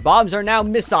 Our bombs are now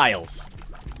missiles.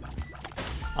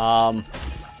 I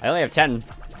only have 10,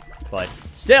 but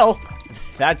still,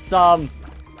 that's,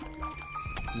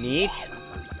 neat.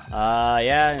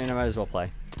 Yeah, I might as well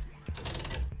play.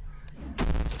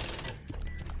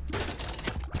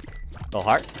 Little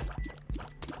heart.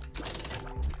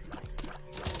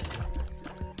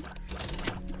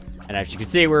 And as you can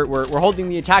see, we're holding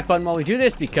the attack button while we do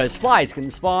this because flies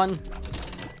can spawn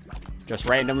just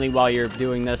randomly while you're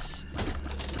doing this.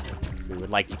 We would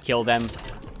like to kill them,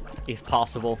 if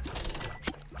possible.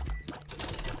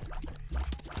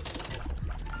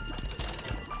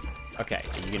 Okay,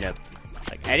 are you gonna,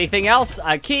 like, anything else?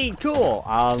 Key, cool.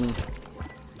 I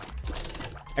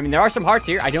mean, there are some hearts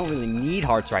here. I don't really need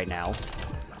hearts right now.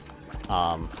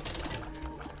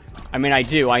 I mean, I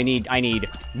do. I need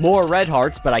more red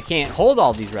hearts, but I can't hold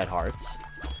all these red hearts.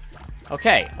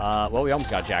 Okay, well, we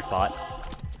almost got a jackpot.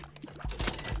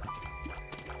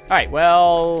 Alright,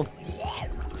 well...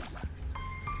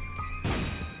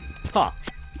 Huh.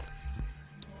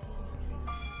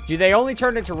 Do they only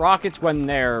turn into rockets when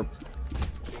they're...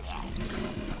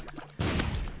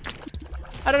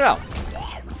 I don't know.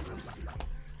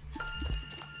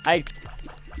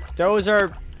 Those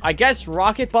are, I guess,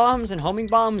 rocket bombs and homing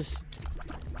bombs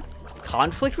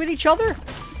conflict with each other?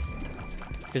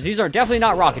 Because these are definitely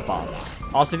not rocket bombs.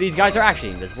 Also, these guys are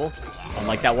actually invisible.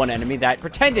 Unlike that one enemy that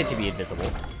pretended to be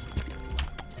invisible.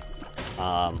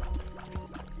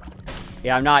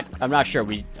 Yeah, I'm not sure.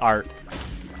 We are...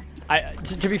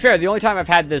 to be fair, the only time I've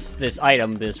had this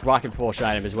item, this rocket propulsion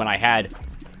item, is when I had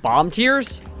bomb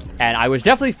tiers, and I was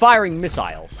definitely firing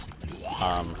missiles.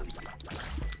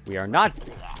 We're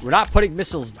not putting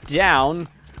missiles down,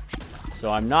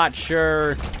 so I'm not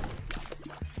sure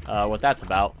what that's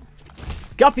about.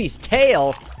 Guppy's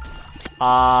tail.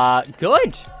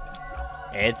 Good.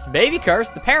 It's maybe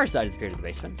cursed. The parasite has appeared in the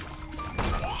basement.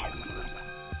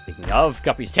 Speaking of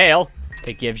Guppy's tail,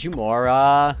 it gives you more,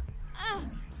 I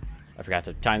forgot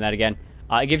to time that again.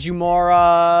 It gives you more,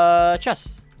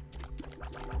 chests.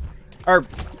 Or,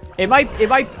 it might,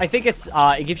 I think it's,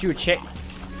 it gives you a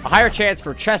higher chance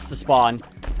for chests to spawn,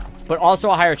 but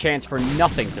also a higher chance for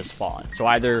nothing to spawn. So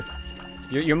either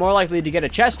you're more likely to get a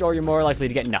chest or you're more likely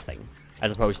to get nothing,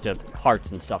 as opposed to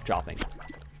hearts and stuff dropping.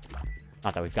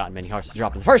 Not that we've gotten many hearts to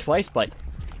drop in the first place, but,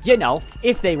 you know,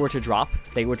 if they were to drop,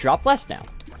 they would drop less now.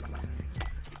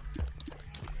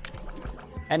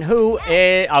 And who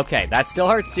is... Okay, that still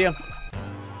hurts you.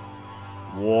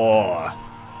 War.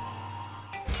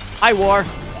 Hi, War.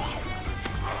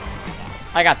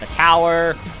 I got the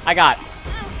tower. I got...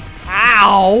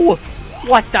 Ow!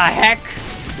 What the heck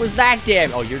was that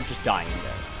damn... Oh, you're just dying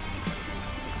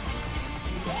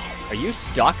there. Are you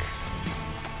stuck?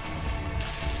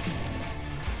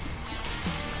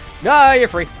 No, you're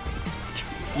free.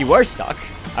 You were stuck.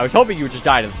 I was hoping you would just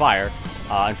die to the fire.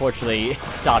 Unfortunately, it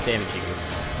stopped damaging you.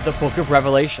 The Book of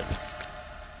Revelations.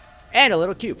 And a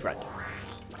little cube friend.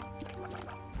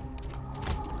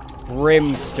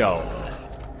 Brimstone.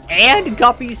 And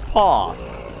Guppy's Paw.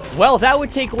 Well, that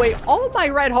would take away all my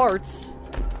red hearts.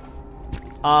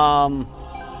 I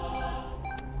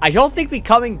don't think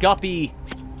becoming Guppy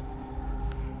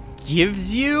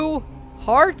gives you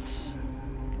hearts.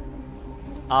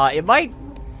 It might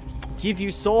give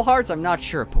you soul hearts. I'm not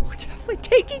sure, but we're definitely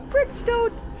taking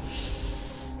Brimstone.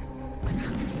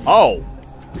 Oh.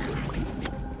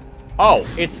 Oh,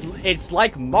 it's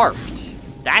like marked.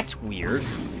 That's weird.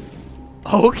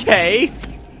 Okay.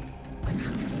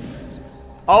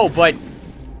 Oh, but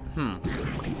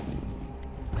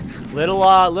little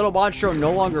monstro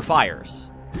no longer fires.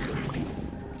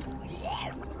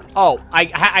 Oh,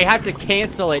 I have to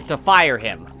cancel it to fire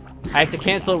him. I have to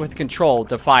cancel it with control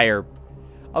to fire.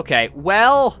 Okay,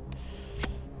 well,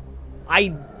 I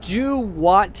do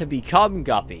want to become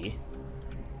Guppy.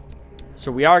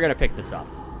 So we are going to pick this up.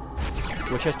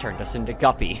 Which has turned us into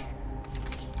Guppy.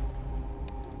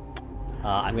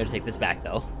 I'm gonna take this back,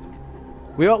 though.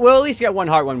 We'll at least get 1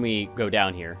 heart when we go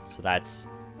down here, so that's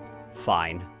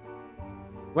fine.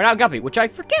 We're now Guppy, which I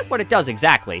forget what it does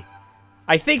exactly.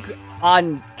 I think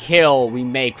on kill, we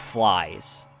make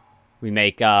flies. We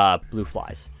make, blue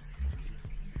flies.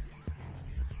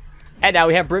 And now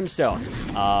we have Brimstone.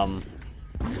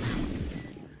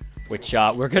 Which,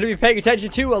 we're gonna be paying attention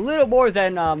to a little more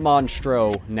than,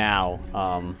 Monstro now.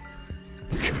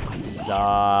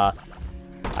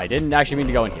 I didn't actually mean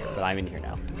to go in here, but I'm in here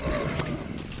now.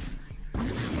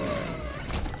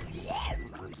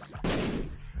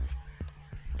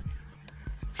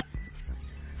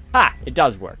 Ha! It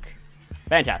does work.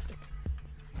 Fantastic.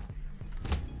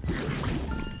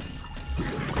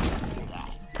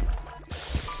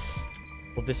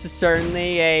 Well, this is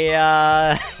certainly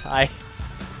a,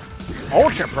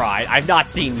 Ultra Pride? I've not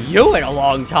seen you in a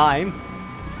long time.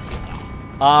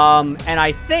 And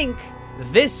I think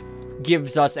this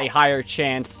gives us a higher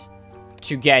chance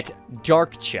to get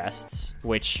dark chests,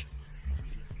 which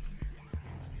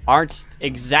aren't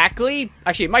exactly...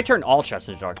 Actually, it might turn all chests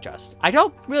into dark chests. I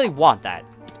don't really want that.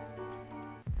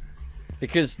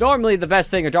 Because normally the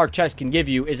best thing a dark chest can give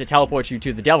you is it teleports you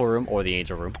to the devil room or the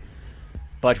angel room.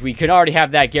 But we can already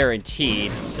have that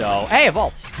guaranteed, so... Hey, a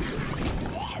vault!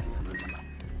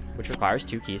 Which requires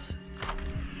 2 keys.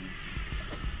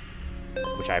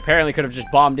 Which I apparently could have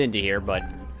just bombed into here, but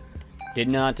did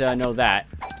not know that.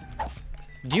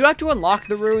 Do you have to unlock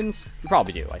the ruins? You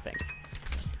probably do, I think.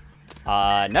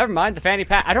 Never mind, the fanny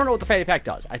pack. I don't know what the fanny pack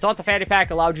does. I thought the fanny pack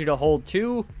allowed you to hold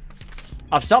 2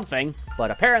 of something, but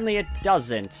apparently it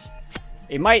doesn't.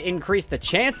 It might increase the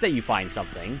chance that you find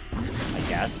something, I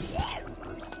guess.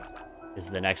 Is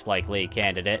the next likely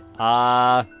candidate.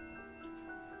 I'm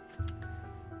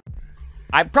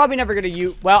probably never gonna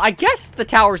use... Well, I guess the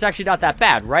tower's actually not that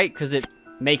bad, right? Because it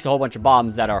makes a whole bunch of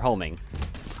bombs that are homing.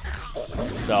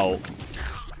 So,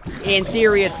 in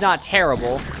theory, it's not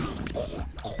terrible.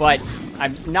 But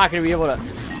I'm not gonna be able to...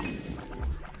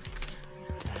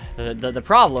 The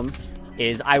problem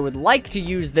is I would like to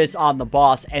use this on the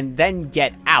boss and then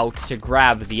get out to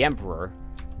grab the Emperor.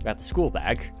 Got the school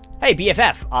bag. Hey,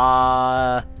 BFF.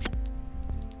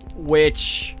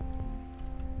 Which...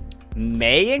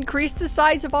 may increase the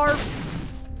size of our...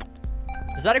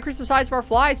 Does that increase the size of our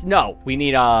flies? No, we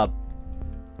need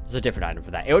there's a different item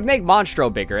for that. It would make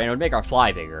Monstro bigger, and it would make our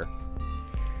fly bigger.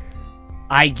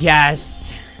 I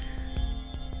guess.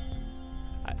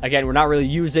 Again, we're not really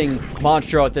using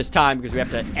Monstro at this time, because we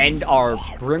have to end our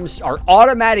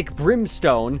automatic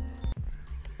Brimstone.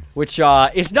 Which,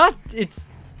 is not... It's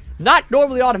not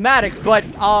normally automatic, but,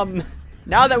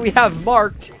 now that we have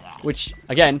marked... Which,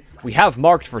 again, we have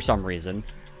marked for some reason.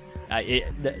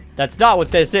 That's not what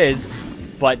this is,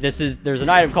 but there's an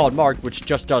item called marked, which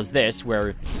just does this,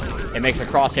 where it makes a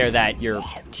crosshair that your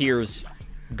tiers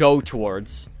go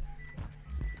towards.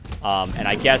 And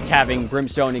I guess having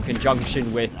Brimstone in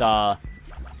conjunction with,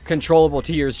 controllable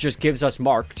tiers just gives us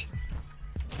marked.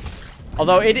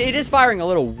 Although, it is firing a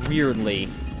little weirdly,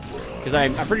 because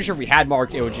I'm pretty sure if we had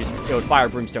marked, it would fire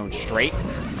Brimstone straight.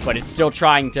 But it's still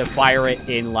trying to fire it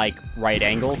in, like, right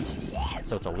angles.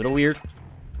 So it's a little weird.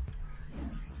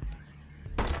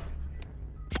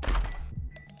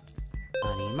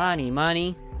 Money, money,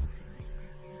 money.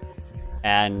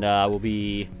 And, we'll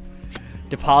be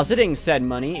depositing said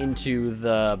money into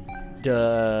the...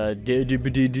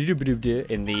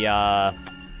 in the,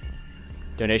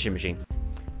 donation machine.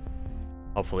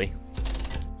 Hopefully.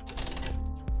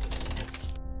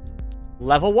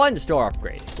 Level 1 store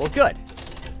upgrade. Well, good.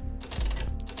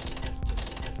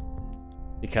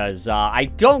 Because, I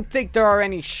don't think there are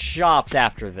any shops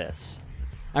after this.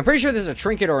 I'm pretty sure there's a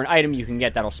trinket or an item you can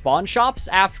get that'll spawn shops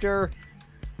after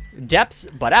depths.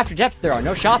 But after depths, there are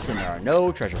no shops and there are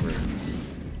no treasure rooms.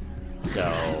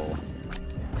 So,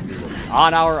 we will be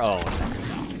on our own.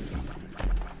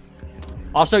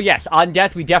 Also, yes, on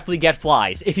death, we definitely get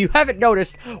flies. If you haven't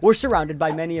noticed, we're surrounded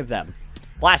by many of them.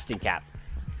 Blasting cap.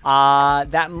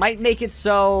 That might make it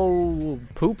so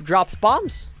poop drops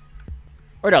bombs.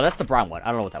 Or no, that's the brown one. I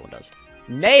don't know what that one does.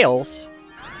 Nails.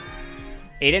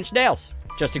 8-inch nails.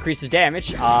 Just increases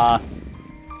damage.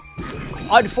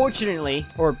 Unfortunately,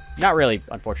 or not really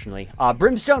unfortunately,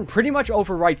 Brimstone pretty much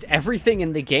overwrites everything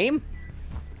in the game.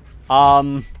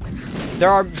 There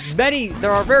are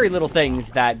very little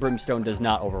things that Brimstone does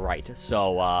not overwrite.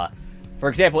 So, for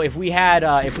example, if we had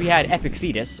Epic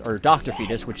Fetus, or Dr.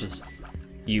 Fetus, which is,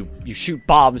 you shoot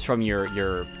bombs from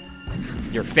your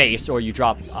face, or you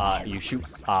shoot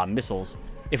missiles.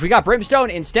 If we got Brimstone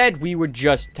instead, we would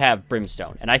just have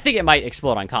Brimstone. And I think it might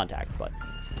explode on contact, but...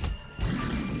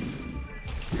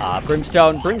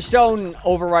 Brimstone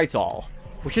overwrites all.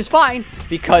 Which is fine,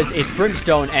 because it's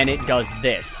Brimstone and it does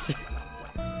this.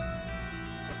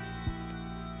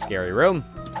 Scary room.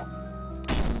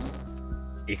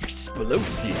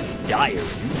 Explosive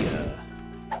diarrhea.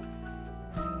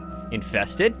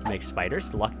 Infested. Makes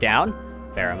spiders. Luck down.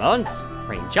 Pheromones.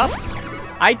 Range up.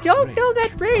 I don't know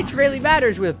that range really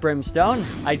matters with Brimstone.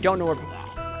 I don't know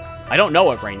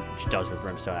what range does with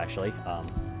Brimstone, actually.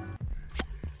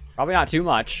 Probably not too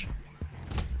much.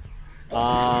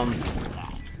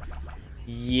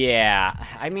 Yeah.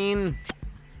 I mean...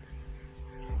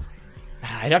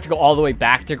 I'd have to go all the way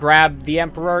back to grab the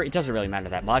Emperor. It doesn't really matter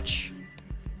that much,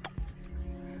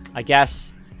 I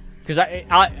guess. Because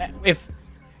if...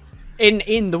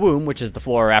 In the womb, which is the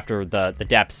floor after the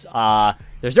depths,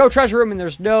 there's no treasure room and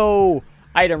there's no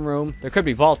item room. There could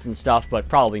be vaults and stuff, but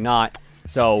probably not.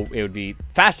 So it would be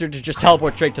faster to just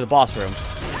teleport straight to the boss room.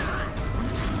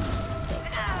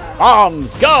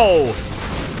 Bombs, go!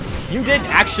 You did,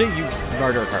 actually, you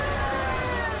murdered her.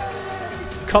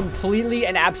 Completely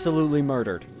and absolutely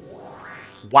murdered.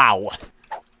 Wow.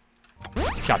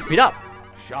 Shot speed up.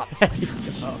 Shot speed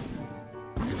up.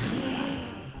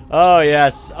 Oh,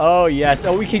 yes. Oh, yes.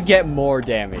 Oh, we can get more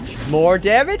damage. More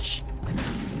damage?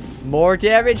 More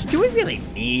damage? Do we really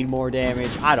need more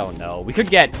damage? I don't know. We could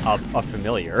get a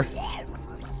familiar.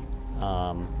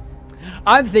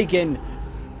 I'm thinking...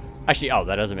 Actually, oh,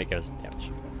 that doesn't make us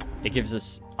damage. It gives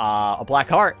us a black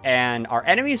heart, and our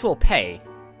enemies will pay.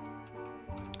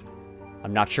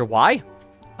 I'm not sure why.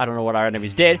 I don't know what our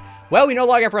enemies did. Well, we no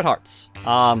longer have red hearts.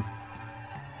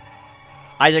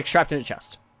 Isaac's trapped in a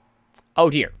chest. Oh,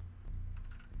 dear.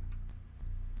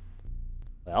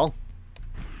 Well,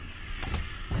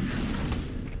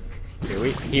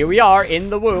 here we are in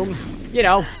the womb, you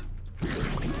know,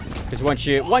 because once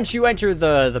you enter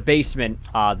the basement,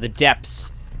 the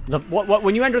depths,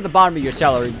 when you enter the bottom of your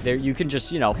cellar, there you can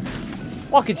just, you know,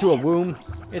 walk into a womb.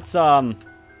 It's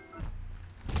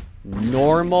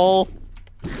normal,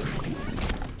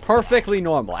 perfectly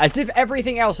normal, as if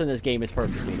everything else in this game is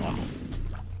perfectly normal.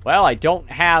 Well, I don't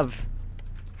have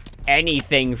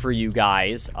anything for you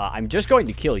guys. I'm just going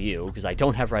to kill you because I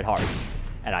don't have red hearts,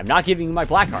 and I'm not giving you my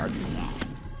black hearts.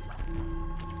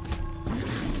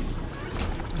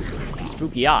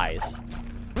 Spooky eyes.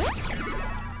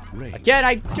 Again,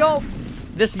 I don't...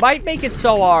 This might make it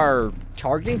so our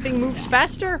targeting thing moves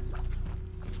faster?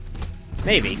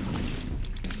 Maybe.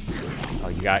 Oh,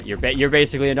 you're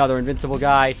basically another invincible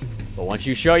guy, but once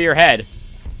you show your head...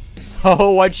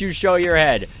 Oh, once you show your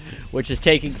head, which is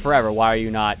taking forever, why are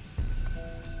you not...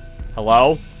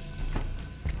 Hello?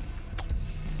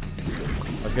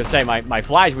 I was gonna say, my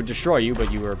flies would destroy you,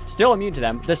 but you were still immune to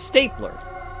them. The stapler.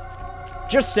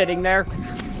 Just sitting there.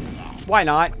 Why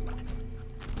not?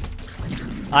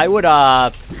 I would,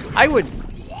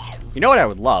 you know what I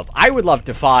would love? I would love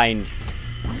to find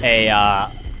a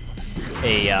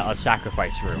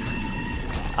sacrifice room.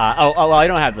 Well, I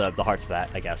don't have the hearts for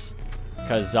that, I guess.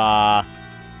 Because, I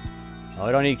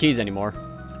don't need keys anymore.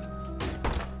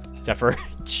 Except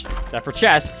for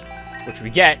chests, which we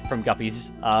get from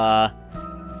Guppy's,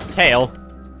 tail.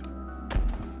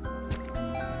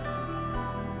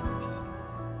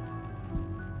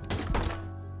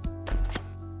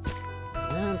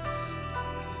 That's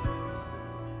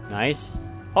nice.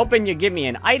 Hoping you give me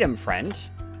an item, friend.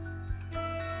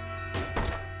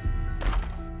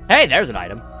 Hey, there's an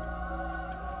item.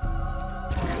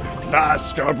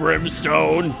 Faster,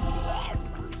 Brimstone!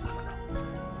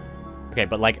 Okay,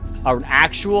 but like an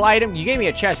actual item? You gave me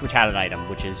a chest which had an item,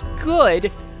 which is good,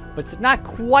 but it's not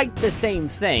quite the same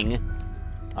thing.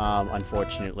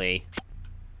 Unfortunately.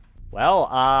 Well,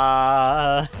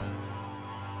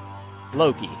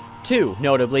 Loki. 2,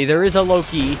 notably. There is a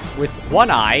Loki with one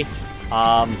eye.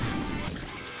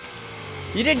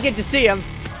 You didn't get to see him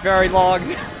very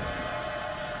long.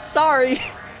 Sorry.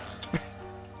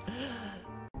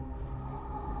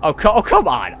 Oh, come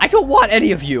on. I don't want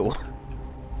any of you.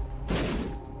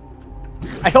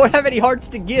 I don't have any hearts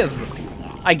to give.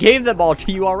 I gave them all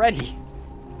to you already.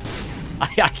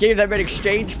 I gave them in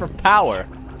exchange for power.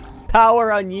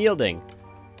 Power unyielding.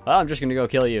 Well, I'm just gonna go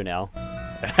kill you now.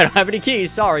 I don't have any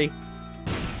keys, sorry.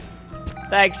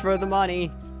 Thanks for the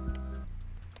money.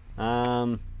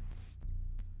 And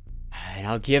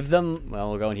I'll give them... Well,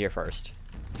 we'll go in here first.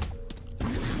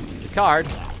 It's a card.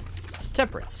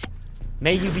 Temperance.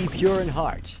 May you be pure in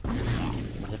heart.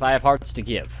 As if I have hearts to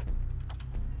give.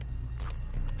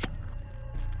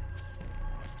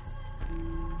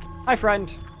 Hi,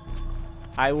 friend.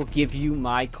 I will give you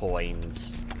my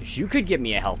coins. Because you could give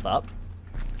me a health up.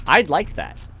 I'd like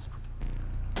that.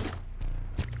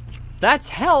 That's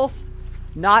health.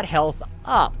 not health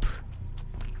up.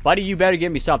 Buddy, you better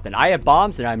give me something. I have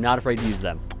bombs, and I'm not afraid to use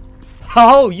them.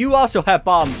 Oh, you also have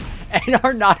bombs, and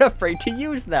are not afraid to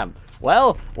use them.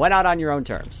 Well, went out on your own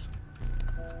terms.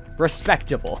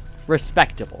 Respectable.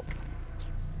 Respectable.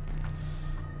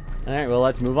 Alright, well,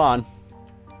 let's move on.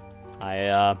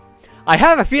 I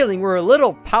have a feeling we're a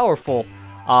little powerful.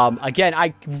 Again,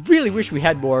 I really wish we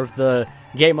had more of the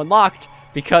game unlocked,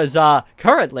 because,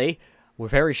 currently, we're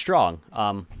very strong.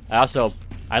 I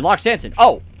unlocked Samson.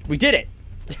 Oh, we did it!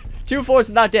 2 force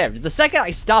without damage. The second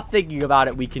I stop thinking about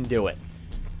it, we can do it.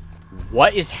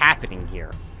 What is happening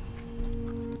here?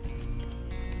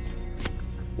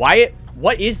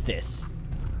 What is this?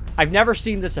 I've never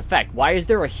seen this effect. Why is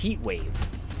there a heat wave?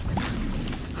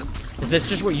 Is this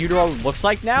just what Utero looks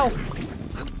like now?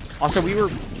 Also,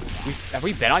 have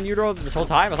we been on Utero this whole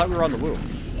time? I thought we were on the womb.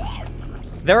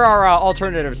 There are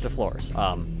alternatives to floors.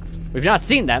 We've not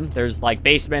seen them. There's like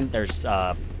basement, there's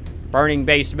burning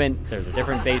basement, there's a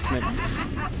different basement.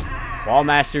 Wall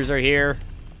masters are here.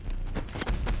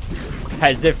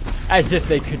 As if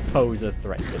they could pose a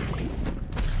threat to me.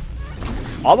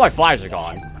 All my flies are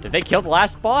gone. Did they kill the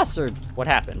last boss, or what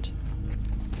happened?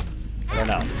 I don't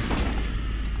know.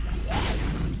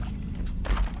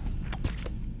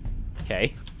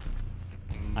 Okay.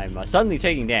 I'm suddenly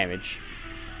taking damage,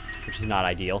 which is not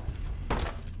ideal.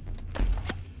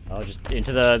 Oh, just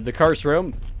into the curse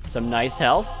room. Some nice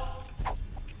health.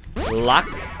 Luck.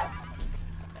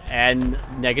 And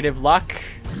negative luck.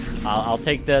 I'll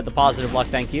take the positive luck,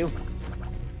 thank you.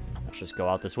 Let's just go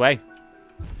out this way.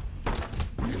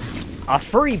 A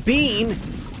free bean?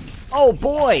 Oh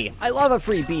boy, I love a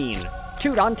free bean.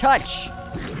 Toot on touch.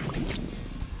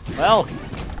 Well,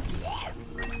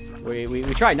 we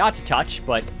try not to touch,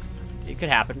 but it could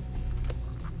happen.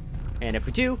 And if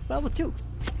we do, well, we'll toot.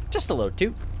 Just a little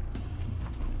toot.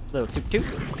 Little toot toot.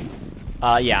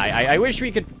 Yeah, I wish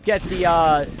we could get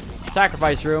the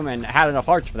sacrifice room and had enough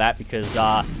hearts for that, because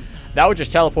that would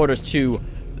just teleport us to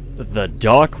the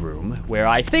dark room, where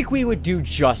I think we would do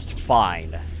just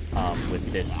fine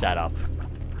with this setup.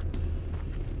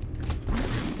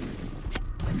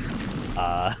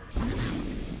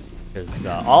 Because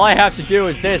all I have to do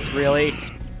is this, really.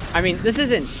 I mean, this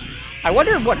isn't... I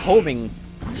wonder what homing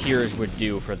tiers would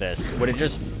do for this. Would it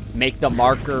just make the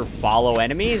marker follow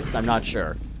enemies? I'm not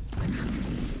sure.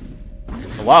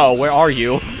 Hello, where are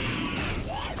you?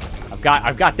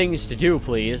 I've got things to do,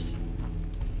 please.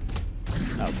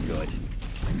 Oh, good.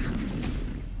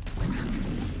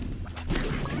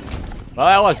 Well,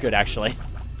 that was good, actually.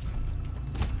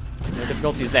 No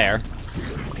difficulties there.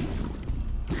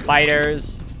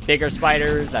 Spiders. Bigger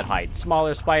spiders that hide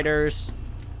smaller spiders.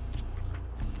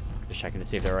 Just checking to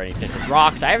see if there are any tinted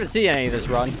rocks. I haven't seen any of this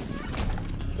run,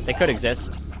 but they could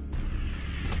exist.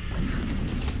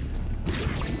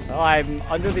 Well, I'm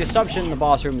under the assumption the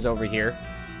boss room is over here.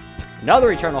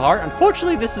 Another Eternal Heart.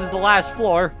 Unfortunately, this is the last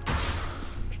floor.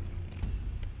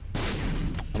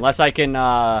 Unless I can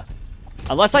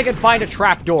find a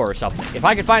trap door or something. If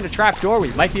I can find a trap door,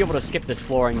 we might be able to skip this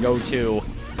floor and go to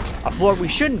a floor we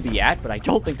shouldn't be at, but I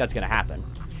don't think that's going to happen.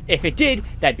 If it did,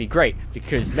 that'd be great,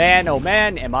 because man, oh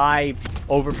man, am I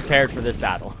over-prepared for this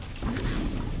battle.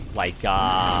 Like,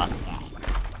 I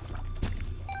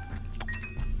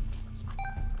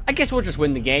guess we'll just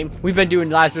win the game. We've been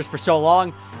doing Lazarus for so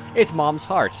long. It's Mom's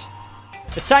heart.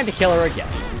 It's time to kill her again.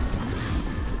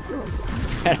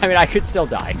 And I mean, I could still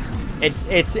die.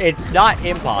 It's not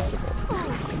impossible.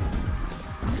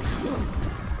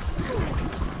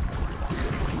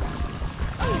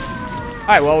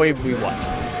 Alright, well, we won.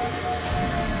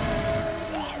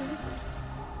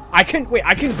 I can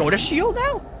go to shield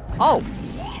now? Oh.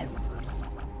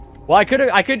 Well, I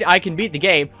can beat the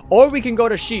game, or we can go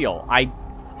to shield.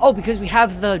 Oh, because we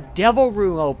have the devil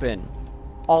room open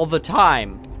all the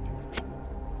time.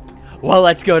 Well,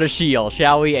 let's go to shield,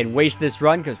 shall we? And waste this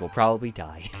run, because we'll probably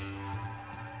die.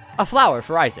 A flower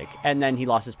for Isaac, and then he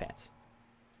lost his pants.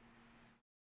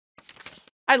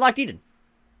 I unlocked Eden.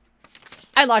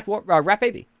 I unlocked Rat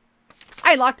Baby.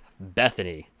 I unlocked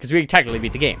Bethany, because we technically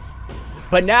beat the game.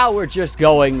 But now we're just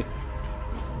going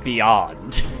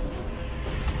beyond.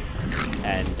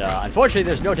 And unfortunately,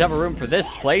 there's no devil room for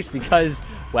this place because,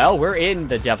 well, we're in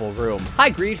the devil room. Hi,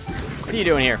 Greed. What are you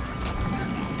doing here?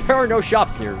 There are no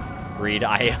shops here, Greed.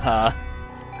 I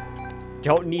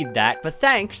don't need that, but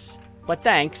thanks.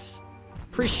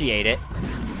 Appreciate it.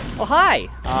 Oh, hi.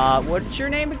 What's your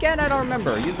name again? I don't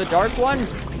remember. Are you the dark one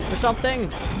or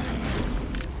something?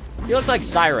 You look like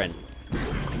Siren.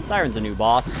 Siren's a new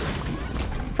boss.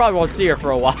 Probably won't see her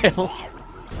for a while.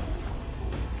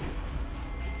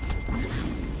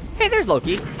 Hey, there's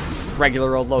Loki.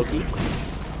 Regular old Loki.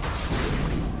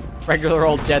 Regular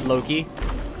old dead Loki.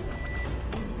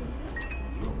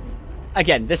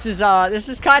 Again, this is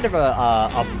kind of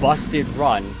a busted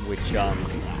run, which okay,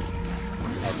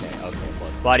 look,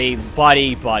 buddy,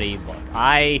 look,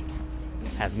 I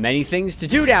have many things to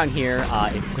do down here,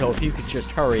 so if you could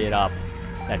just hurry it up,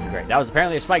 that'd be great. That was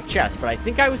apparently a spiked chest, but I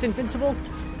think I was invincible.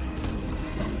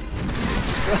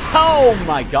 Oh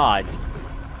my god.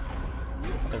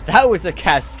 That was a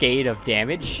cascade of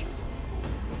damage.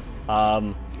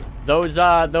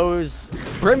 Those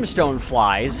brimstone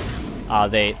flies,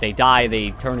 they die,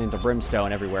 they turn into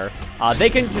brimstone everywhere. They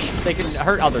can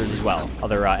hurt others as well,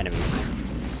 other enemies.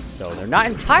 So they're not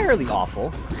entirely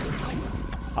awful.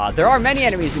 There are many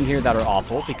enemies in here that are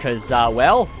awful because,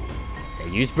 well, they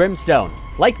use brimstone,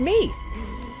 like me.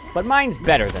 But mine's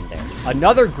better than theirs.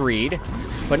 Another greed,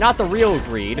 but not the real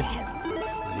greed.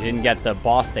 You didn't get the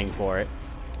boss thing for it.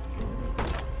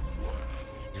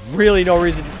 There's really no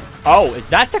reason. Oh, is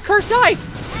that the cursed eye?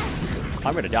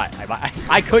 I'm gonna die.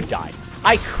 I could die.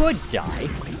 I could die,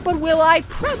 but will I?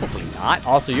 Probably not.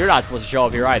 Also, you're not supposed to show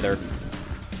up here either.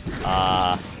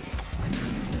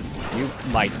 You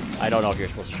might. I don't know if you're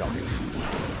supposed to show up here.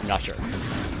 I'm not sure.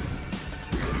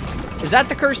 Is that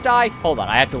the cursed eye? Hold on,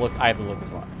 I have to look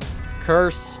this one.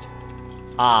 Cursed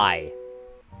eye.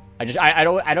 I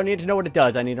don't need to know what it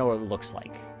does. I need to know what it looks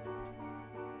like.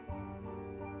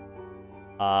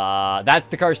 That's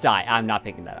the cursed eye. I'm not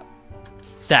picking that up.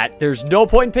 There's no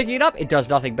point in picking it up. It does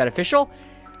nothing beneficial.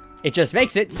 It just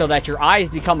makes it so that your eyes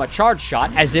become a charge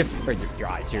shot, as if, or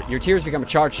your tears become a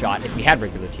charge shot if we had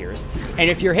regular tears. And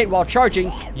if you're hit while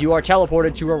charging, you are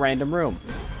teleported to a random room.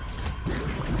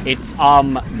 It's,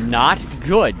 not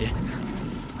good.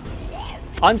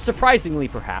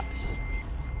 Unsurprisingly, perhaps.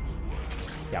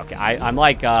 Yeah, okay, I'm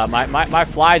like, my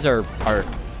flies are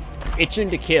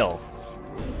itching to kill.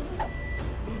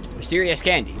 Mysterious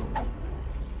candy.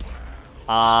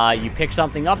 You pick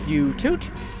something up, you toot,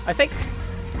 I think.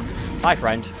 Hi,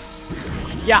 friend.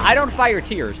 Yeah, I don't fire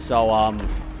tears, so,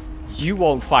 you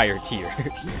won't fire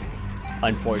tears.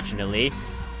 Unfortunately.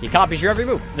 He copies your every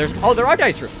move. Oh, there are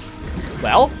dice rooms.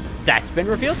 Well, that's been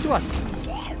revealed to us.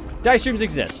 Dice rooms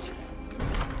exist.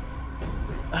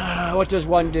 What does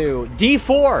one do?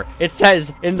 D4, it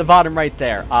says in the bottom right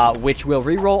there, which will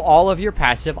reroll all of your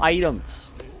passive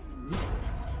items.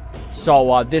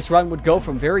 So, this run would go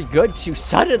from very good to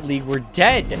suddenly we're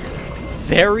dead.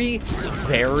 Very,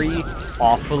 very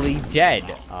awfully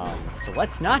dead. So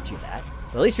let's not do that.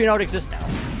 But at least we know it exists now.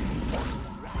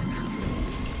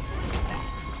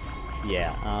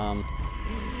 Yeah,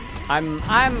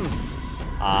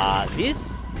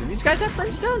 do these guys have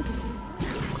brimstone?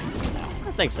 I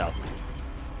don't think so.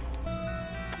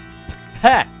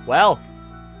 Heh, well.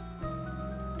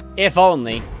 If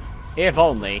only. If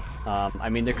only. I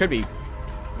mean, there could be...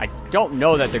 I don't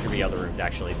know that there could be other rooms,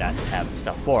 actually, that have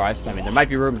stuff for us. I mean, there might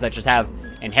be rooms that just have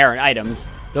inherent items.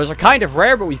 Those are kind of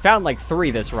rare, but we found, like, 3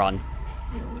 this run.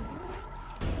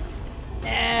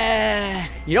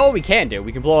 You know what we can do?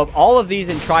 We can blow up all of these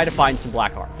and try to find some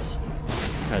black hearts.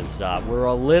 Because we're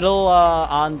a little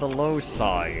on the low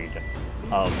side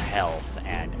of health.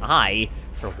 And I,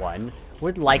 for one,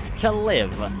 would like to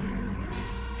live.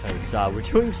 Because we're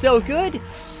doing so good,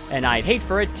 and I'd hate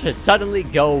for it to suddenly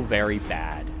go very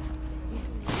bad.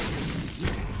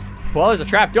 Well, there's a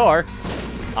trapdoor.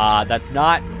 That's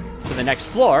not to the next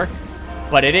floor,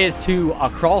 but it is to a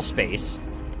crawl space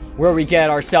where we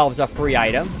get ourselves a free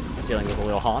item. Dealing with a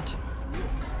little haunt.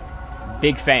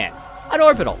 Big fan. An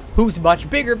orbital, who's much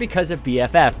bigger because of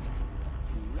BFF.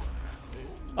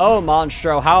 Oh,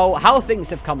 Monstro, how things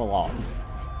have come along.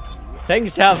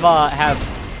 Things have...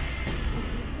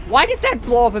 Why did that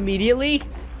blow up immediately?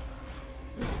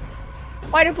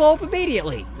 Why did it blow up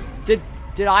immediately?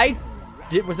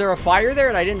 Was there a fire there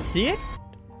and I didn't see it?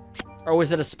 Or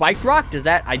was it a spiked rock?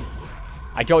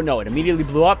 I don't know. It immediately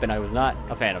blew up and I was not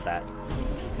a fan of that.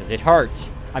 Because it hurt.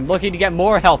 I'm looking to get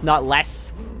more health, not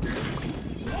less.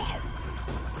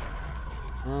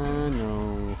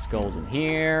 No skulls in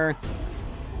here.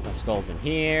 No skulls in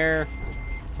here.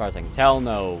 As far as I can tell,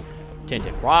 no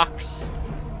tinted rocks.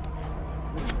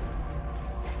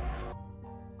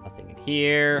 Nothing in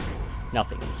here.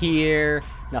 Nothing in here.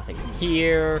 Nothing in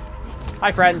here.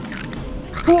 Hi, friends.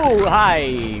 Ooh,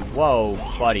 hi. Whoa,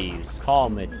 buddies.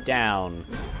 Calm it down.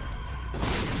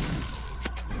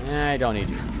 I don't need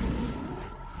you.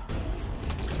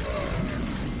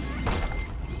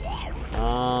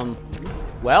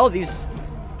 Well, these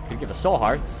could give us soul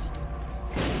hearts.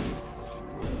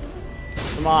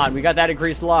 Come on, we got that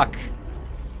increased luck.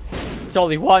 It's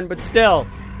only 1, but still.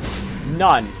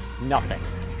 None. Nothing.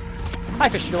 Hi,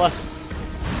 Fistula.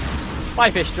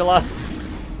 Bye, Fistula.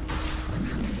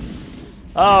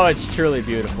 Oh, it's truly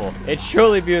beautiful. It's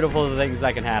truly beautiful, the things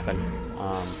that can happen.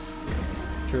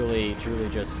 Truly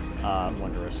just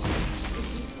wondrous.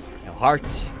 No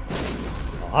heart.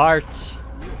 No heart.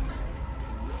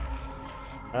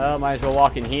 Oh, might as well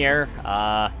walk in here.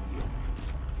 I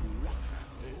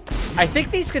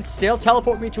think these could still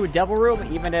teleport me to a devil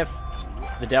room, even if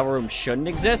the devil room shouldn't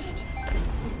exist.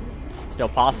 It's still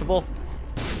possible.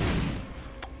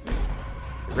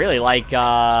 Really like,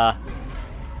 not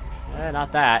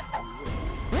that.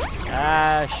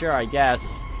 Sure, I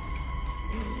guess.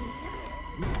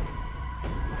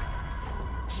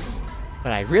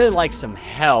 But I really like some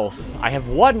health. I have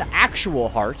one actual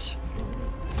heart.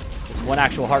 This one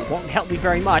actual heart won't help me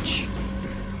very much.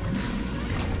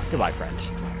 Goodbye, friend.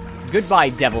 Goodbye,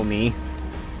 devil me.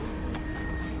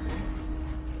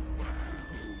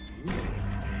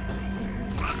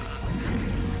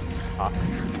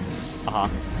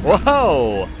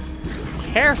 Whoa!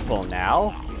 Careful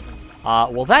now.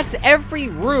 Well, that's every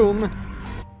room.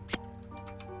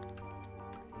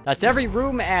 That's every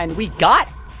room, and we got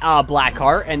black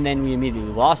heart, and then we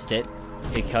immediately lost it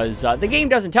because the game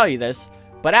doesn't tell you this,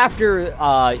 but after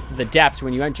the depths,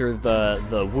 when you enter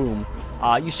the womb,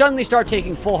 you suddenly start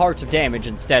taking full hearts of damage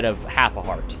instead of half a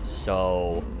heart.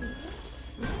 So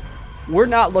we're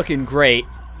not looking great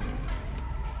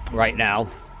right now.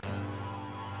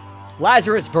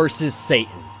 Lazarus versus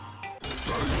Satan.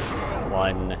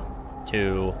 1,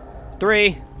 2,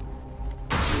 3.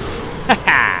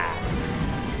 Haha.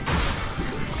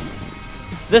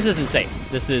 This isn't Satan.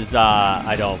 This is,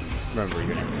 I don't remember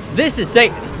your name. This is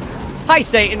Satan. Hi,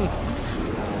 Satan.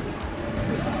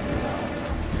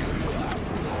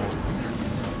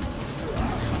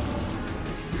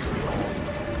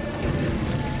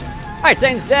 Alright,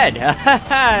 Satan's dead.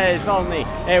 Follow me.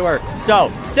 Hey, we're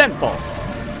so simple.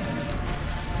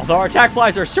 Although our attack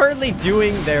flies are certainly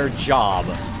doing their job.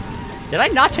 Did I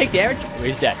not take damage? Oh,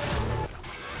 he's dead.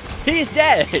 He's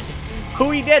dead.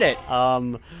 We did it.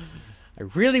 I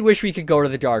really wish we could go to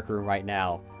the dark room right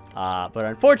now. But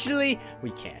unfortunately, we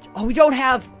can't. Oh, we don't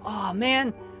have... Oh,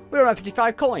 man. We don't have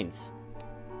 55 coins.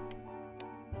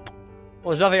 Well,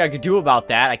 there's nothing I could do about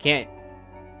that. I can't...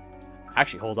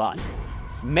 Actually, hold on.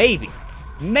 Maybe,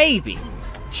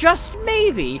 just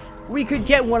maybe, we could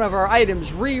get one of our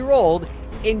items re-rolled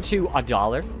into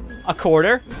 $1, a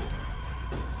quarter.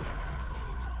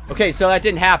 Okay, so that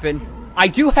didn't happen. I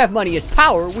do have money as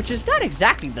power, which is not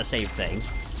exactly the same thing.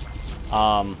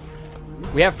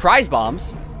 We have prize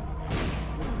bombs.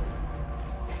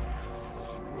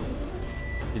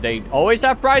 Do they always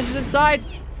have prizes inside?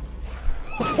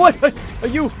 What? Are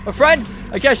you a friend?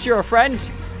 I guess you're a friend.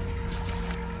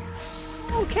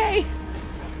 Okay.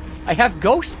 I have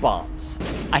ghost bombs.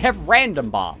 I have random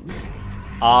bombs.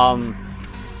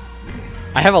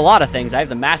 I have a lot of things. I have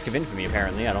the Mask of Infamy,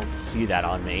 apparently. I don't see that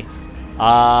on me.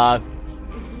 I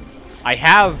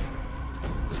have...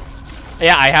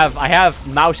 Yeah, I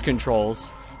have mouse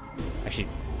controls. Actually,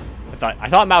 I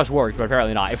thought mouse worked, but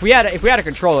apparently not. If we had a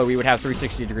controller, we would have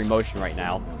 360-degree motion right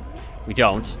now. We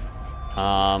don't.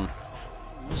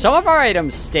 Some of our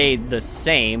items stayed the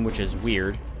same, which is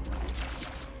weird.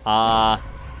 I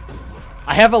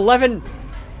have 11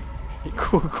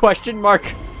 question mark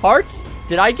hearts.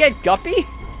 Did I get Guppy?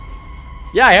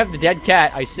 Yeah, I have the dead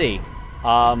cat. I see.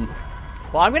 Well,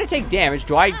 I'm gonna take damage.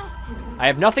 Do I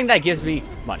have nothing that gives me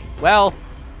money. Well,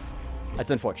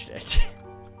 that's unfortunate.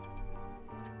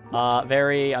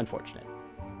 Very unfortunate.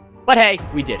 But hey,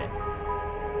 we did it.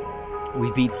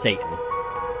 We beat Satan.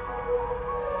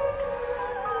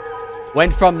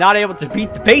 Went from not able to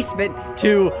beat the basement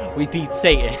to we beat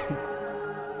Satan.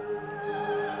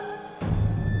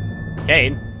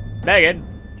 Kane, Megan,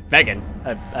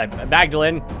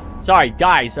 Magdalene. Sorry,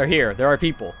 guys are here. There are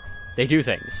people. They do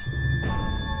things.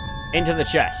 Into the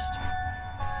chest.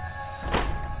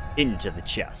 Into the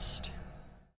chest.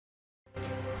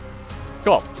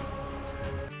 Cool.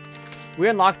 We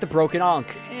unlocked the broken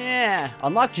Ankh. Yeah.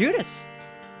 Unlock Judas.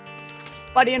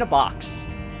 Buddy in a box.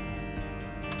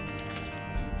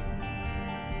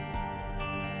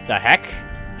 The heck?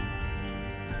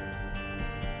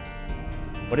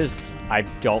 What is... I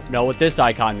don't know what this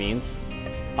icon means.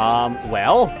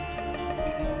 Well...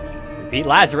 We beat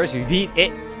Lazarus, we beat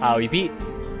it... we beat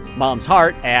Mom's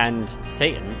Heart and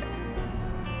Satan.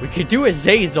 We could do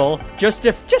Azazel just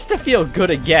to feel good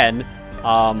again.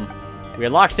 We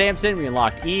unlocked Samson, we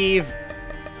unlocked Eve.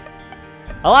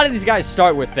 A lot of these guys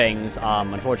start with things.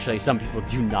 Unfortunately, some people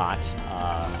do not.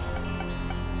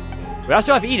 We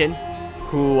also have Eden,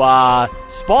 who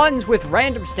spawns with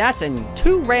random stats and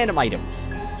 2 random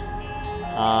items.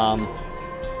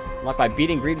 Unlocked by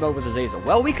beating greed mode with Azazel.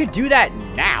 Well, we could do that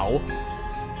now.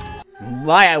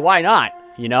 Why not?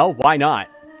 You know, why not?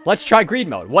 Let's try greed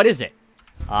mode. What is it?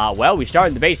 Well, we start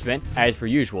in the basement, as per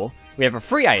usual. We have a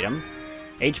free item.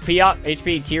 HP up,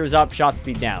 HP tiers up, shot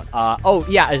speed down. Oh,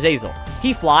 yeah, Azazel.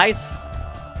 He flies.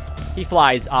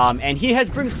 And he has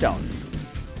brimstone.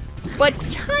 But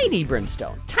tiny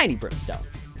brimstone. Tiny brimstone.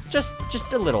 Just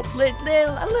a little brimstone.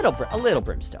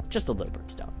 Just a little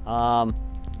brimstone.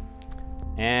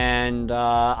 And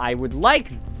I would like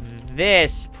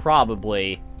this,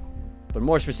 probably. But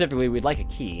more specifically, we'd like a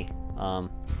key.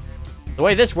 The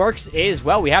way this works is,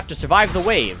 well, we have to survive the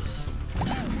waves.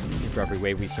 And for every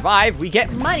wave we survive, we get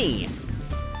money.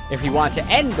 If we want to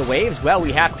end the waves, well,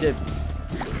 we have to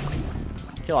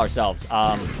kill ourselves.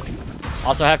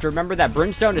 Also have to remember that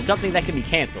brimstone is something that can be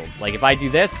canceled. Like, if I do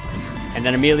this and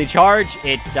then immediately charge,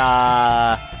 it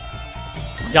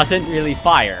doesn't really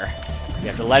fire. You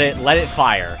have to let it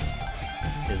fire.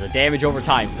 It's a damage over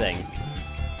time thing.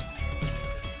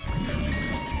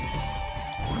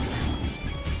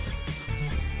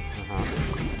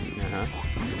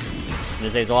 And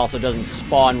Azazel also doesn't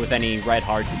spawn with any red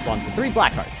hearts. He spawns with 3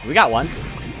 black hearts. We got one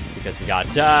because we got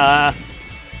the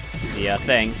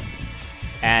thing.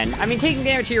 And I mean, taking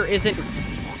damage here isn't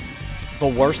the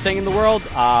worst thing in the world.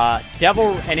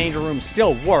 Devil and Angel Rooms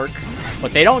still work,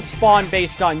 but they don't spawn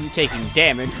based on you taking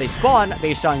damage. They spawn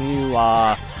based on you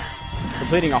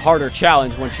completing a harder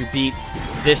challenge once you beat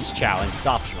this challenge. It's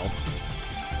optional.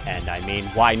 And I mean,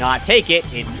 why not take it?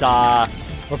 It's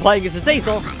we're playing as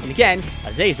Azazel, and again,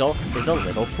 Azazel is a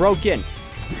little broken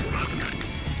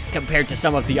compared to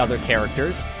some of the other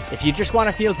characters. If you just want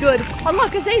to feel good,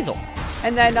 unlock Azazel,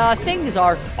 and then things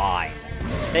are fine.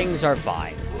 Things are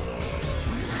fine.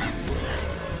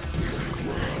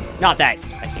 Not that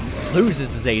I can lose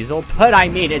as Azazel, but I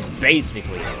mean, it's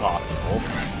basically impossible.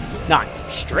 Not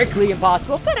strictly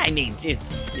impossible, but I mean,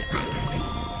 it's, you know,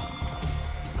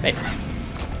 basically.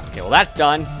 Okay, well, that's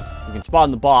done. We can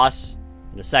spawn the boss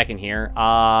in a second here.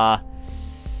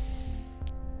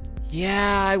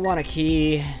 Yeah, I want a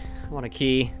key.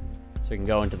 So we can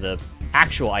go into the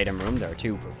actual item room. There are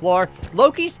 2 per floor.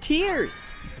 Loki's tears.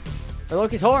 Or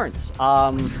Loki's horns.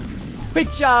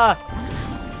 Which, does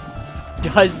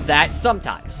that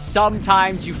sometimes.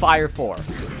 Sometimes you fire 4.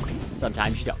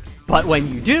 Sometimes you don't. But when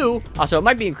you do, also, it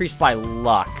might be increased by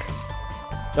luck.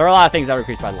 There are a lot of things that are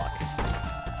increased by luck.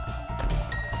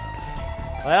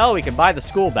 Well, we can buy the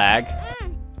school bag.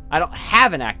 I don't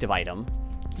have an active item,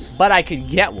 but I could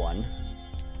get one.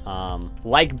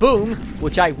 Like Boom,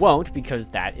 which I won't because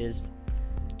that is...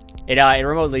 It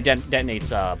remotely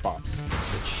detonates bombs,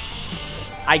 which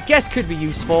I guess could be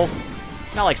useful.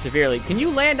 Not like severely. Can you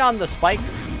land on the spike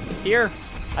here?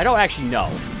 I don't actually know.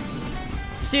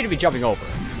 You seem to be jumping over.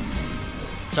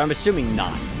 So I'm assuming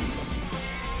not.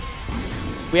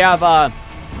 We have,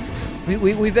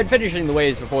 we've been finishing the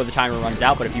waves before the timer runs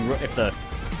out, but if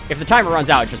the timer runs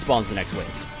out, it just spawns the next wave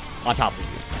on top of you.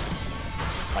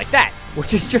 Like that,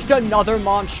 which is just another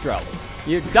Monstro.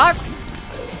 You're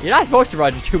not supposed to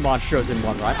run to 2 Monstros in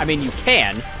one run. I mean, you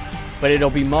can, but it'll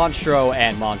be Monstro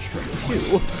and Monstro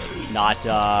 2, not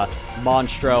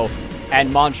Monstro and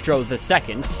Monstro the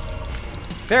Second.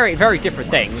 Very, very different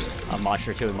things.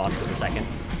 Monstro 2 and Monstro the Second.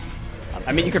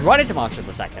 I mean, you could run into Monstro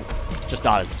the Second, just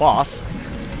not as a boss.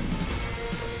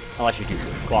 Unless you do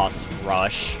boss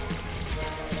rush.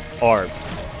 Or,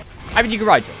 I mean, you can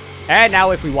ride to it. And now,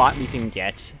 if we want, we can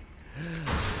get...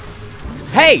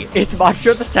 Hey! It's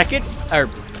Monstro the Second, or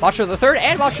Monstro the Third,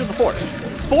 and Monstro the Fourth.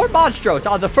 4 Monstros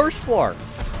on the first floor.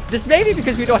 This may be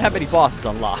because we don't have any bosses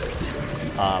unlocked.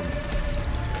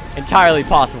 Entirely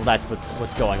possible that's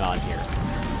what's going on here.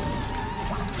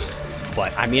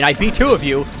 But, I mean, I beat 2 of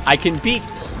you. I can beat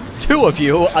 2 of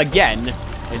you again.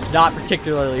 It's not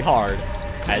particularly hard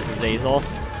as Azazel.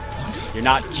 You're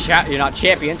not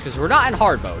champions because we're not in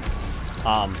hard mode.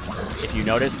 If you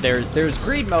notice, there's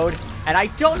greed mode, and I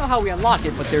don't know how we unlock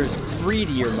it, but there's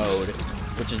greedier mode,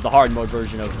 which is the hard mode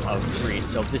version of greed.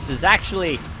 So this is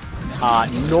actually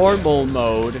normal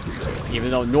mode,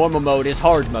 even though normal mode is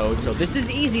hard mode. So this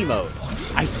is easy mode.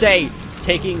 I say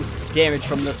taking damage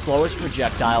from the slowest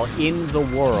projectile in the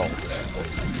world.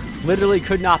 Literally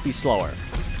could not be slower.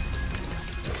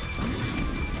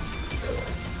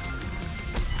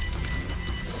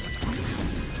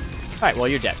 Alright, well,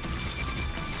 you're dead.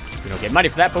 We don't get money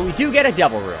for that, but we do get a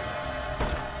devil room.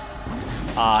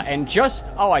 And just...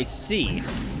 Oh, I see.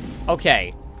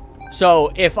 Okay.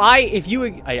 So, I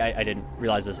didn't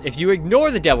realize this. If you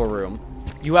ignore the devil room,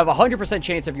 you have a 100%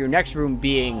 chance of your next room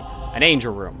being an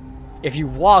angel room. If you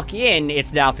walk in,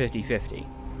 it's now 50-50.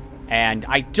 And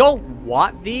I don't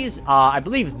want these. I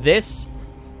believe this,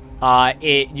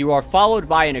 you are followed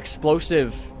by an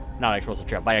explosive not an explosive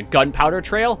trail, by a gunpowder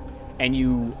trail. And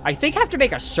you, I think, have to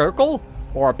make a circle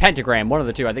or a pentagram, one of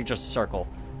the two. I think just a circle.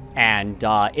 And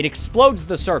it explodes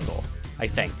the circle, I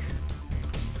think.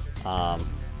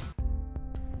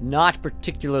 Not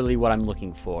particularly what I'm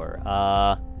looking for.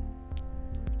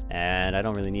 And I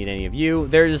don't really need any of you.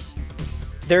 There's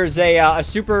a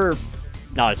super...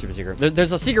 Not a super secret.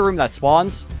 There's a secret room that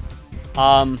spawns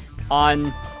on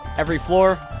every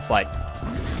floor, but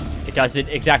it doesn't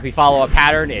exactly follow a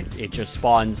pattern. It just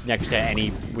spawns next to any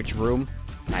which room.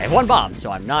 I have one bomb,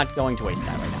 so I'm not going to waste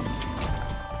that right now.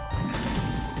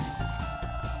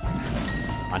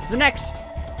 On to the next.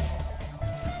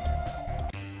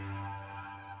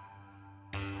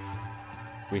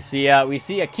 We see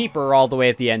a keeper all the way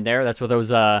at the end there. That's what those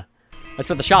that's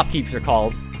what the shopkeepers are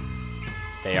called.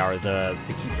 They are the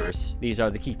keepers. These are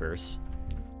the keepers.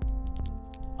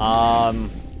 I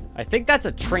think that's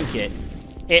a trinket.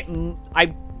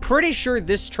 I'm pretty sure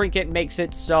this trinket makes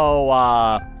it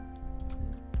so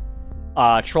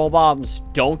troll bombs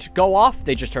don't go off.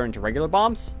 They just turn into regular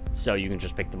bombs, so you can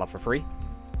just pick them up for free.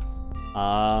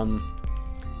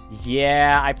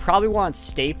 Yeah, I probably want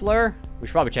stapler. We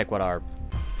should probably check what our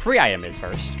free item is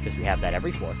first, because we have that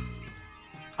every floor.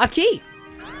 A key!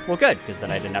 Well, good, because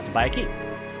then I didn't have to buy a key.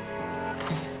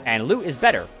 And loot is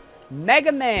better.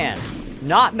 Mega Man!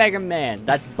 Not Mega Man.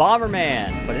 That's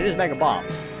Bomberman, but it is Mega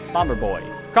Bombs. Bomber Boy.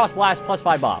 Cross Blast plus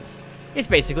 5 bombs. It's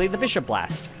basically the Bishop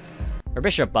Blast. Or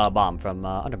Bishop Bomb from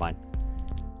Undermine.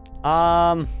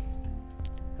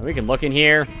 We can look in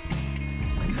here.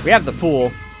 We have the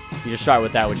Fool. You just start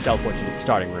with that, which teleports you to the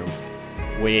starting room.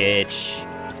 Which...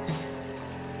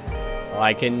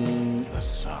 I can...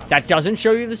 That doesn't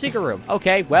show you the secret room.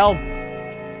 Okay, well,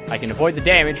 I can avoid the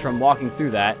damage from walking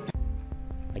through that,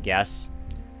 I guess.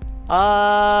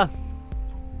 Yeah,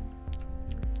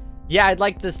 I'd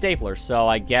like the stapler, so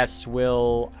I guess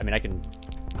we'll... I mean, I can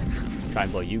try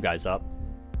and blow you guys up.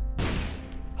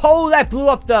 Oh, that blew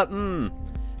up the...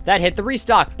 That hit the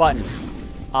restock button.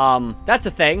 That's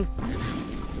a thing.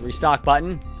 The restock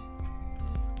button.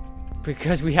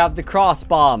 Because we have the cross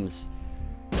bombs.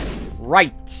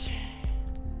 Right.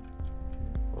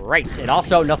 Right. And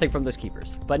also nothing from those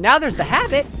keepers. But now there's the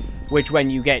habit, which when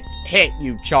you get hit,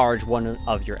 you charge one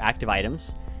of your active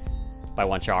items by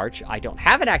 1 charge. I don't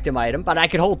have an active item, but I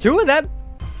could hold 2 of them.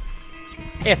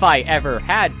 If I ever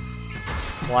had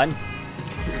one.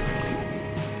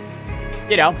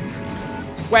 You know,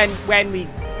 when we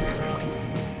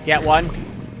get one.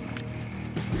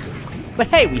 But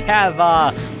hey, we have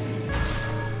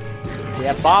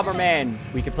Bomberman.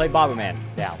 We can play Bomberman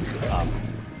now.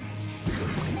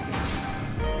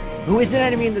 Who is an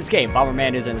enemy in this game?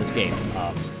 Bomberman is in this game.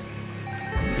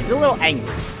 He's a little angry.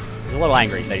 He's a little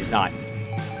angry that he's not.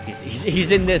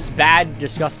 He's in this bad,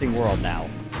 disgusting world now.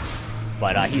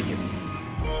 But he's here.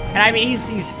 And I mean, he's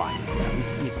fine. You know,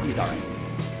 he's all right.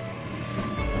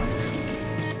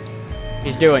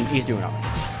 He's doing all right.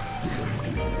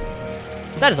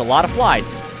 That is a lot of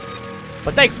flies.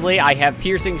 But thankfully, I have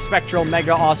piercing, spectral,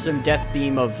 mega awesome death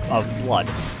beam of blood.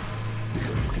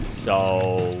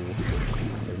 So,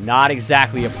 not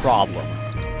exactly a problem.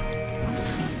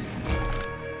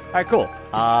 Alright, cool.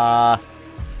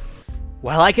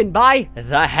 Well, I can buy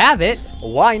the habit.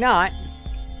 Why not?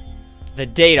 The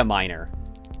data miner.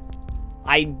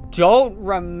 I don't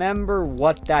remember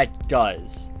what that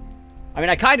does. I mean,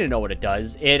 I kind of know what it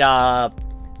does. It,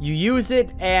 you use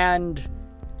it and...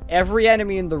 Every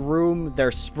enemy in the room,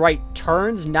 their sprite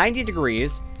turns 90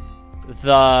 degrees.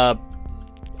 I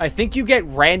think you get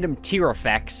random tier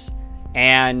effects,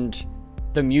 and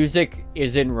the music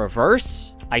is in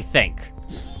reverse, I think.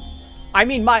 I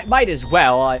mean, might as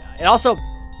well. And also,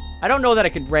 I don't know that I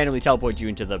could randomly teleport you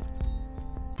into the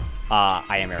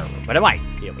I am error room, but it might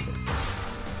be able to.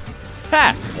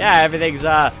 Ha! Yeah, everything's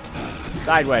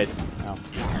sideways. Oh.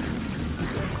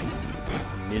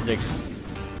 Music's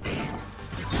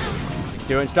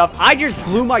doing stuff. I just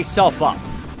blew myself up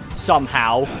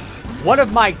somehow. One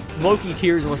of my Loki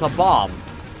tiers was a bomb.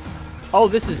 Oh,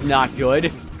 this is not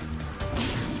good.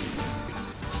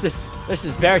 This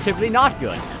is veritably not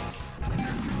good.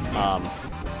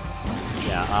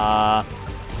 Yeah,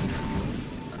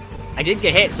 I did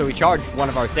get hit, so we charged one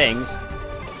of our things.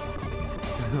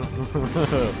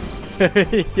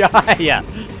 yeah.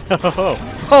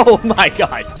 Oh my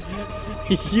god.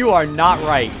 You are not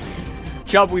right.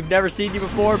 Chubb, we've never seen you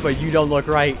before, but you don't look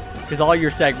right, because all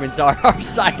your segments are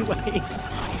sideways.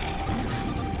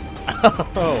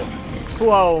 Oh.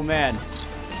 Whoa, man.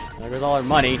 There goes all our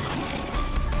money.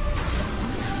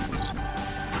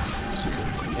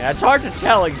 Yeah, it's hard to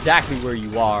tell exactly where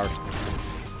you are.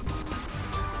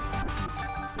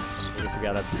 I guess we We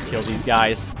gotta kill these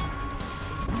guys.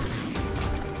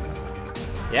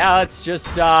 Yeah, let's just,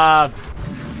 oh,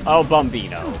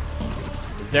 Bumbino.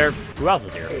 Is there... Who else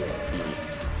is here?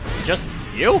 Just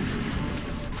you?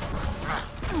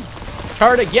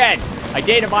 Turn again! I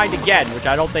data mined again, which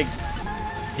I don't think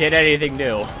did anything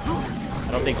new. I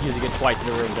don't think using it twice in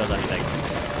a room does anything.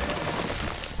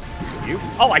 You?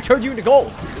 Oh, I turned you into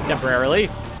gold!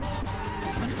 Temporarily.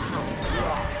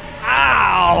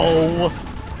 Ow!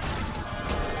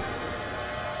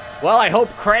 Well, I hope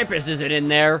Krampus isn't in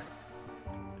there.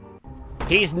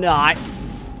 He's not.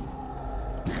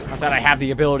 Not that I have the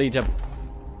ability to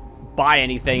buy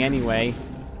anything anyway.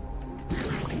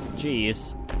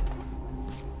 Jeez.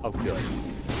 Oh, good.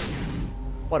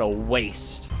 What a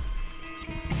waste.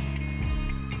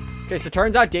 Okay, so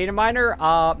turns out data miner,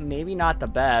 maybe not the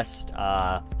best,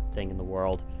 thing in the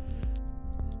world.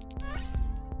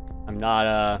 I'm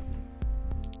not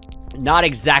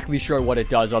exactly sure what it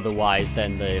does otherwise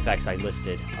than the effects I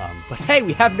listed. But hey,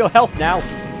 we have no health now.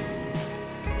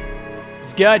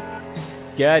 It's good.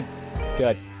 It's good. It's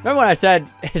good. Remember when I said,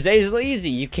 Azazel easy?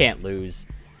 You can't lose.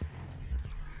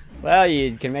 Well,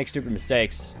 you can make stupid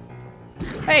mistakes.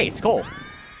 Hey, it's coal.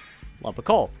 Lump of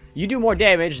coal. You do more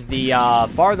damage the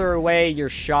farther away your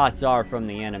shots are from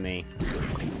the enemy.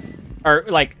 Or,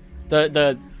 like,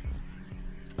 the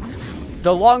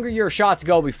longer your shots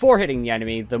go before hitting the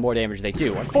enemy, the more damage they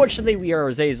do. Unfortunately, we are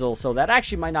Azazel, so that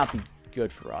actually might not be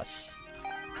good for us.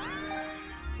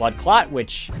 Blood Clot,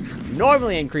 which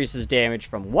normally increases damage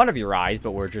from one of your eyes, but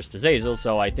we're just Azazel,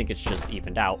 so I think it's just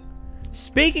evened out.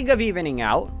 Speaking of evening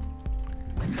out,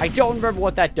 I don't remember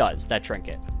what that does, that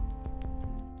trinket.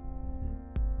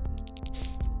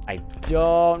 I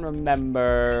don't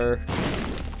remember.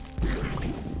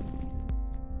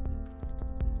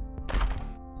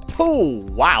 Oh,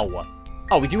 wow.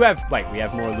 Oh, we do have, wait, we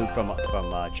have more loot from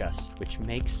chests, which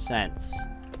makes sense.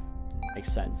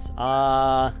 Makes sense.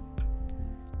 What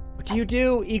do you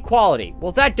do? Equality.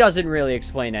 Well, that doesn't really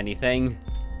explain anything.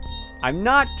 I'm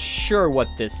not sure what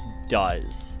this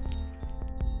does.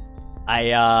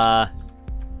 I,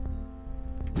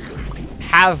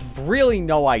 have really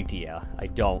no idea. I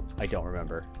don't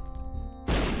remember.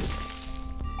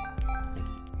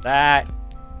 That.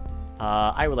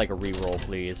 I would like a reroll,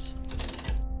 please.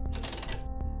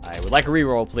 I would like a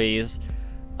reroll, please.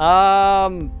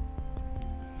 Well,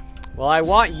 I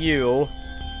want you.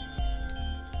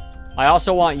 I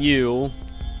also want you.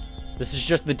 This is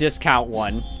just the discount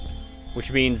one,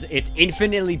 which means it's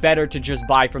infinitely better to just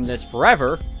buy from this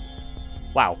forever.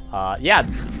 Wow. Yeah.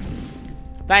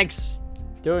 Thanks.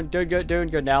 Doing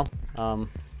good now. And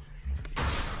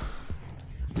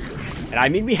I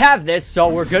mean, we have this, so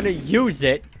we're gonna use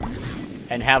it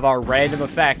and have our random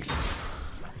effects.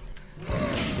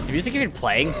 Is the music even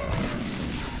playing?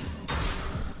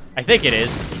 I think it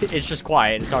is. It's just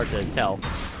quiet. It's hard to tell.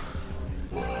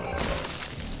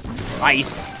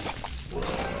 Ice.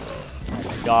 Oh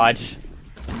my god.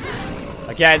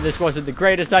 Again, this wasn't the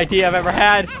greatest idea I've ever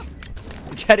had.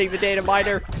 Getting the data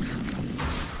miner.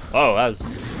 Oh, that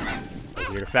was a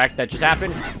weird effect that just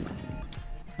happened.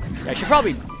 Yeah, I should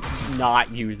probably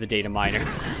not use the data miner.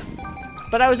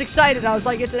 But I was excited. I was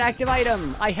like, it's an active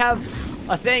item. I have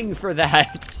a thing for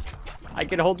that. I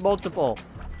can hold multiple.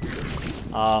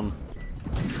 I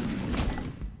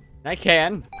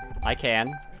can.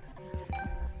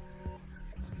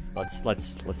 Let's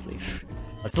leave.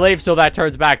 Let's leave so that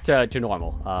turns back to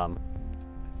normal.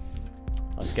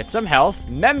 Let's get some health.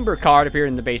 Member card appeared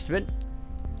in the basement.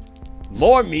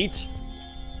 More meat.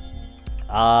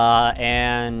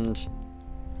 And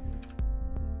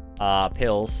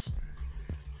pills.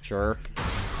 Sure.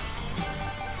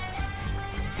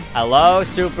 Hello,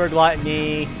 Super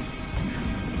Gluttony.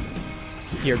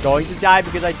 You're going to die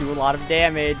because I do a lot of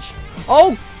damage.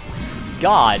 Oh!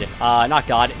 God. Not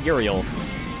God. Uriel.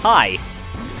 Hi.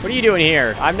 What are you doing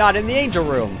here? I'm not in the angel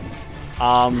room.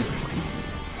 Nor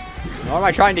am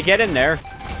I trying to get in there.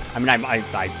 I mean,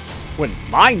 I wouldn't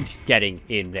mind getting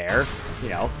in there, you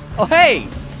know. Oh, hey!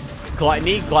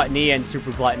 Gluttony, and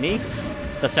Super Gluttony.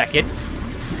 The second.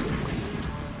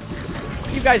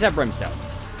 You guys have brimstone.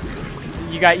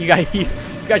 You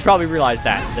guys probably realize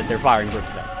that they're firing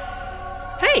brimstone.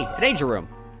 Hey, an angel room.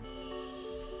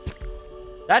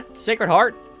 That Sacred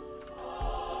Heart?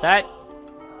 Is that?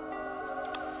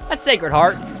 That's Sacred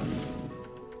Heart.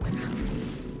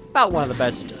 About one of the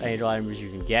best angel items you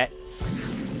can get.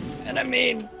 And I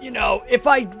mean, you know, if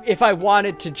I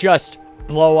wanted to just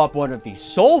blow up one of these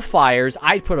soul fires,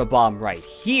 I'd put a bomb right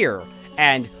here.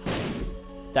 And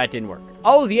that didn't work.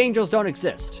 Oh, the angels don't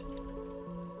exist.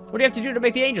 What do you have to do to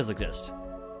make the angels exist?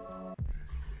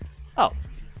 Oh.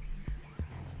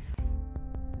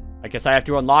 I guess I have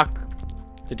to unlock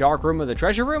the dark room or the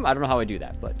treasure room? I don't know how I do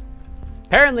that, but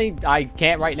apparently I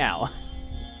can't right now.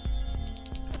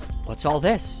 What's all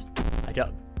this? I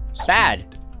don't...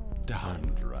 Bad.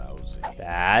 Down, drowsy.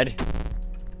 Bad.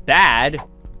 Bad.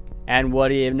 And what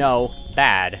do you know?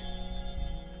 Bad.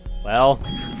 Well.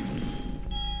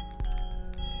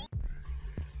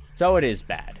 So it is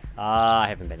bad. I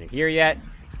haven't been in here yet.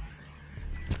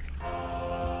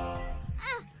 Half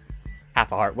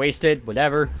a heart wasted.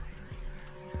 Whatever.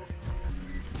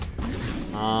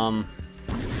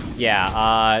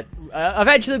 Yeah,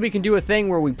 eventually we can do a thing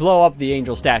where we blow up the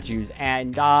angel statues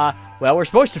and, well, we're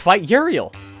supposed to fight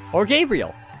Uriel. Or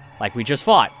Gabriel. Like we just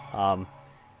fought.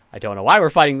 I don't know why we're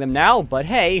fighting them now, but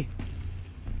hey.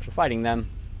 We're fighting them.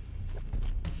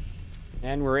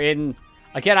 And we're in...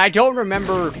 Again, I don't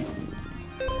remember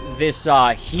this,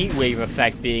 heat wave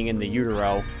effect being in the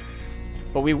utero.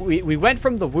 But we went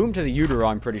from the womb to the utero,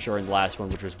 I'm pretty sure, in the last one,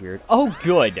 which was weird. Oh,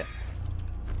 good.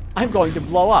 I'm going to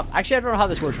blow up. Actually, I don't know how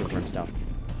this works with brimstone.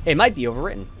 It might be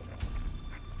overwritten.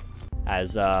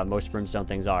 As, most brimstone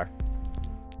things are.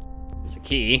 There's a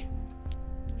key.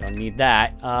 Don't need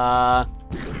that. I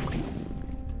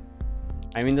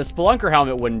mean, the Spelunker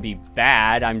helmet wouldn't be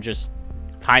bad. I'm just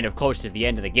kind of close to the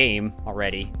end of the game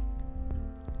already.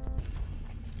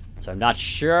 So I'm not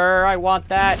sure I want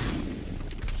that.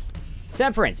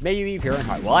 Temperance. May you be pure in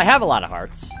heart. Well, I have a lot of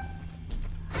hearts.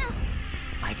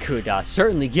 I could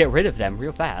certainly get rid of them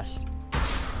real fast.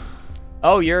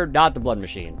 Oh, you're not the blood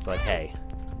machine, but hey.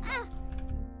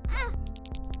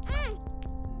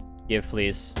 Give,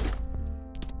 please.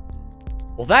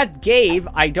 Well, that gave.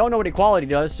 I don't know what equality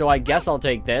does, so I guess I'll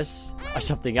take this. Or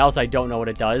something else, I don't know what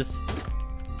it does.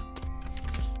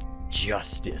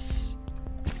 Justice.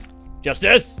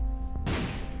 Justice!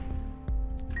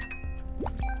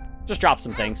 Just drop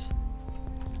some things.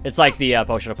 It's like the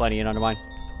Potion of Plenty in Undermine.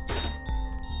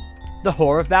 The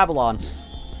Whore of Babylon.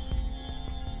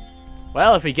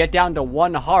 Well, if we get down to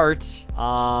 1 heart,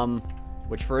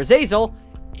 which for Azazel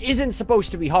isn't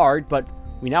supposed to be hard, but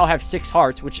we now have 6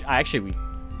 hearts, which actually we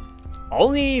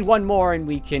only need 1 more and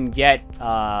we can get,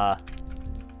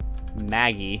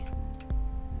 Maggie.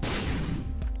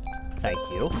 Thank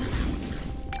you.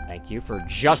 Thank you for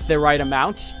just the right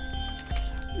amount.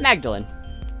 Magdalene.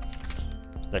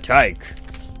 The tank.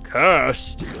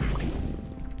 Cursed.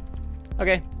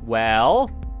 Okay, well,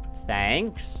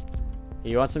 thanks.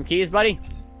 You want some keys, buddy?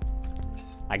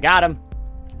 I got them.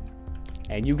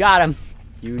 And you got them.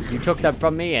 You took them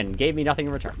from me and gave me nothing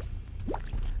in return.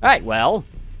 Alright, well.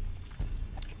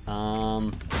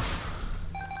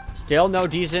 Still no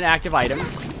decent active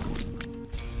items.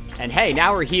 And hey,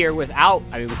 now we're here without,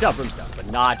 I mean, we still have brimstone,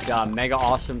 but not mega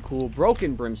awesome, cool,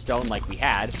 broken brimstone like we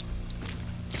had.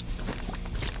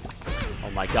 Oh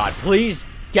my god, please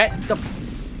get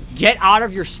out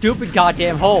of your stupid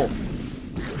goddamn hole.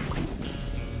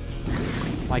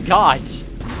 My god.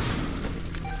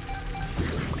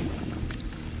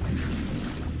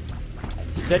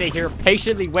 I'm sitting here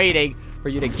patiently waiting for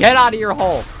you to get out of your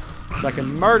hole so I can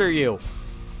murder you.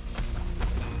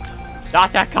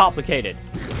 Not that complicated.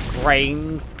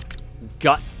 Brain,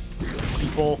 gut,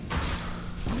 people.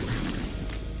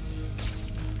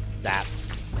 Zap,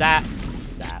 zap,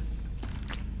 zap.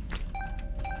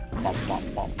 Pop, pop,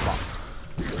 pop, pop.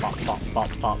 Pop, pop, pop,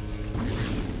 pop.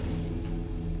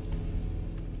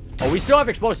 Oh, we still have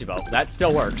explosive bow. That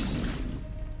still works.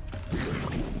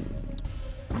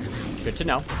 Good to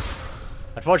know.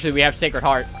 Unfortunately, we have Sacred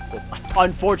Heart. Well,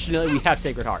 unfortunately, we have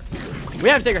Sacred Heart. We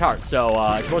have Sacred Heart, so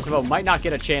explosive bow might not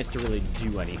get a chance to really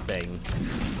do anything.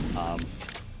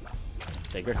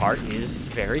 Sacred Heart is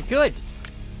very good.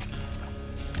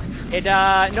 It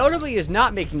notably is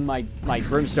not making my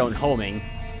brimstone homing,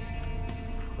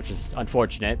 which is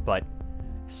unfortunate, but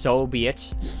so be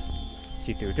it.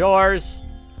 See through doors.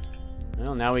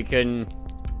 Well, now we can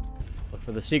look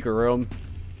for the secret room.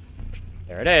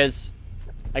 There it is.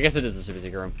 I guess it is a super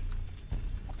secret room.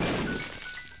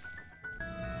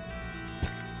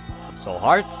 Some soul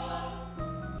hearts.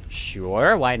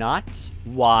 Sure, why not?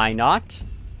 Why not?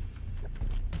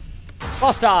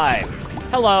 Boss time!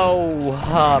 Hello,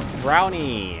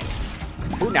 Brownie.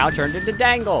 Who now turned into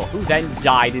Dangle, who then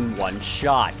died in 1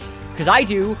 shot. Because I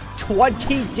do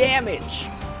 20 damage.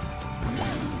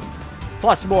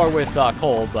 Plus more with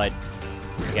Cole, but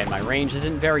again, my range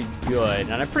isn't very good.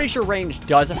 And I'm pretty sure range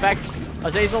does affect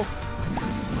Azazel.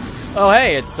 Oh,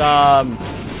 hey, it's,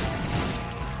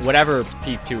 whatever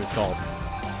P2 is called.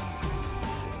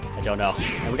 I don't know.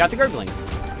 And we got the Gurglings.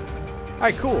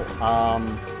 Alright, cool.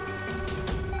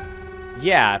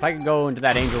 Yeah, if I could go into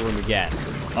that angel room again.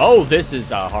 Oh, this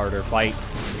is a harder fight.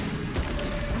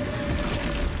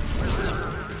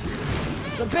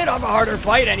 a bit of a harder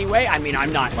fight anyway. I mean,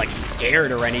 I'm not, like,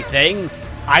 scared or anything.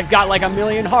 I've got, like,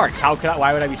 1,000,000 hearts.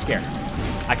 Why would I be scared?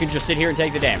 I could just sit here and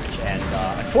take the damage. And,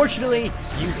 unfortunately,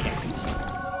 you can't.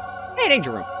 Hey,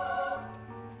 danger room.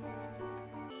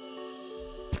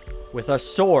 With a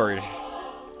sword.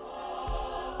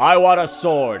 I want a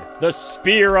sword. The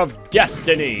Spear of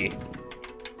Destiny.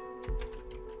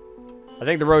 I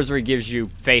think the rosary gives you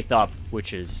faith up,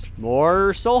 which is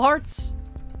more soul hearts.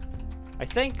 I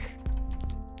think.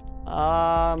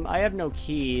 I have no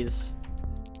keys.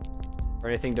 Or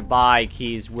anything to buy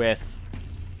keys with.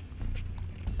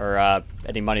 Or,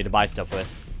 any money to buy stuff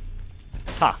with.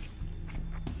 Ha.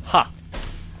 Ha.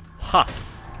 Ha.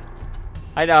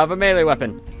 I now have a melee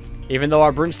weapon. Even though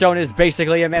our broomstone is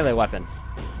basically a melee weapon.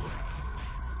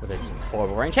 With its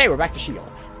horrible range. Hey, we're back to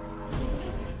shield.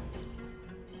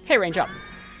 Hey, range up.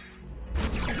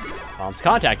 Mom's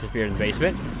contact disappeared in the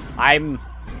basement.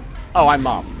 Oh, I'm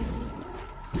Mom.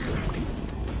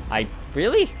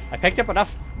 Really? I picked up enough.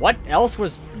 What else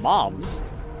was Mom's?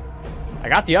 I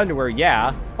got the underwear,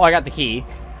 yeah. Oh, I got the key.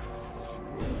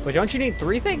 But don't you need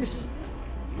 3 things?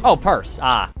 Oh, purse.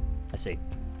 Ah, I see.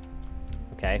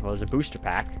 Okay, well, there's a booster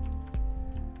pack.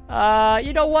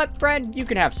 You know what, friend? You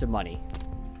can have some money.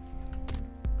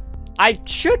 I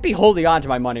should be holding on to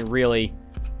my money, really.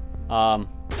 Kind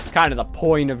of the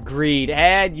point of greed.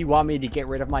 And you want me to get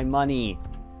rid of my money.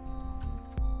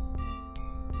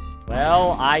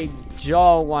 Well, I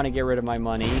don't want to get rid of my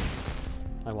money.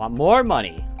 I want more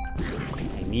money.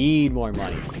 I need more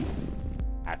money.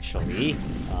 Actually,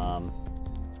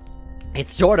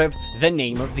 it's sort of the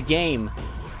name of the game.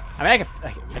 I mean,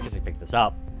 I guess I pick this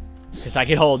up. Because I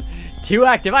can hold 2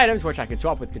 active items, which I can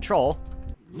swap with control.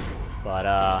 But,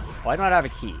 why don't I have a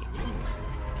key?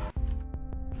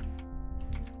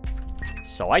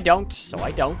 So I don't.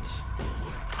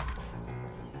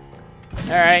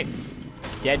 Alright.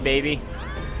 Dead baby.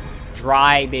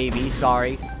 Dry baby,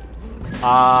 sorry.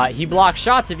 He blocks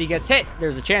shots if he gets hit.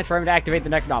 There's a chance for him to activate the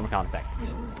Necronomicon effect.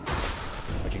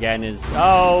 Which again is...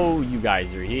 Oh, you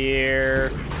guys are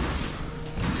here.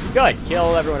 Good.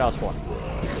 Kill everyone else for me.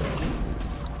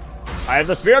 I have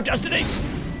the Spear of Destiny.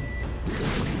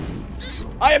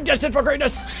 I am destined for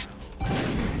greatness.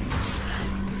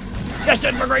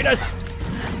 Destined for greatness.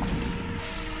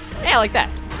 Yeah, like that.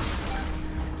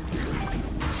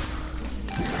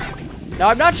 Now,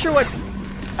 I'm not sure what...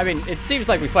 I mean, it seems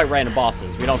like we fight random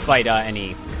bosses. We don't fight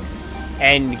any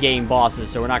end game bosses,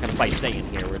 so we're not going to fight Satan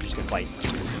here. We're just going to fight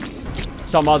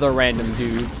some other random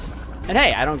dudes. And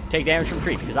hey, I don't take damage from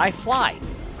creep because I fly.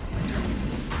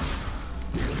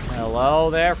 Hello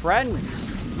there,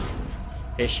 friends.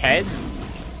 Fish heads.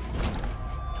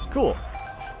 Cool.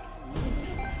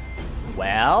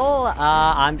 Well,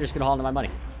 I'm just going to hold on to my money.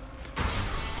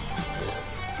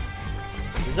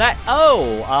 Is that...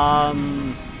 Oh,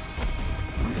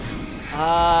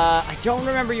 I don't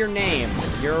remember your name.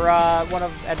 You're, one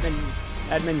of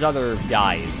Edmund's other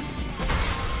guys.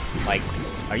 Like,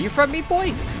 are you from Meat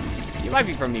Boy? You might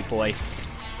be from Meat Boy.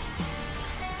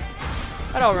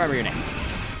 I don't remember your name.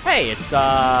 Hey, it's,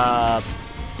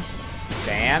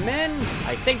 Famine?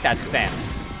 I think that's Famine.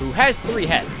 Who has 3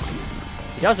 heads.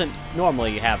 He doesn't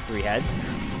normally have 3 heads.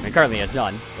 I mean, currently has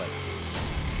none, but...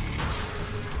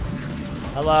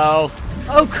 Hello.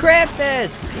 Oh,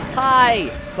 Krampus!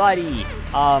 Hi, buddy.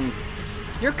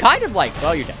 You're kind of like...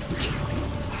 Well, you're dead.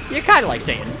 You're kind of like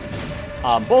Satan.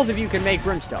 Both of you can make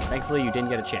brimstone. Thankfully, you didn't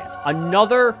get a chance.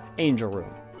 Another angel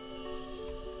room.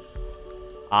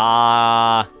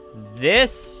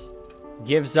 This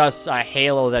gives us a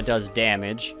halo that does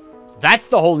damage. That's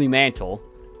the Holy Mantle,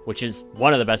 which is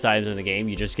one of the best items in the game.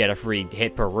 You just get a free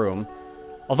hit per room.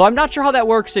 Although I'm not sure how that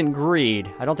works in Greed.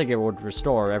 I don't think it would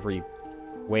restore every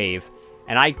wave.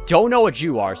 And I don't know what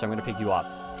you are, so I'm going to pick you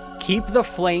up. Keep the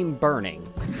flame burning.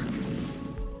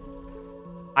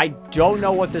 I don't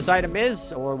know what this item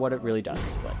is or what it really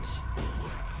does, but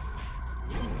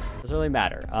it doesn't really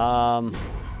matter.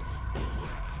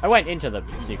 I went into the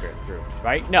secret room,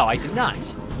 right? No, I did not.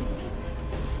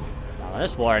 Not on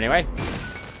this floor, anyway.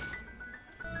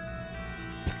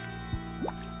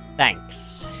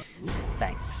 Thanks.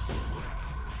 Thanks.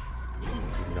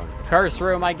 We go to the curse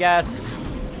room, I guess.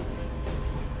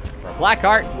 For a black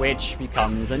heart, which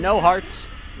becomes a no heart.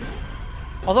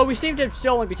 Although we seem to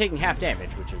still only be taking half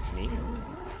damage, which is neat.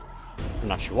 I'm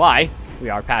not sure why. We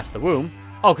are past the womb.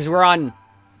 Oh, because we're on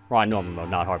normal mode,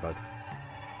 not hard mode.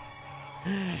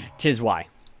 'Tis why.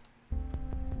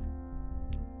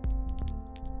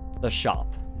 The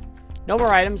shop. No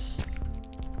more items.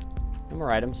 No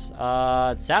more items.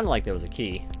 It sounded like there was a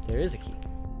key. There is a key.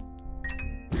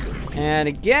 And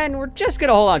again, we're just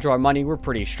gonna hold on to our money. We're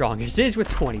pretty strong as is with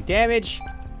 20 damage.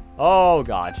 Oh,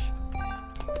 gosh.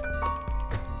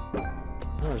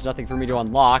 Well, there's nothing for me to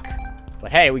unlock.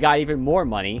 But hey, we got even more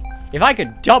money. If I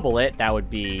could double it, that would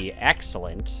be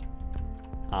excellent.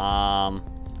 Yeah,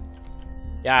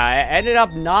 I ended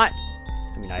up not...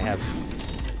 I mean, I have...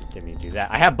 Didn't mean to do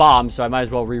that. I have bombs, so I might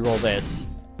as well re-roll this.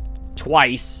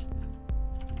 Twice.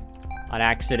 On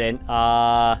accident.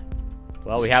 Well,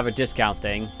 we have a discount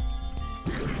thing.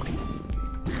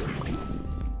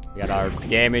 We got our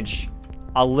damage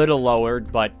a little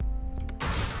lowered, but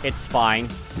it's fine.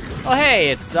 Oh, hey,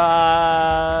 it's,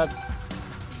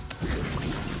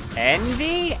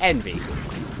 Envy? Envy.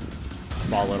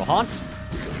 Small little haunt.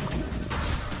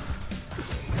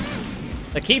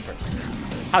 The Keepers.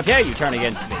 How dare you turn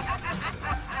against me?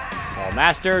 All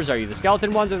masters, are you the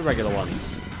skeleton ones or the regular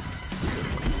ones?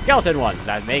 Skeleton ones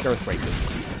that make earthquakes.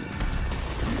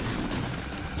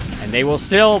 And they will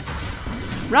still...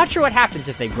 I'm not sure what happens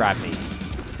if they grab me.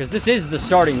 Because this is the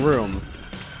starting room.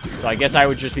 So I guess I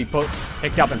would just be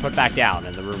picked up and put back down,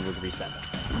 and the room would reset.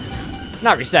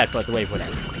 Not reset, but the wave would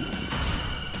end.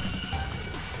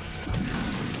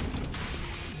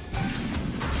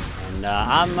 And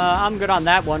I'm good on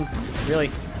that one. Really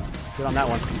good on that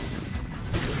one.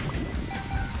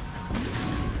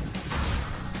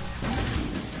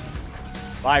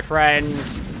 Bye, friend.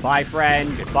 Bye,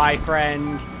 friend. Goodbye,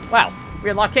 friend. Wow, we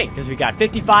unlocked King because we got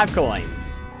 55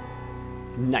 coins.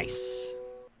 Nice.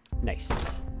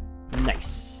 Nice.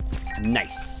 Nice.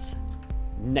 Nice.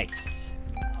 Nice.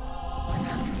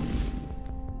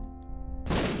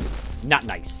 Not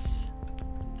nice.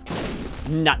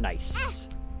 Not nice.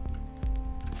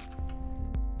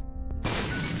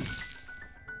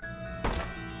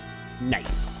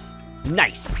 Nice.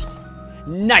 Nice.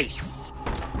 Nice.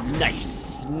 Nice.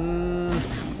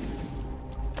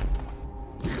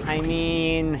 I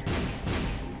mean...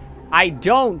 I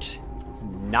don't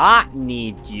not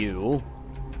need you.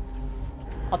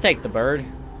 I'll take the bird.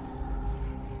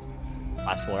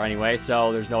 Last floor anyway,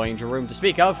 so there's no angel room to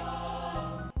speak of.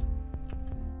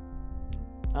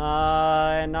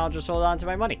 And I'll just hold on to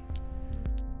my money.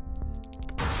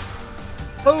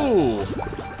 Ooh!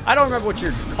 I don't remember what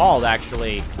you're called,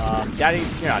 actually. Daddy...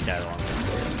 You're not Daddy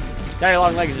Longlegs. Daddy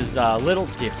Longlegs is a little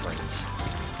different.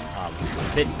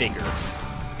 A bit bigger.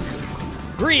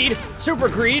 Greed! Super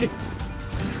greed!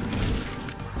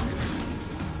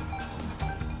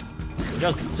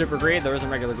 Just super greed. There isn't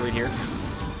regular greed here.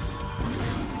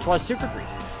 Which was super greed.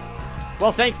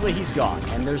 Well, thankfully he's gone.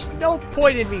 And there's no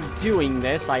point in me doing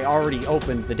this. I already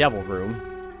opened the devil room.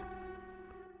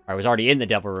 I was already in the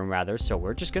devil room, rather. So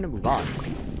we're just going to move on.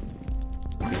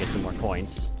 Let me get some more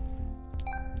coins.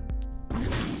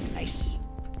 Nice.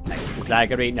 Nice. Is that going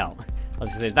to be... No. I was going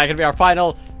to say, is that going to be our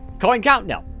final coin count?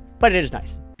 No. But it is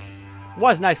nice. It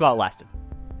was nice while it lasted.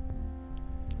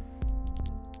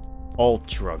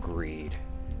 Ultra greed.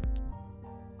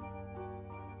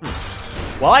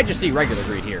 Well, I just see regular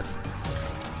greed here.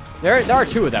 There are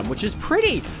two of them, which is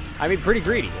pretty... I mean, pretty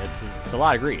greedy. It's a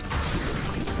lot of greed.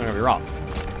 Don't get me wrong.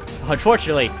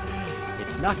 Unfortunately,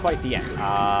 it's not quite the end.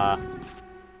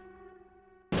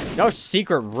 No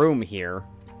secret room here.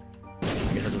 I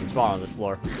guess it doesn't spawn on this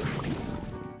floor.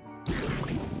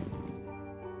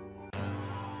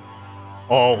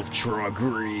 Ultra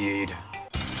greed.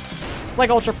 Like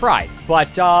Ultra Pride,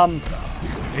 but,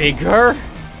 bigger?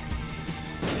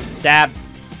 Stab.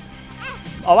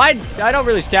 Oh, I don't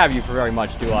really stab you for very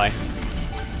much, do I?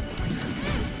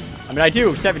 I mean, I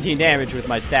do 17 damage with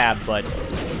my stab, but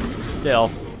still.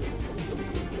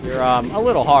 You're, a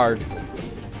little hard.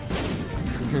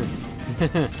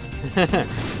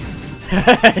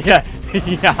 Yeah.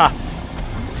 Yeah.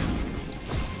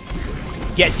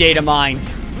 Get data mined.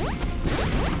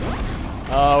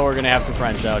 Oh, we're gonna have some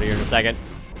friends out here in a second.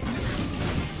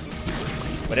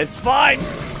 But it's fine.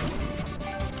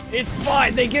 It's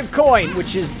fine. They give coin,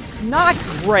 which is not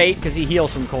great because he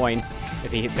heals from coin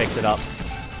if he picks it up.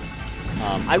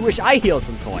 I wish I healed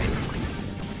from coin.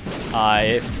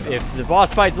 If the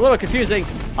boss fight's a little confusing,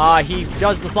 he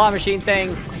does the slot machine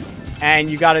thing, and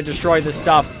you gotta destroy this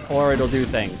stuff, or it'll do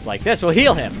things. Like this will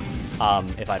heal him,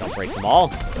 if I don't break them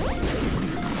all.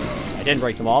 I didn't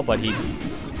break them all, but he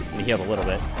healed a little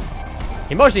bit.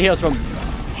 He mostly heals from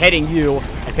hitting you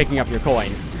and picking up your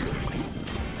coins.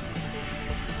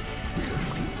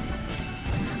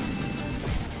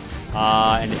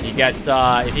 And if he gets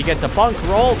a bunk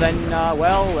roll, then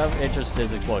well, it just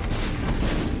is explosions.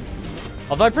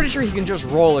 Although I'm pretty sure he can just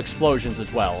roll explosions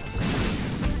as well.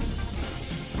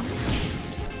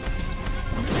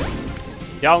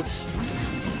 Don't.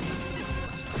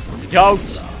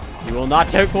 You will not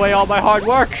take away all my hard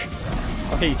work.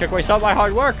 Okay, you took away some of my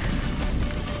hard work.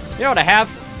 You know what I have?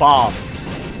 Bombs.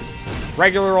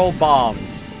 Regular old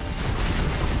bombs.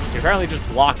 You apparently just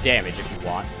block damage if you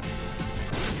want.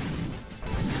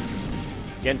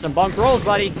 Getting some bunk rolls,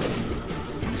 buddy.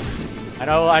 I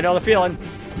know the feeling.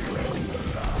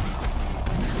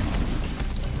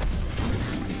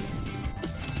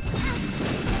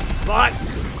 But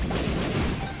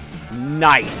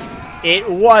nice. It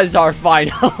was our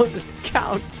final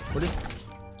count. What is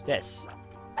this?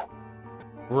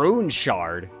 Rune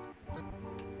shard.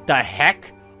 The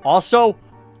heck? Also,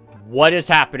 what is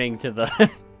happening to the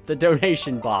the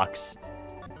donation box?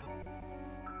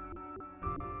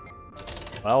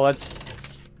 Well,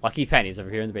 that's lucky pennies over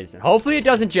here in the basement. Hopefully it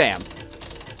doesn't jam.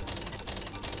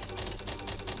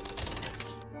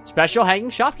 Special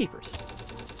hanging shopkeepers.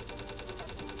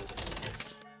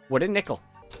 What a nickel.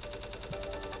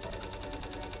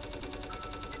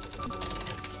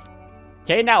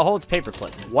 Okay, now holds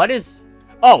paperclip. What is...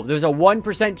 Oh, there's a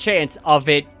 1% chance of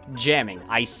it jamming.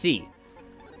 I see.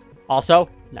 Also,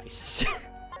 nice.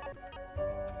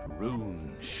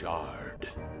 Rune shard.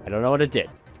 I don't know what it did.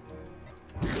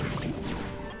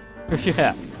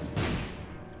 Yeah.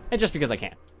 And just because I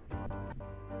can.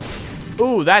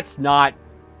 Ooh, that's not...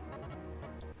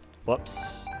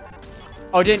 Whoops.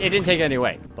 Oh, it didn't take it any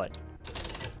away, but...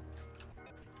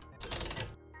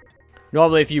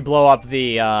 Normally, if you blow up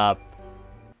the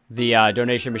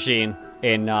donation machine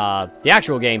in the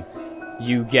actual game,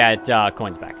 you get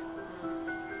coins back.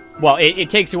 Well, it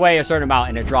takes away a certain amount,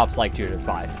 and it drops like 2 to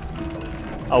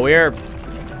 5. Oh, we're...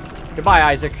 Goodbye,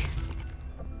 Isaac.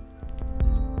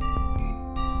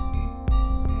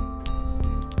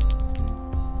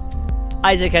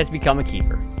 Isaac has become a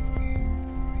keeper.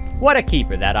 What a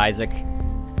keeper, that Isaac.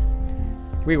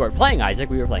 We weren't playing Isaac,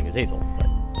 we were playing as Hazel, but...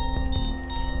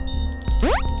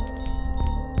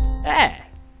 Eh.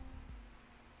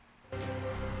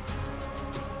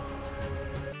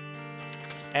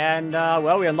 And,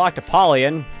 well, we unlocked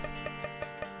Apollyon.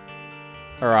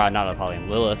 Or, not Apollyon,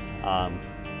 Lilith.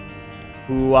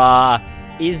 Who,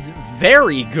 is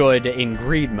very good in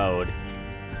greed mode.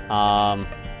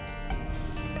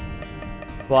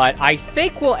 But I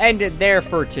think we'll end it there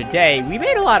for today. We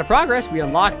made a lot of progress. We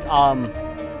unlocked,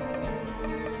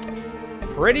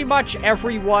 pretty much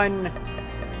everyone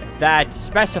that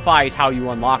specifies how you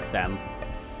unlock them.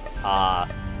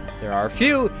 There are a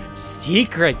few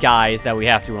secret guys that we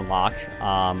have to unlock.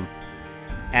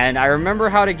 And I remember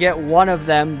how to get one of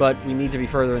them, but we need to be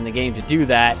further in the game to do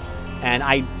that. And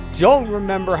I don't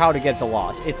remember how to get the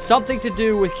lost. It's something to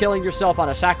do with killing yourself on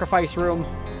a sacrifice room.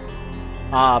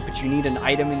 But you need an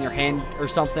item in your hand or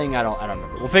something. I don't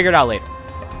remember. We'll figure it out later.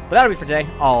 But that'll be for today.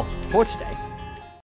 All for today.